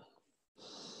on it.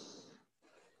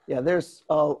 Yeah, there's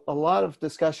a lot of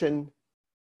discussion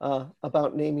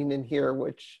about naming in here,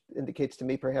 which indicates to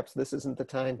me perhaps this isn't the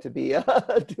time to be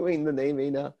doing the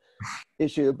naming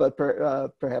issue. But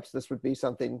perhaps this would be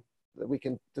something that we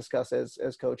can discuss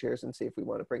as co-chairs and see if we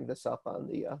want to bring this up on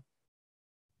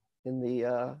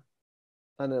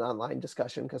on an online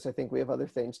discussion, because I think we have other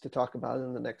things to talk about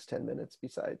in the next 10 minutes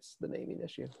besides the naming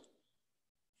issue.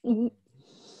 Mm-hmm.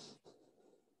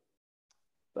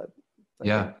 But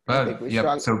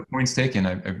so points taken.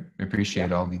 I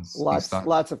appreciate all these thoughts.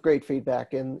 Lots of great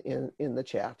feedback in the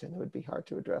chat, and it would be hard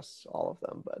to address all of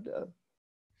them, but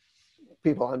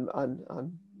people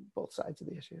on both sides of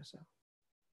the issue.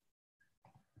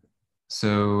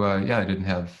 So I didn't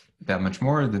have that much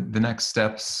more. The next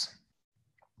steps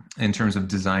in terms of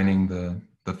designing the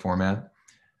format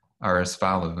are as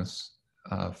follows.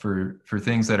 For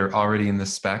things that are already in the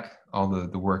spec, all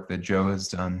the work that Joe has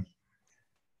done,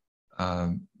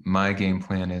 my game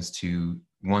plan is to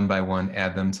one by one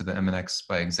add them to the MNX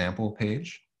by example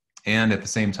page, and at the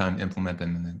same time implement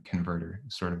them in the converter,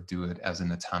 sort of do it as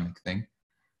an atomic thing,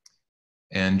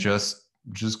 and just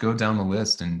go down the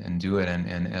list and do it,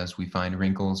 and as we find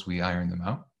wrinkles, we iron them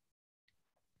out.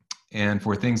 And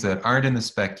for things that aren't in the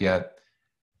spec yet,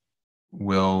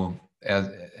 we'll,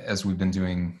 as we've been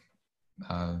doing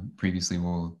previously,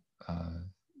 we'll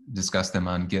discuss them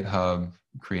on GitHub,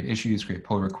 create issues, create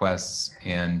pull requests,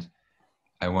 and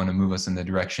I want to move us in the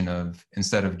direction of,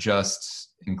 instead of just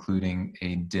including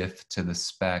a diff to the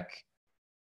spec,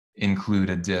 include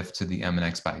a diff to the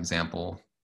MNX by example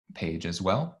page as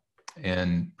well,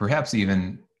 and perhaps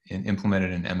even implement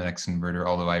it in MNX converter,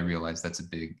 although I realize that's a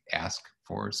big ask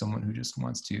for someone who just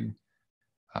wants to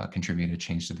contribute a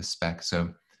change to the spec.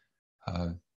 So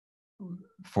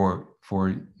for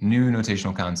new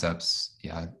notational concepts,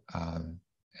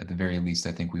 at the very least,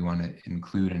 I think we want to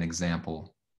include an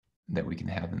example that we can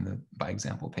have in the by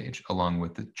example page along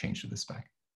with the change to the spec.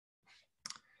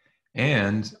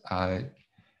 And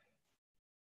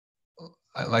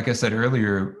like I said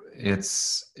earlier,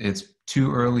 it's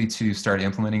too early to start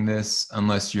implementing this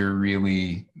unless you're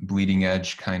really bleeding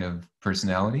edge kind of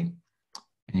personality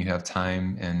and you have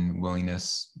time and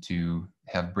willingness to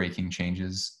have breaking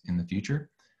changes in the future.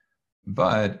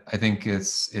 But I think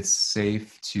it's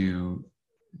safe to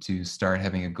start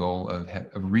having a goal of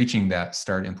reaching that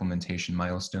start implementation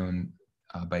milestone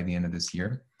by the end of this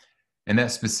year. And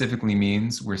that specifically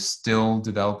means we're still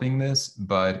developing this,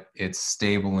 but it's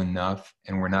stable enough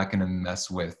and we're not going to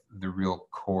mess with the real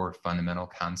core fundamental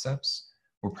concepts.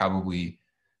 We'll probably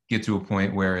get to a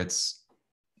point where it's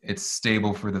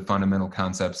stable for the fundamental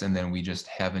concepts, and then we just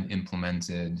haven't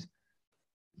implemented,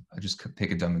 I'll just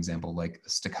pick a dumb example like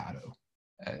staccato.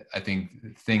 I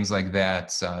think things like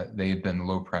that, they've been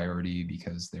low priority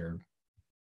because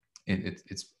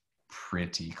it's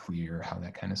pretty clear how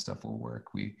that kind of stuff will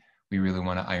work. We really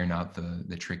want to iron out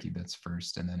the tricky bits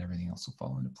first, and then everything else will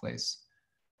fall into place.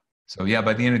 So yeah,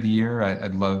 by the end of the year,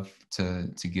 I'd love to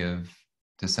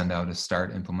send out a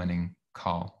start implementing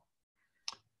call.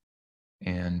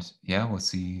 And yeah, we'll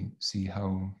see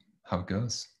how it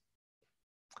goes.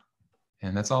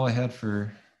 And that's all I had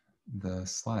for the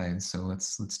slides. So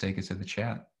let's take it to the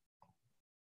chat.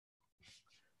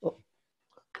 Well,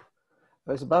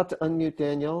 I was about to unmute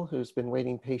Daniel, who's been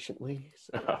waiting patiently.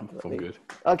 So I'm good.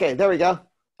 Okay, there we go.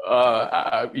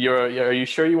 Are you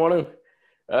sure you want to?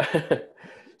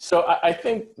 So I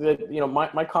think that,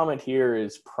 my comment here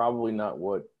is probably not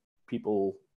what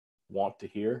people want to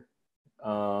hear.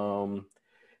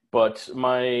 But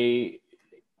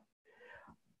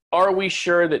are we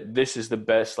sure that this is the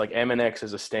best, like MNX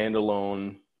as a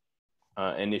standalone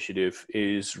initiative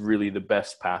is really the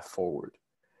best path forward?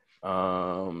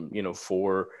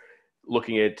 For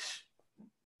looking at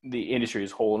the industry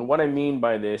as a whole. And what I mean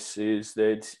by this is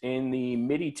that in the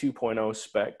MIDI 2.0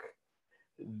 spec,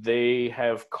 they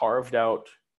have carved out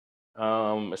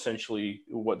essentially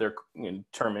what they're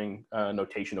terming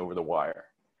notation over the wire.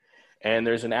 And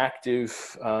there's an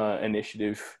active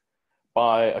initiative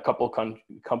by a couple of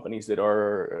companies that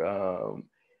are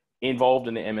involved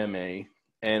in the MMA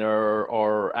and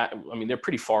they're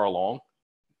pretty far along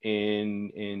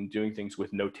in doing things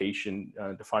with notation,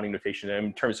 defining notation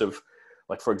in terms of,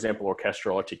 like, for example,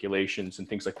 orchestral articulations and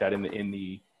things like that in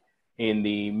the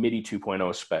MIDI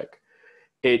 2.0 spec.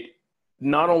 It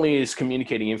not only is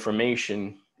communicating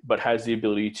information, but has the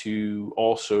ability to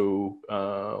also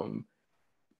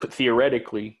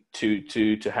theoretically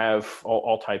to have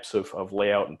all types of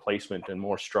layout and placement and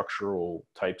more structural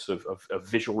types of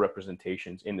visual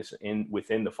representations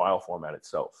within the file format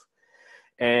itself.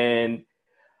 And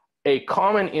a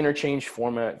common interchange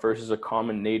format versus a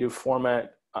common native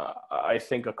format, I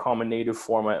think a common native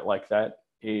format like that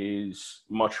is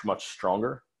much, much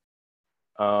stronger.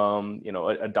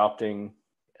 Adopting,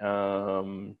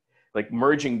 like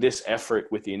merging this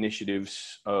effort with the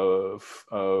initiatives of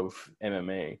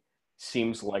MMA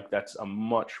seems like that's a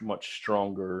much, much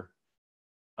stronger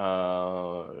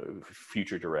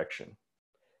future direction.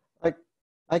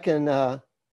 I can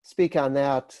speak on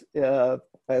that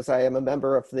as I am a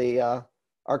member of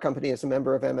our company is a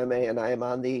member of MMA, and I am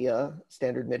on the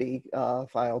standard MIDI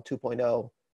file 2.0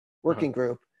 working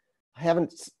group.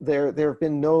 There have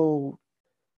been no,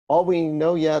 all we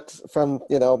know yet from,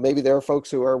 maybe there are folks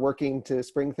who are working to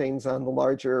spring things on the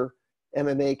larger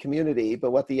MMA community,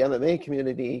 but what the MMA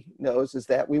community knows is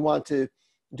that we want to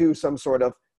do some sort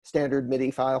of standard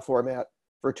MIDI file format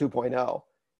for 2.0,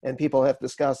 and people have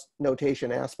discussed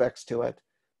notation aspects to it,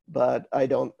 but I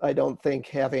don't think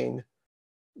the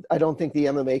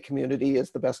MMA community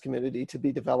is the best community to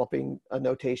be developing a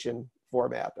notation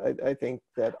format. I think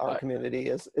that our community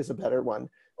is a better one.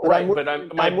 But right,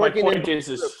 my point is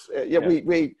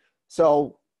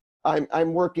so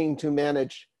I'm working to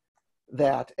manage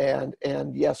that, and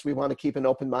yes, we want to keep an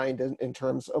open mind in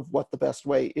terms of what the best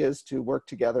way is to work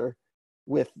together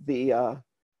with the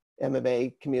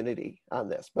MMA community on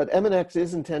this. But MNX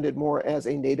is intended more as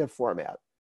a native format.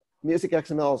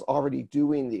 MusicXML is already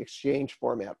doing the exchange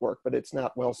format work, but it's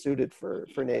not well suited for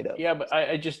native. Yeah, but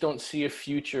I just don't see a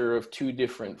future of two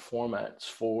different formats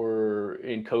for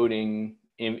encoding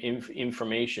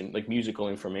information, like musical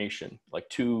information, like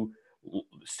two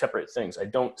separate things. I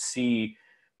don't see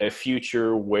a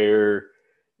future where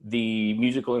the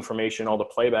musical information, all the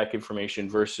playback information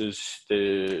versus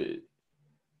I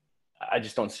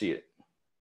just don't see it.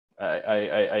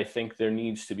 I think there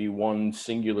needs to be one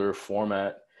singular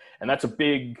format. And that's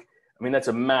that's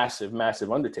a massive,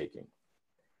 massive undertaking.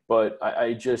 But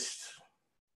I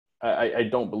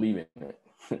don't believe in it.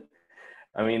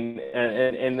 And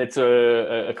it's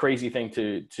a crazy thing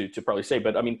to probably say.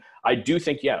 But I do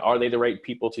think, are they the right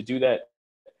people to do that?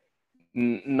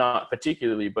 Not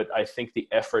particularly, but I think the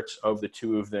efforts of the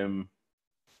two of them,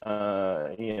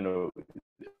 and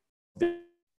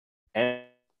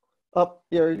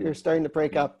you're starting to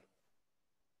break up.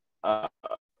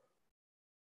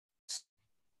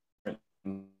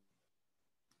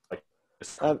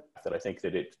 That I think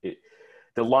that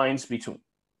the lines between.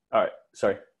 All right,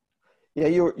 sorry. Yeah,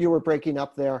 you were breaking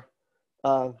up there.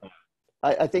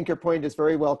 I think your point is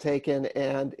very well taken,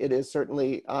 and it is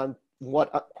certainly on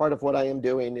part of what I am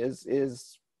doing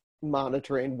is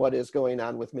monitoring what is going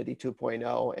on with MIDI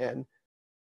 2.0 and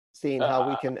seeing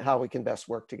how we can best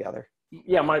work together.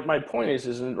 Yeah, my point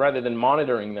is rather than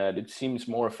monitoring that, it seems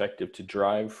more effective to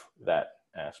drive that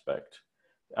aspect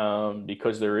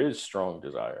because there is strong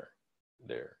desire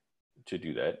there to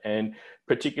do that, and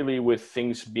particularly with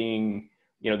things being,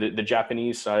 the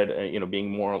Japanese side,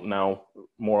 being more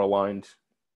aligned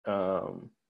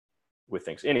with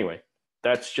things. Anyway,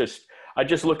 I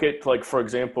just look at, like, for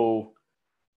example,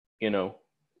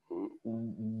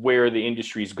 where the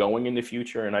industry is going in the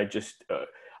future, and I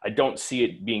don't see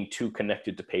it being too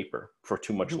connected to paper for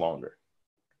too much longer.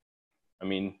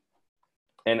 And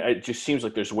it just seems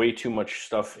like there's way too much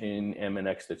stuff in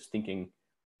MNX that's thinking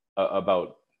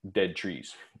about dead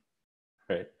trees,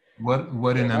 right?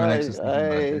 What in MNX is thinking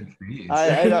about dead trees?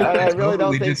 I really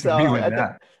don't think so.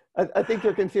 I think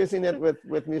you're confusing it with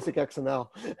MusicXML.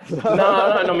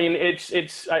 No, I mean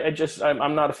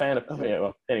I'm not a fan of. Yeah,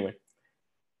 well, anyway,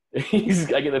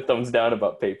 I get a thumbs down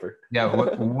about paper. Yeah.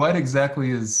 What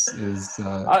exactly is?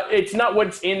 It's not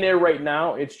what's in there right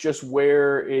now. It's just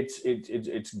where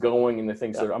it's going and the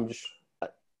things that I'm just.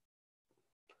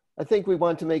 I think we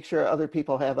want to make sure other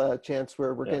people have a chance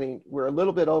where we're a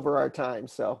little bit over our time.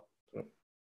 So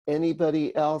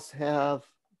anybody else have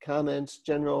comments,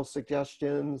 general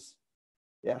suggestions?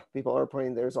 Yeah, people are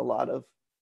pointing, there's a lot of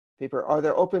paper. Are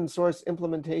there open source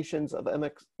implementations of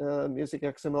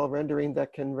MusicXML rendering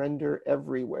that can render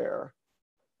everywhere?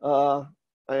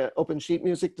 Open Sheet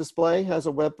Music Display has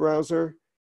a web browser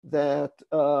that's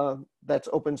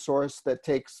open source that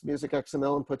takes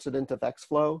MusicXML and puts it into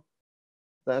VexFlow.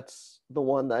 That's the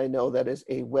one that I know that is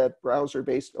a web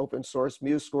browser-based open source.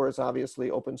 MuseScore is obviously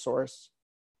open source.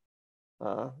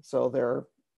 So there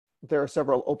are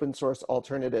several open source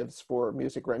alternatives for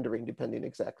music rendering depending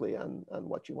exactly on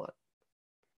what you want.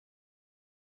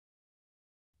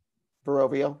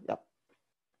 Verovio, yep.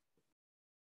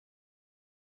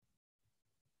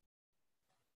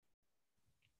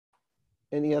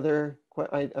 Any other,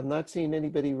 I'm not seeing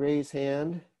anybody raise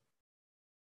hand.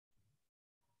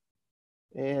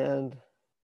 And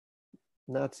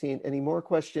not seeing any more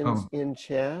questions in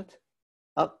chat.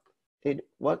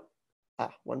 What?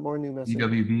 One more new message.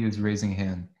 DWB is raising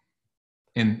hand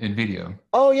in video.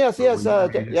 Oh, yes. Yep.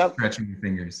 Stretching your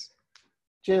fingers.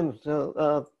 Jim,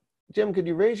 so Jim, could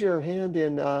you raise your hand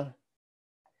in the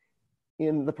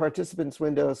participants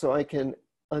window so I can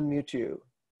unmute you?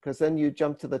 Because then you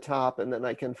jump to the top and then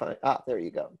I can find, there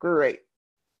you go. Great.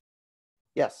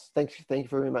 Yes, thank you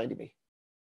for reminding me.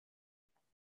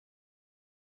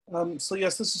 So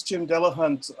yes, this is Jim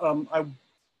Delahunt.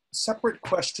 Separate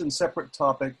question, separate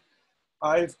topic.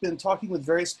 I've been talking with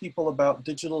various people about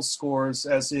digital scores,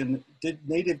 as in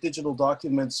native digital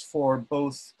documents for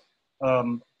both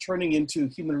turning into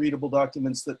human readable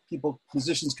documents that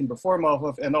musicians can perform off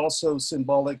of, and also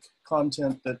symbolic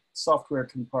content that software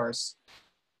can parse.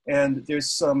 And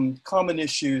there's some common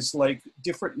issues like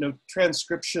different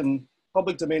transcription,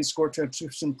 public domain score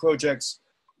transcription projects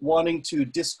wanting to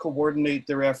discoordinate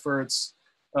their efforts,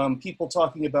 people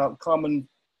talking about common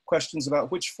questions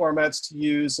about which formats to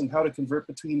use and how to convert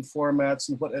between formats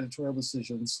and what editorial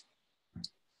decisions.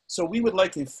 So we would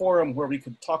like a forum where we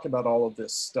could talk about all of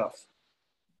this stuff.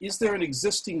 Is there an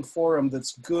existing forum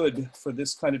that's good for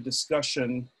this kind of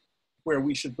discussion where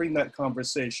we should bring that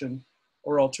conversation?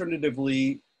 Or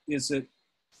alternatively,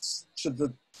 should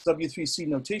the W3C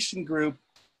notation group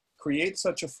create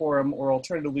such a forum, or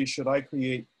alternatively, should I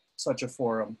create such a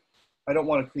forum? I don't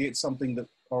want to create something that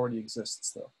already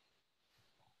exists, though.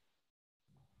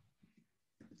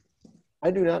 I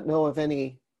do not know of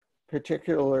any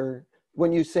particular,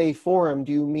 when you say forum,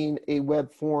 do you mean a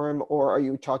web forum, or are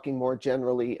you talking more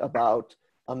generally about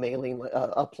a mailing,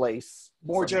 a place?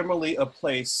 More generally, a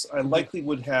place. I likely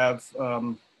would have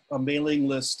a mailing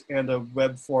list and a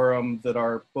web forum that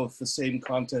are both the same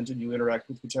content and you interact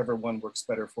with whichever one works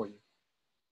better for you.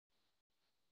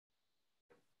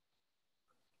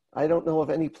 I don't know of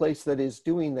any place that is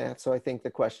doing that. So I think the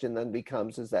question then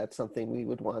becomes, is that something we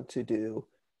would want to do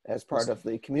as part of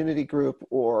the community group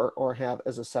or have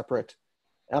as a separate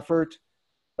effort?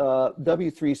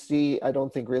 W3C, I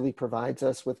don't think really provides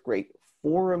us with great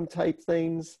forum type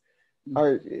things.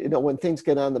 When things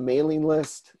get on the mailing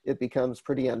list, it becomes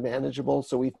pretty unmanageable.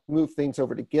 So we've moved things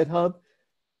over to GitHub,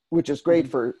 which is great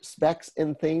for specs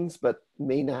and things, but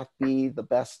may not be the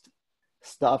best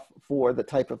stuff for the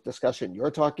type of discussion you're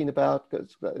talking about,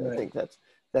 because I think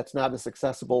that's not as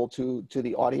accessible to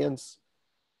the audience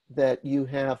that you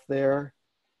have there.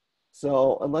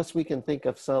 So unless we can think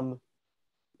of some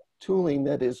tooling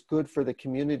that is good for the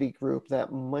community group,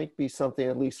 that might be something,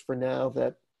 at least for now,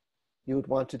 that you would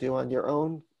want to do on your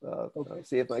own.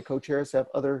 See if my co-chairs have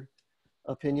other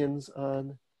opinions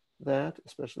on that,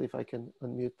 especially if I can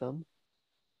unmute them.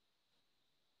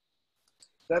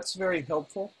 That's very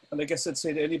helpful. And I guess I'd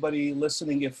say to anybody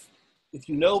listening, if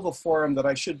you know of a forum that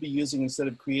I should be using instead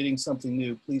of creating something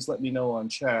new, please let me know on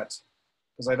chat,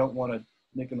 because I don't want to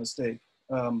make a mistake.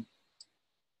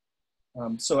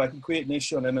 So I can create an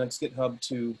issue on MNX GitHub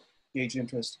to gauge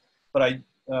interest, but I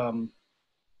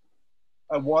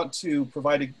want to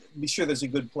be sure there's a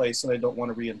good place, and I don't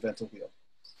want to reinvent a wheel.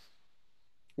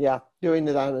 Yeah, doing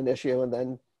it on an issue, and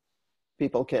then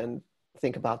people can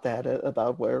think about that,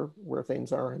 about where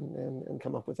things are, and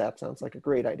come up with that. Sounds like a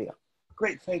great idea.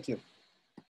 Great, thank you.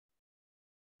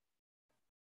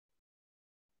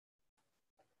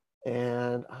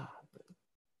 And I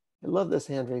love this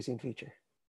hand raising feature.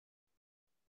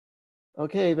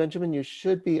 Okay, Benjamin, you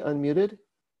should be unmuted.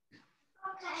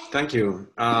 Thank you.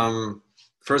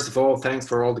 First of all, thanks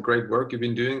for all the great work you've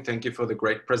been doing. Thank you for the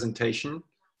great presentation.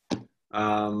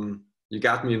 You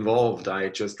got me involved. I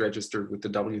just registered with the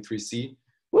W3C,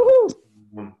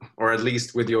 or at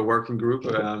least with your working group.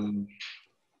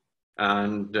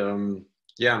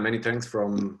 Yeah, many thanks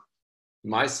from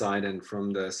my side and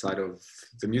from the side of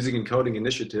the Music Encoding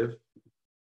Initiative.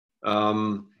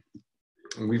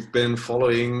 We've been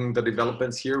following the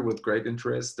developments here with great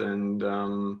interest, and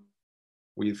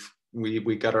we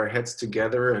got our heads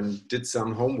together and did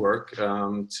some homework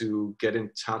to get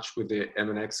in touch with the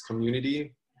MNX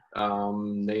community,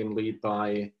 namely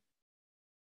by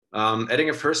adding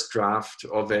a first draft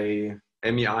of a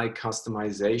MEI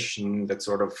customization that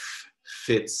sort of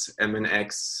fits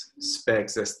MNX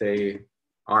specs as they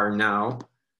are now,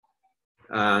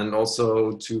 and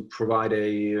also to provide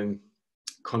a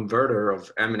converter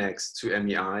of MNX to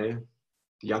MEI.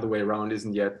 The other way around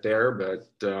isn't yet there, but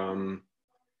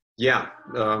yeah,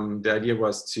 the idea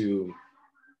was to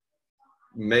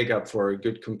make up for a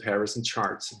good comparison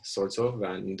chart, sort of,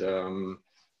 and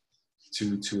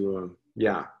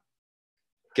yeah,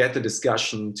 get the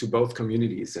discussion to both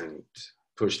communities and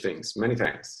push things. Many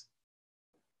thanks.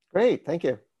 Great, thank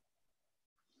you.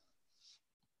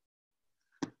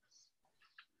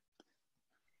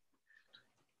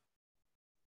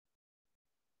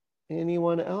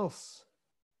 Anyone else?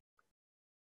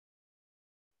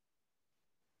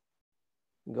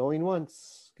 Going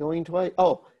once, going twice.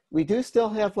 Oh, we do still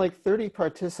have like 30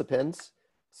 participants.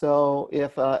 So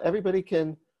if everybody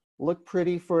can look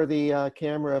pretty for the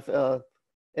camera, if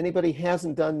anybody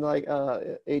hasn't done, like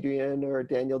Adrian or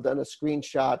Daniel, done a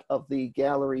screenshot of the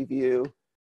gallery view.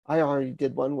 I already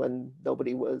did one when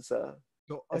nobody was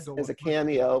as a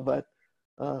cameo, but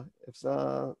if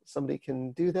somebody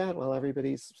can do that while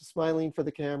everybody's smiling for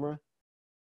the camera.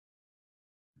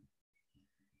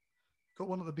 Got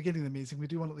one at the beginning of the meeting. We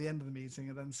do one at the end of the meeting,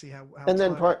 and then see how and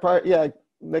then yeah,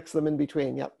 mix them in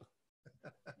between. Yep.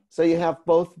 So you have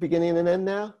both beginning and end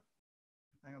now.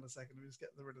 Hang on a second. Let me just get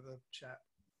rid of the chat.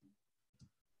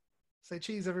 Say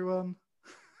cheese, everyone.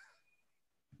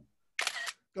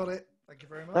 Got it. Thank you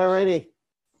very much. All righty.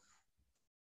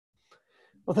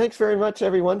 Well, thanks very much,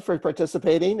 everyone, for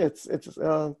participating. It's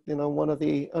you know, one of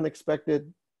the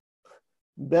unexpected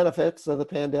benefits of the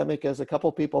pandemic, as a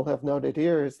couple people have noted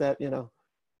here, is that, you know,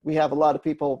 we have a lot of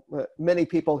people, many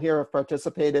people here have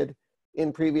participated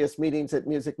in previous meetings at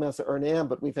Music Messe or NAMM,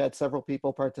 but we've had several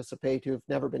people participate who've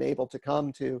never been able to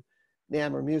come to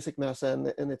NAMM or Music Messe, and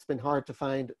it's been hard to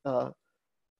find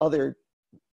either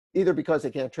because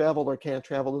they can't travel or can't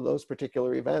travel to those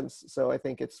particular events. So I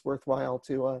think it's worthwhile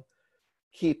to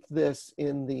keep this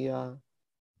in the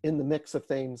mix of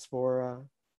things for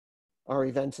our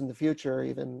events in the future,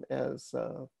 even as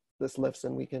this lifts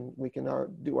and we can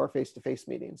do our face-to-face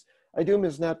meetings. I do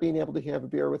miss not being able to have a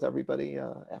beer with everybody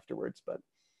afterwards, but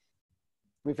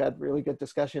we've had really good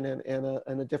discussion and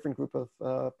a different group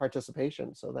of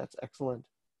participation, so that's excellent.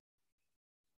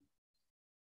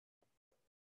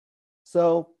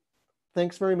 So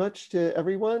thanks very much to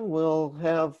everyone. We'll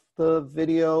have the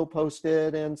video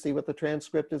posted and see what the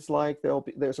transcript is like.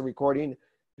 There's a recording.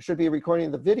 There should be a recording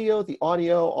of the video, the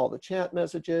audio, all the chat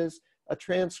messages, a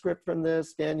transcript from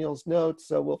this, Daniel's notes.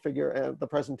 So we'll figure the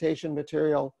presentation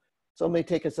material. So it may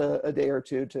take us a day or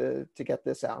two to get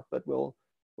this out, but we'll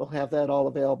have that all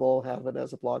available, have it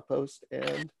as a blog post,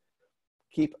 and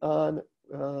keep on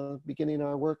beginning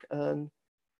our work on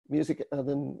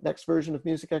the next version of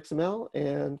MusicXML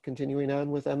and continuing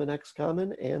on with MNX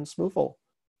Common and SMuFL.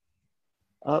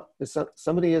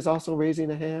 Somebody is also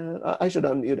raising a hand. I should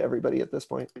unmute everybody at this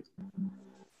point.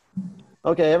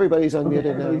 Okay, everybody's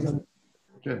unmuted now.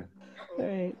 Good. All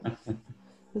right.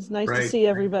 It's nice to see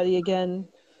everybody again.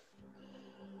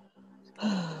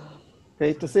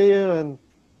 Great to see you, and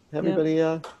everybody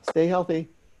stay healthy.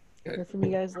 Hear from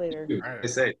you guys later. Stay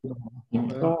safe.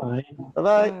 Bye.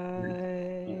 Bye-bye.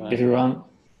 Bye. Everyone.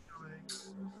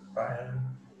 Bye.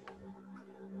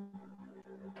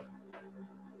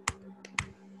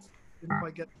 Didn't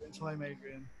quite get to it in time,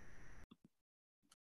 Adrian.